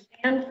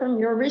understand from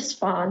your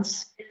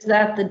response is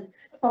that the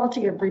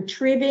difficulty of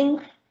retrieving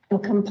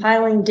and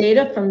compiling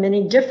data from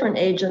many different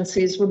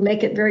agencies would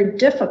make it very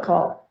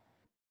difficult,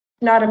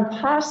 not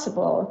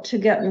impossible, to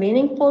get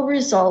meaningful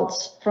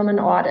results from an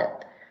audit.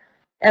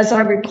 As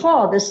I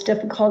recall, this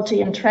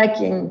difficulty in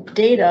tracking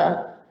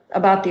data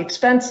about the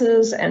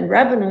expenses and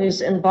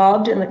revenues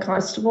involved in the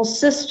constable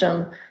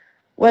system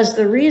was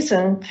the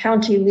reason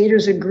county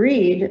leaders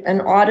agreed an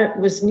audit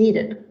was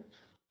needed.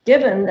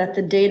 Given that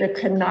the data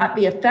could not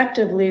be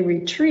effectively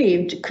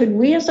retrieved, could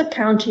we as a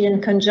county,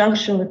 in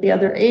conjunction with the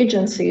other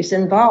agencies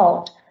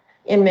involved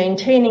in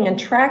maintaining and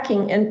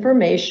tracking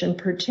information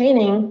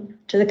pertaining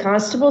to the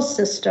constable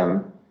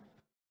system,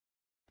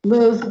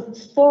 move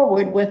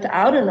forward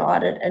without an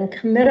audit and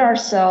commit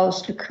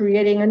ourselves to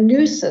creating a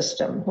new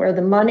system where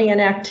the money and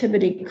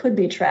activity could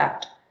be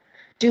tracked?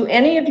 Do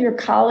any of your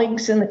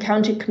colleagues in the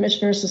County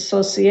Commissioners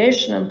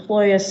Association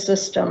employ a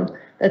system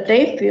that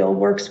they feel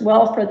works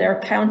well for their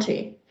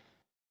county?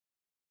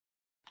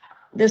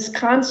 This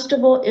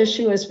constable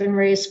issue has been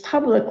raised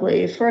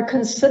publicly for a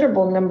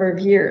considerable number of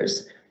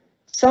years.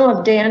 Some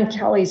of Dan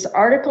Kelly's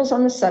articles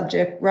on the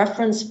subject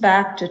reference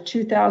back to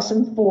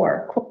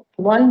 2004,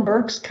 one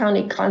Berks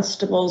County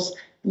constable's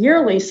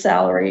yearly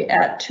salary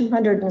at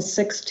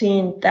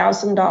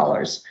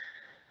 $216,000.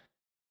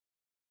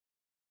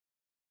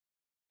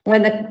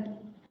 When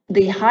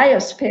the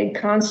highest paid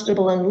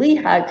constable in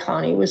Lehigh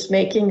County was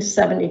making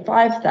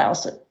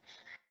 $75,000.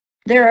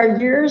 There are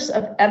years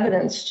of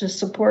evidence to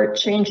support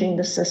changing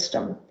the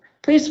system.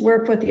 Please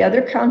work with the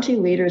other county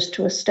leaders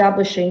to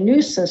establish a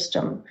new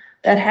system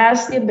that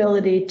has the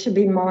ability to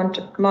be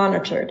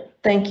monitored.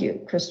 Thank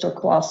you, Crystal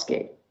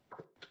Kowalski.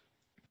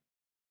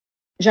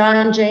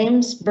 John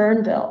James,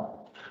 Burnville.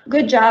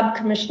 Good job,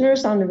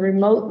 commissioners, on the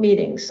remote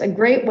meetings. A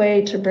great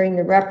way to bring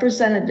the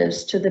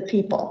representatives to the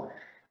people.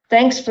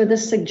 Thanks for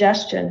this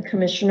suggestion,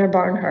 Commissioner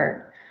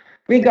Barnhart.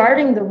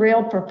 Regarding the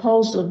rail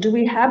proposal, do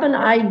we have an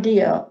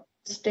idea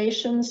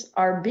stations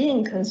are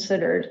being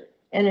considered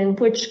and in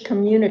which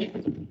community?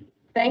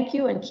 Thank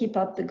you and keep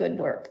up the good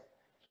work.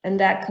 And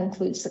that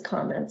concludes the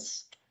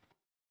comments.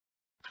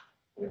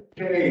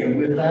 Okay, and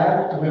with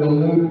that, we'll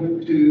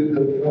move to the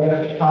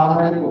last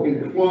comment. We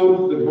can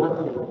close the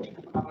verbal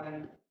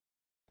comment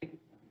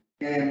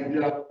and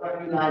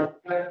recognize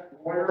Jeff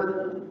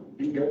Royer.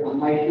 You get the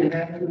mic in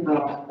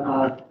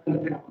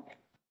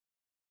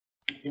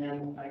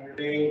and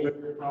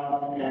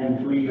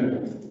 3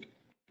 minutes.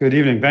 Good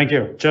evening. Thank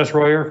you. Jess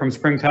Royer from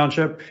Spring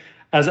Township.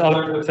 As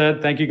others have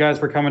said, thank you guys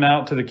for coming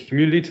out to the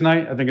community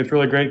tonight. I think it's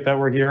really great that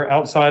we're here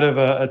outside of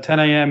a 10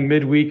 a.m.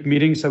 midweek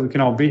meeting so we can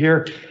all be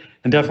here.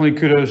 And definitely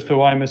kudos to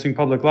Why Missing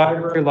Public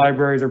Library.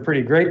 Libraries are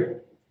pretty great.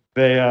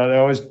 They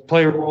always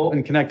play a role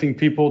in connecting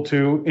people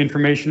to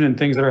information and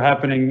things that are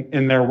happening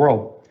in their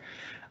world.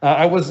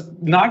 I was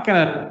not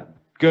going to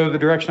go the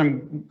direction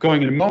I'm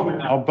going in a moment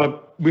now,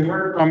 but we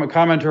heard from a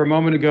commenter a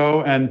moment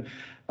ago, and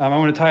I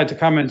want to tie it to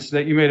comments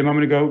that you made a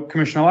moment ago,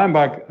 Commissioner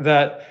Leinbach,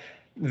 that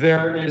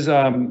there is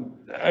a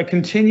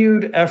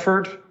continued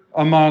effort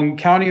among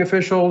county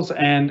officials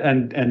and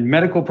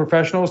medical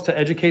professionals to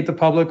educate the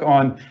public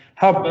on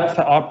how best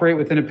to operate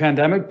within a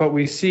pandemic. But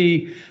we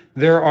see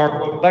there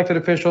are elected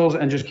officials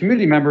and just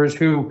community members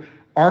who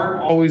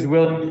aren't always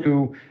willing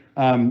to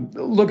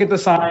look at the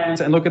science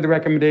and look at the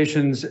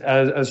recommendations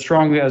as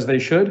strongly as they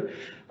should.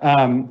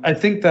 I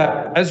think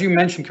that, as you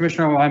mentioned,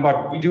 Commissioner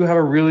Weinbach, we do have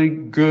a really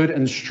good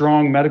and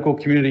strong medical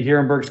community here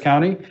in Berks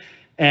County.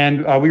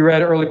 And we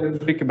read earlier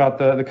this week about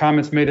the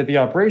comments made at the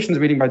operations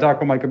meeting by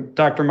Dr.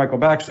 Michael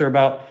Baxter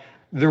about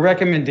the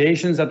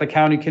recommendations that the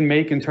county can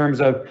make in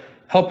terms of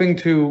helping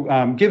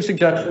to give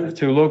suggestions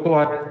to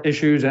localized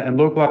issues and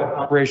localized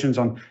operations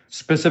on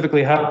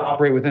specifically how to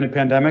operate within a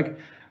pandemic.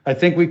 I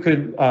think we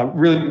could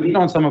really lean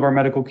on some of our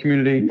medical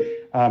community.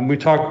 We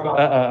talked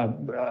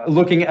about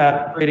looking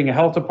at creating a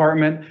health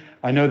department.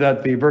 I know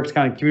that the Berks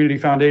County Community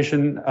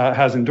Foundation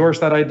has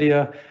endorsed that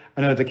idea.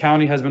 I know that the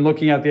county has been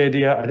looking at the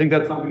idea. I think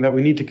that's something that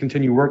we need to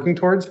continue working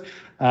towards.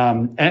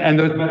 And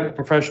those medical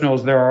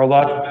professionals, there are a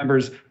lot of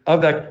members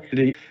of that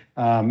community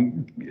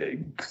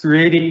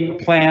creating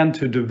a plan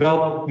to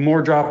develop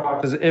more drop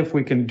boxes. If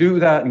we can do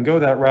that and go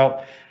that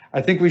route,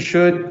 I think we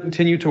should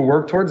continue to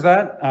work towards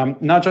that,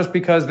 not just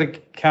because the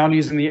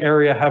counties in the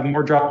area have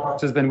more drop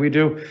boxes than we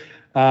do,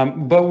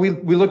 but we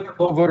look at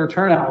low voter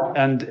turnout.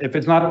 And if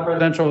it's not a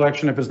presidential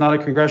election, if it's not a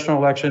congressional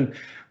election,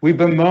 we've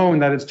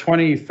bemoaned that it's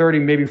 20, 30,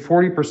 maybe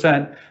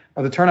 40%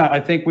 of the turnout. I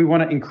think we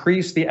want to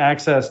increase the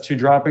access to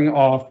dropping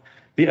off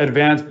the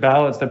advanced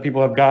ballots that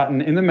people have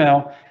gotten in the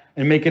mail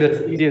and make it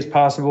as easy as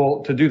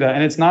possible to do that.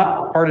 And it's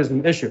not a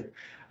partisan issue.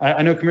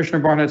 I know Commissioner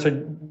Barnett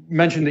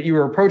mentioned that you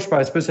were approached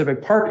by a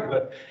specific party,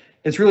 but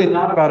it's really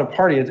not about a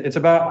party. It's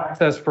about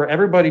access for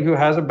everybody who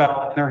has a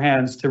ballot in their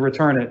hands to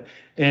return it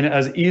in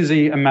as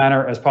easy a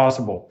manner as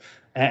possible.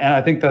 And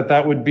I think that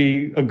that would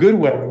be a good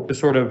way to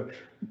sort of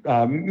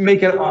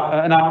make it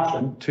an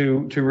option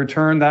to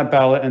return that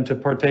ballot and to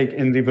partake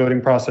in the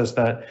voting process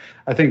that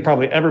I think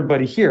probably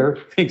everybody here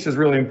thinks is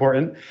really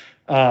important.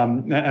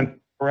 And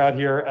we're out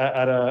here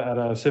at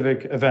a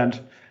civic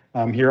event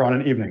here on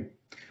an evening.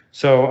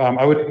 So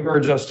I would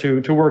encourage us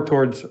to work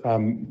towards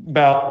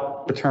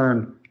ballot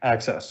return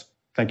access.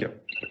 Thank you.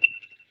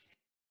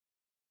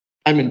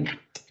 I've been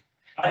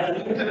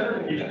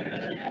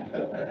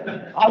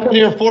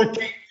here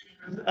 14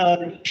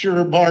 years,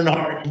 sure,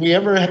 Barnard. We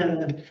ever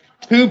had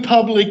two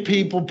public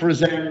people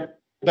present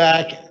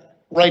back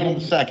right in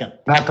the second?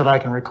 Not that I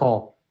can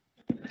recall.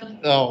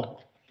 So,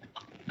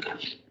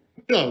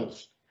 who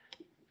knows?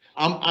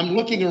 I'm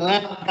looking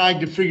around trying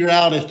to figure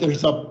out if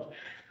there's a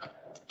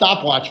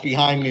stopwatch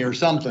behind me or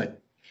something.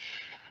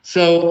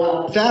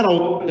 So with that,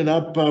 I'll open it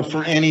up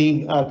for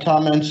any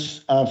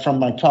comments from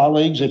my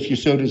colleagues, if you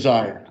so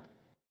desire.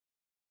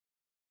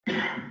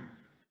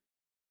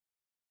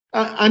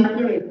 I'm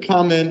going to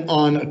comment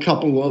on a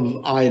couple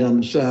of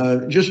items.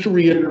 Just to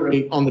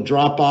reiterate on the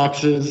drop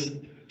boxes,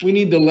 we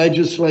need the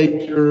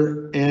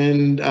legislature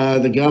and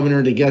the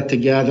governor to get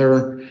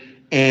together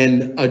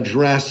and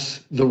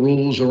address the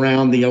rules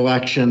around the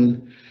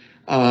election.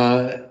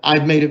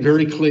 I've made it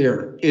very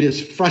clear. It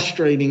is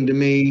frustrating to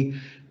me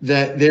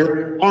that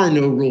there are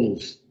no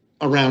rules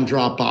around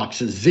drop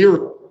boxes.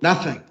 Zero,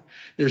 nothing.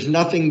 There's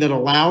nothing that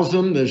allows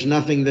them. There's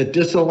nothing that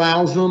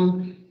disallows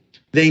them.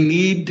 They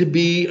need to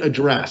be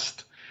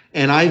addressed.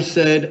 And I've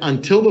said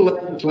until the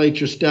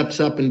legislature steps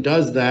up and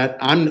does that,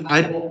 I'm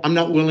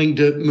not willing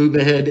to move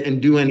ahead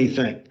and do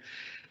anything.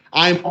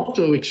 I'm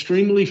also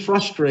extremely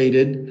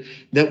frustrated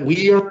that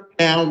we are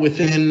now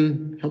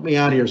within, help me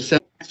out here, so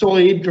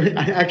Adrian,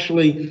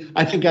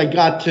 I think I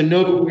got to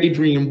know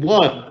Adrian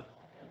Blood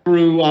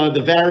through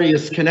the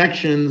various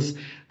connections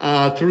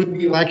through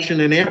the election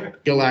and after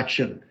the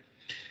election.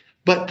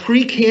 But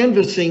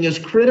pre-canvassing is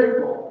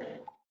critical.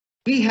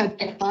 We had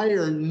to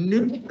hire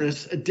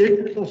numerous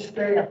additional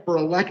staff for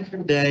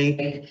election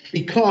day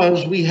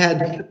because we had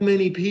so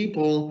many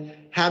people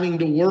having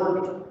to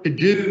work to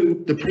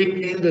do the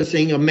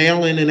pre-canvassing of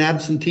mail-in and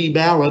absentee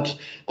ballots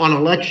on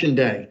election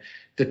day.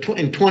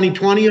 In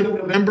 2020 of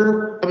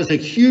November, that was a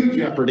huge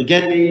effort.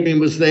 Again, Adrian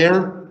was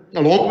there,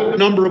 along with a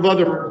number of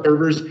other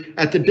observers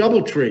at the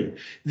Doubletree.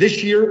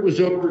 This year, it was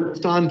over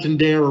at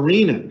Santander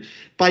Arena.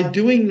 By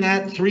doing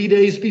that 3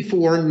 days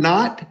before,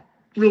 not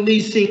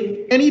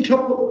releasing any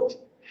totals,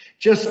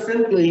 just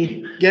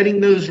simply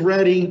getting those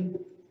ready,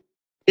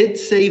 it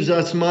saves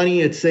us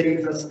money, it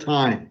saves us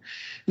time.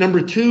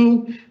 Number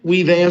two,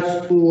 we've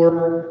asked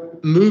for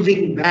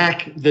moving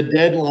back the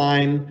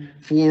deadline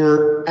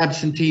for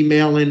absentee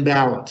mail-in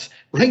ballots.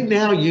 Right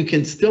now, you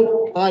can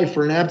still apply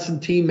for an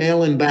absentee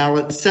mail-in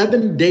ballot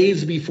 7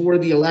 days before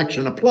the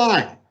election.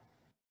 Apply.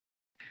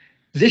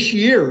 This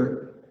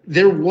year,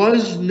 there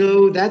was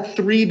that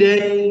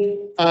 3-day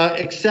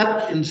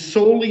exception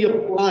solely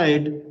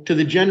applied to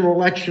the general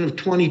election of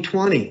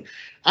 2020.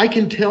 I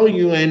can tell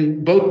you,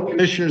 and both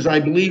commissioners,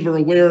 I believe, are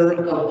aware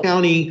of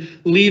county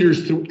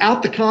leaders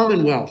throughout the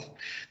Commonwealth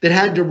that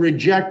had to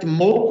reject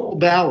multiple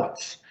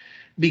ballots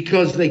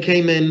because they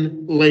came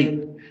in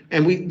late.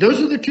 And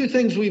those are the two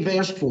things we've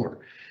asked for.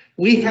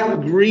 We have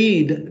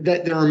agreed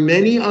that there are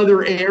many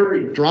other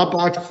areas, drop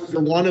boxes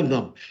are one of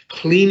them,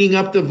 cleaning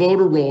up the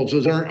voter rolls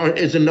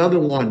is another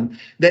one,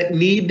 that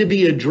need to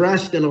be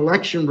addressed in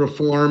election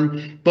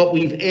reform. But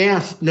we've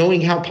asked,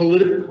 knowing how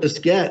political this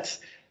gets,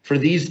 for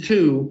these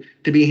two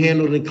to be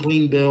handled in a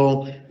clean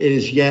bill. It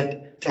is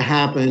yet to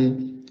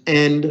happen.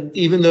 And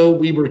even though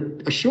we were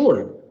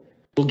assured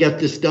we'll get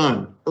this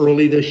done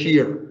early this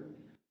year,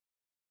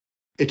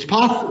 it's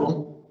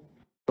possible,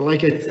 but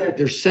like I said,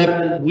 there's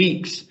 7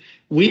 weeks.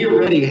 We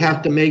already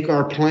have to make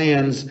our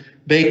plans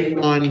based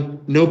on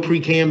no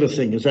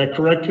pre-canvassing. Is that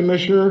correct,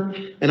 Commissioner?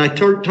 And I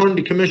turned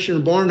to Commissioner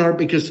Barnhart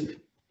because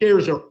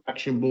here's our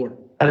action board.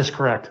 That is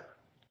correct.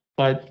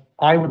 But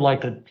I would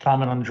like to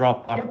comment on the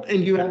Dropbox.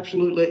 And you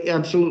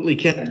absolutely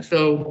can.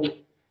 So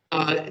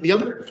the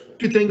other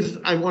two things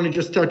I want to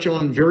just touch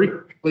on very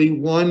quickly.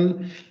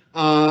 One,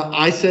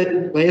 I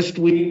said last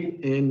week,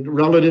 and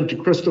relative to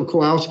Crystal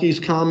Kowalski's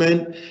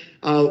comment,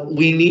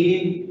 we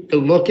need to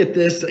look at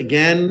this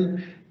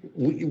again.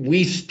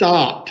 We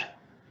stopped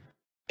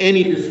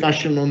any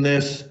discussion on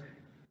this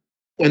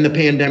when the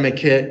pandemic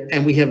hit,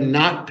 and we have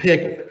not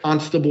picked the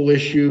constable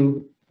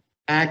issue.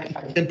 I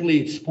simply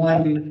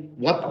explained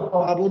what the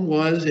problem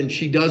was, and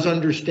she does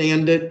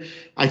understand it.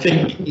 I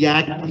think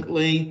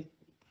accurately.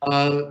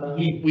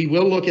 We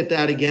will look at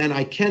that again.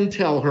 I can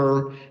tell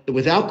her that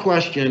without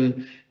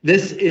question,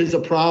 this is a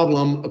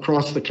problem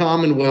across the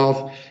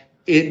Commonwealth.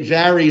 It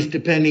varies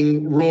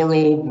depending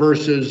rural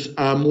versus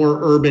more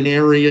urban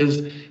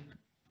areas.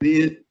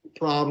 The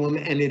problem,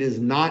 and it is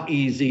not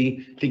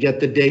easy to get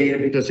the data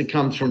because it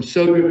comes from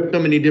so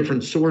many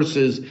different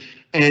sources,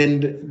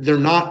 and they're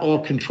not all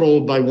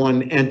controlled by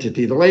one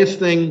entity. The last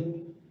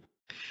thing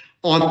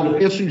on the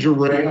passenger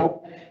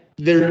rail,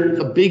 there's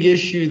a big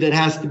issue that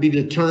has to be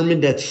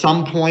determined at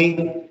some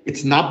point.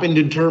 It's not been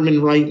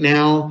determined right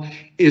now,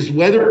 is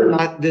whether or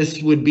not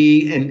this would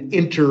be an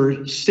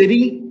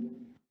intercity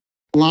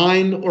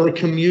line or a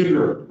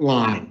commuter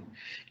line.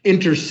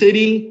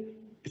 Intercity,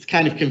 it's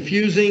kind of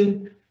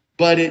confusing,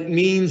 but it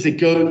means it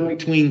goes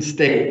between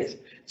states.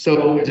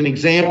 So as an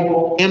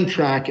example,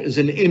 Amtrak is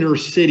an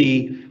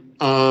intercity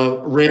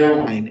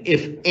rail line.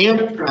 If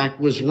Amtrak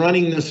was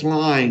running this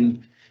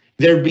line,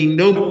 there'd be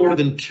no more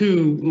than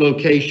 2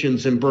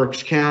 locations in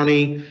Berks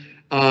County,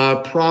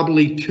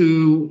 probably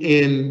 2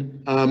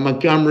 in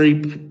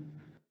Montgomery,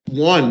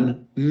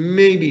 1,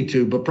 maybe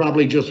 2, but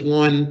probably just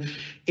 1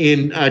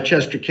 in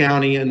Chester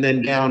County, and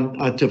then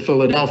down to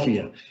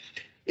Philadelphia.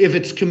 If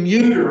it's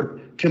commuter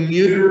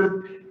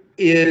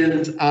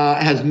is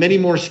has many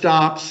more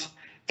stops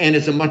and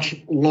is a much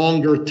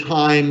longer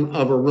time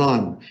of a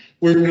run.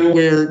 We're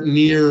nowhere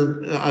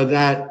near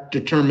that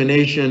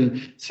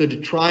determination. So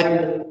to try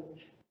to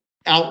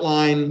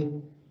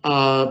outline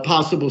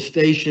possible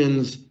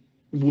stations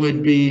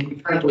would be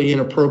frankly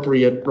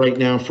inappropriate right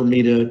now for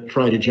me to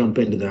try to jump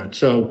into that.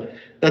 So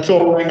that's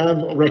all I have.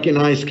 I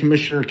recognize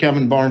Commissioner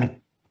Kevin Barn.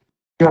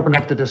 You open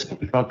up the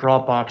discussion about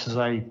drop boxes.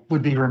 I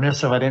would be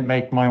remiss if I didn't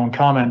make my own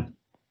comment.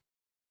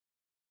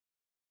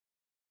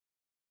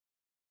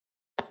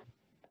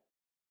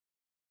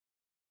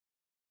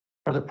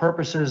 For the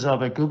purposes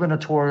of a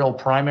gubernatorial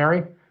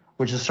primary,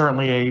 which is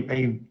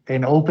certainly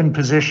an open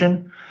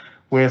position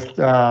with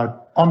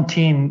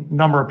umpteen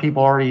number of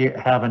people already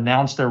have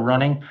announced they're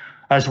running,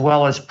 as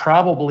well as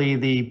probably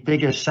the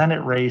biggest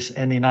Senate race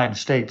in the United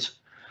States,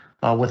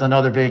 with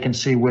another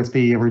vacancy with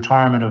the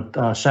retirement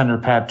of Senator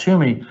Pat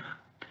Toomey.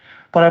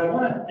 But I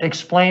want to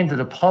explain to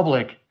the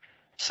public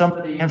some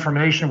of the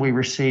information we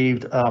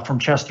received from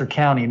Chester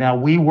County. Now,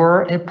 we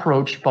were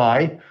approached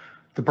by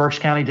the Berks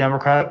County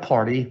Democratic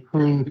Party,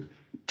 who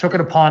took it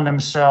upon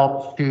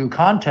themselves to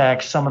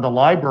contact some of the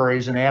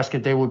libraries and ask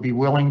if they would be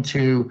willing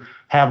to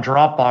have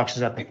drop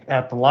boxes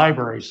at the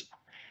libraries.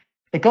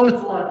 It goes a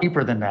lot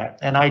deeper than that.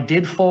 And I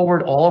did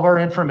forward all of our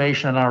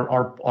information and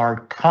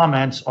our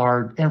comments,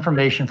 our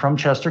information from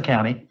Chester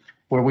County,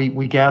 where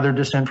we gathered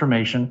this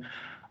information.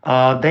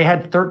 They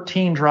had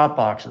 13 drop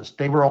boxes.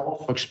 They were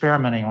also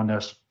experimenting on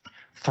this.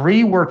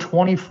 3 were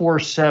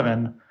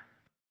 24/7,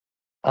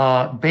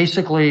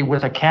 basically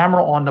with a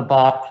camera on the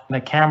box and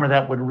a camera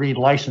that would read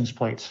license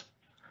plates.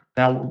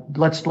 Now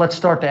let's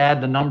start to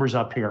add the numbers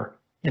up here.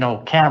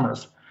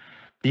 Cameras.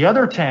 The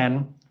other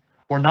 10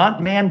 were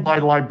not manned by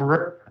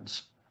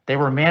librarians. They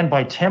were manned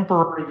by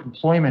temporary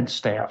employment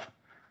staff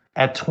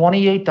at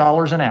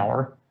 $28 an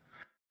hour.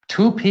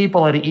 2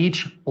 people at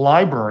each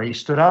library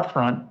stood out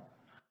front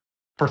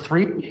for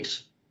 3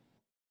 weeks,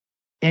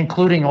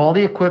 including all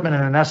the equipment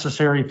and the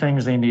necessary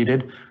things they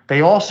needed.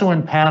 They also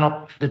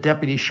impaneled the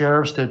deputy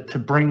sheriffs to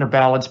bring the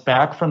ballots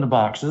back from the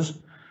boxes.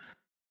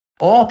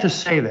 All to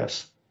say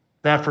this,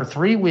 that for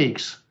 3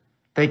 weeks,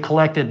 they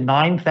collected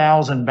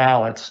 9,000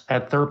 ballots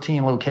at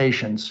 13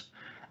 locations.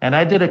 And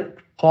I did a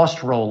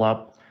cost roll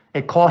up.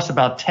 It cost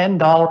about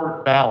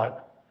 $10 a ballot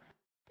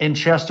in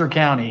Chester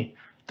County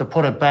to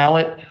put a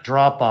ballot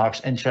drop box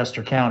in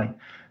Chester County.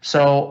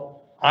 So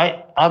I'm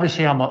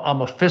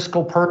a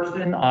fiscal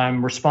person.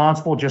 I'm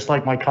responsible, just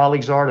like my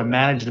colleagues are, to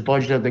manage the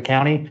budget of the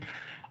county.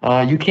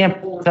 You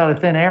can't pull it out of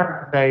thin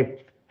air and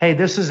say, hey,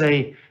 this is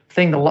a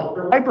thing. The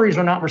libraries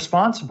are not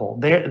responsible.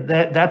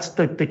 That's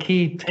the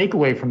key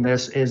takeaway from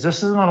this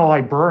isn't a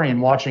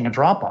librarian watching a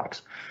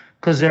Dropbox,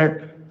 because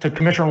to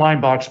Commissioner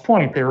Leinbach's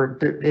point,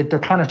 they're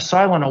kind of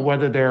silent on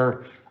whether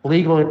they're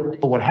legal,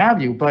 what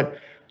have you, but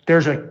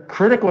there's a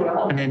critical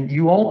element, and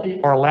you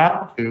only are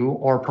allowed to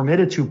or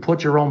permitted to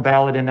put your own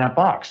ballot in that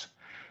box.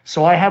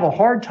 So I have a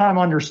hard time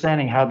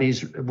understanding how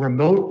these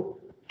remote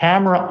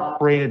camera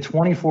operated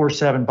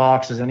 24/7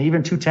 boxes and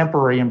even two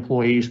temporary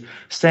employees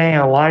staying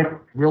alive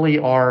really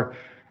are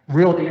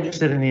really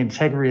interested in the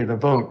integrity of the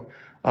vote.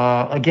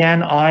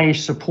 Again, I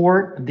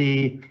support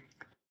the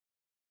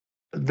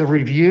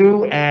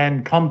review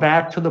and come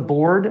back to the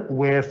board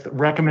with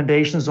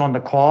recommendations on the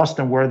cost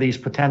and where these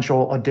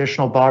potential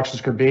additional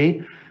boxes could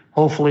be.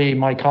 Hopefully,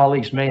 my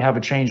colleagues may have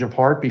a change of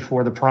heart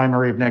before the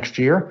primary of next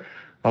year.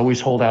 I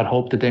always hold out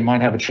hope that they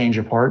might have a change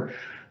of heart.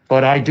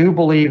 But I do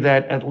believe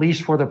that at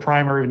least for the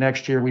primary of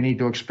next year, we need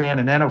to expand.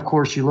 And then, of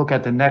course, you look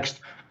at the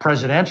next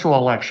presidential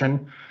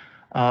election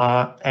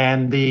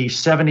and the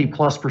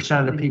 70+%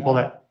 of the people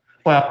that,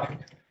 well,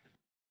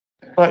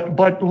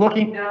 but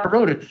looking down the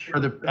road, it's for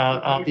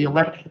the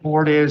election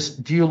board is,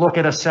 do you look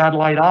at a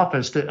satellite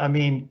office? I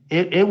mean,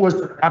 it was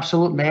an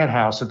absolute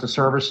madhouse at the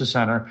services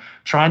center,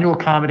 trying to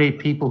accommodate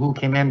people who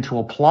came in to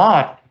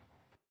apply,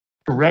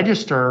 to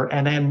register,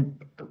 and then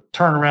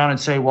turn around and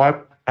say,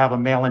 well, I have a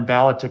mail-in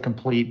ballot to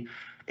complete.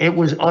 It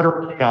was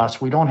utter chaos.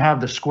 We don't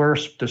have the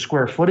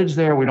square footage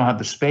there. We don't have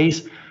the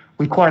space.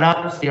 We quite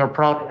honestly are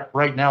probably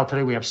right now,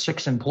 today, we have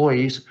 6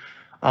 employees.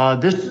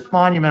 This is a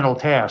monumental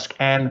task.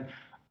 And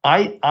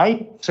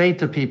I say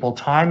to people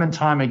time and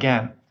time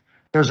again,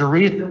 there's a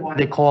reason why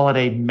they call it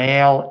a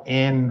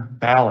mail-in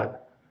ballot.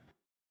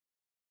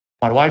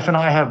 My wife and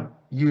I have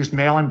used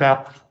mail-in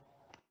ballots.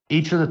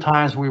 Each of the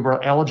times we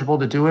were eligible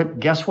to do it,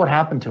 guess what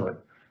happened to it?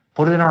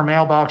 Put it in our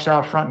mailbox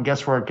out front, and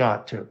guess where it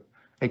got to?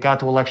 It got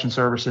to election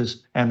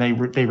services, and they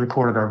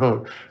recorded our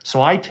vote.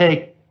 So I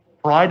take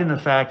pride in the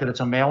fact that it's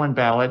a mail-in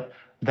ballot,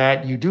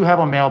 that you do have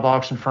a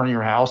mailbox in front of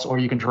your house, or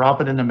you can drop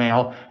it in the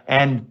mail,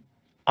 and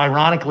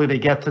ironically, they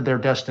get to their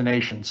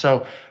destination.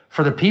 So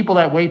for the people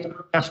that wait to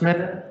the last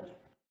minute,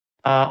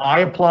 I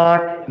apply,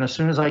 and as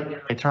soon as I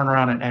turn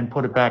around and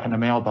put it back in the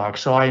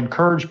mailbox. So I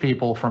encourage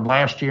people from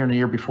last year and the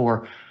year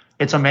before,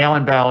 it's a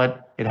mail-in ballot.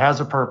 It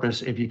has a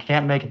purpose. If you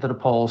can't make it to the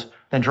polls,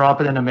 then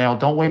drop it in the mail.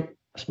 Don't wait the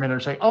last minute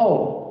and say,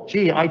 oh,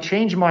 gee, I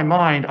changed my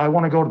mind. I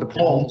want to go to the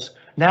polls.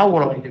 Now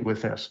what do I do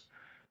with this?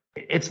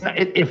 It's not,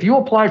 if you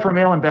apply for a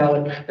mail-in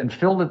ballot and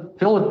fill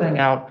the thing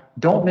out,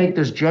 don't make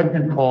this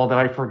judgment call that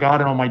I forgot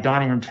it on my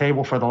dining room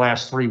table for the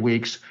last 3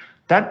 weeks.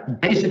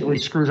 That basically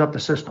screws up the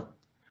system.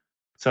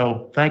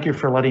 So thank you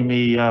for letting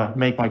me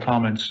make my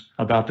comments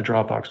about the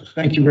drop boxes.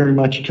 Thank you very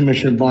much,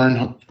 Commissioner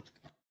Barn.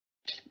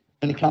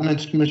 Any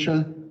comments,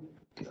 Commissioner?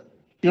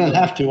 You don't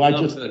have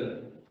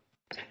to.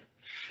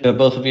 Yeah,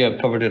 both of you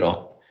have covered it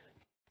all.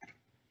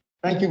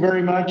 Thank you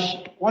very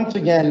much. Once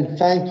again,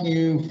 thank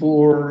you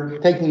for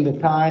taking the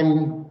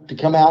time to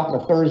come out on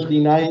a Thursday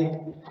night.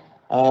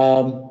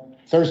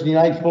 Thursday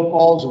night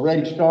football is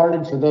already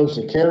started for those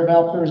that care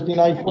about Thursday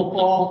night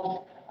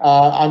football.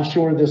 I'm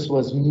sure this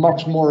was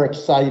much more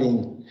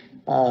exciting.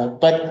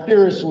 But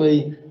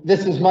seriously,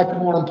 this is much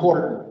more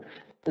important.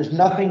 There's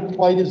nothing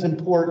quite as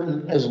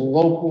important as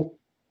local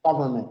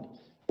government,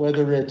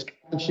 whether it's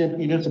township,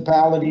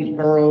 municipalities,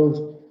 boroughs,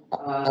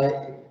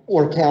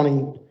 or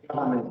county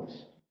government.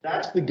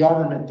 That's the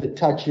government that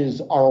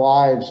touches our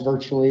lives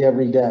virtually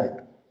every day.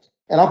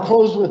 And I'll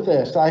close with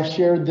this. I've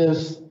shared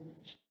this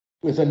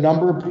with a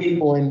number of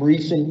people in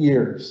recent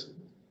years.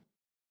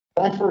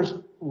 When I first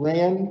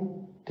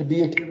ran to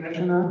be a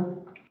commissioner,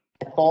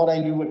 I thought I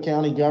knew what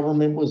county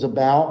government was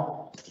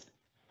about.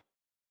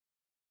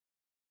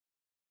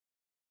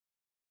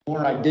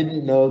 More I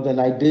didn't know than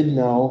I did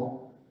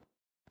know,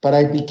 but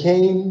I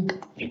became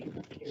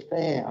a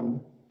fan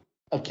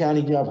of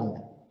county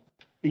government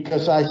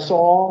because I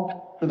saw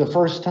for the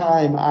first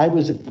time I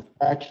was able to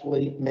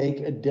actually make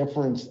a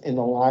difference in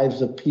the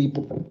lives of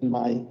people in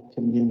my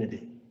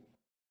community.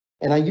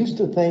 And I used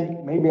to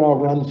think maybe I'll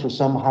run for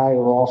some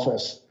higher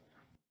office.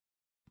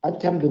 I've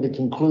come to the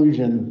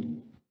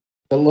conclusion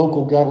that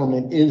local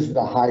government is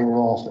the higher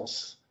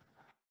office.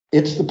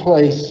 It's the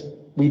place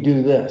we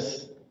do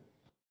this.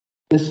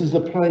 This is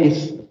the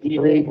place we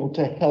are able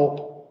to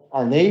help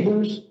our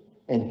neighbors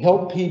and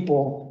help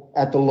people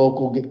at the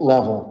local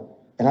level.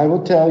 And I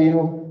will tell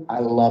you, I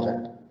love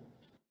it.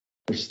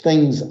 There's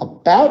things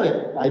about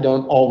it I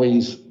don't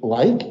always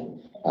like,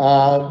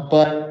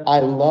 but I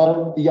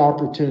love the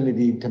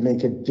opportunity to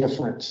make a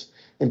difference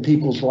in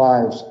people's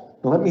lives.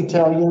 And let me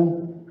tell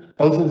you,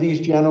 both of these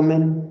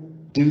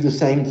gentlemen do the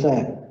same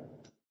thing.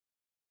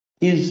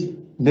 He's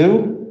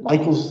new,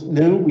 Michael's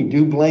new. We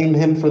do blame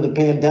him for the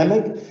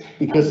pandemic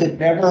because it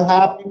never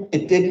happened.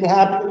 It didn't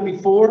happen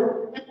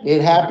before.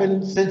 It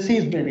happened since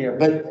he's been here,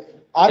 but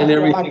And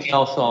everything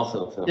else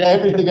also. So. Yeah,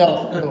 everything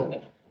else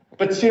too.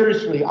 But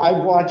seriously,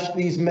 I've watched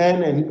these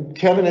men, and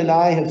Kevin and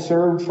I have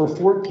served for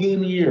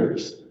 14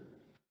 years,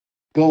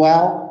 go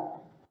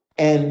out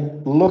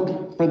and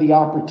look for the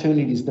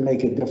opportunities to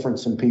make a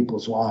difference in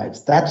people's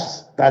lives.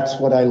 That's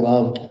what I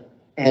love.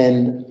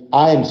 And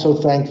I am so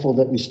thankful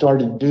that we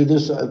started to do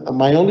this.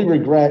 My only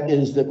regret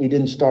is that we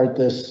didn't start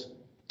this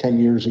 10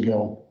 years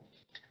ago.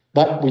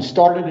 But we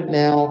started it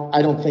now.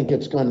 I don't think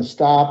it's going to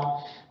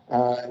stop.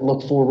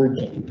 Look forward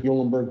to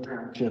Muhlenberg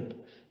Township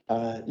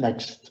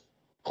next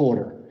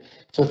quarter.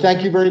 So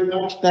thank you very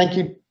much. Thank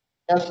you,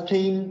 S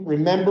team.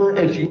 Remember,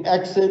 as you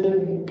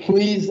exit,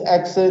 please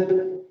exit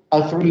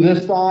through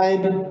this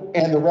side,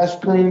 and the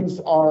restrooms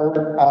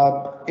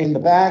are in the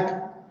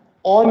back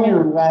on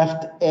your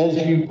left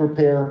as you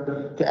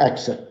prepare to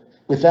exit.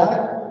 With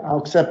that, I'll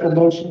accept a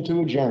motion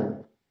to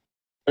adjourn.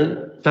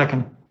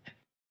 Second.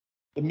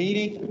 The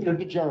meeting is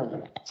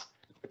adjourned.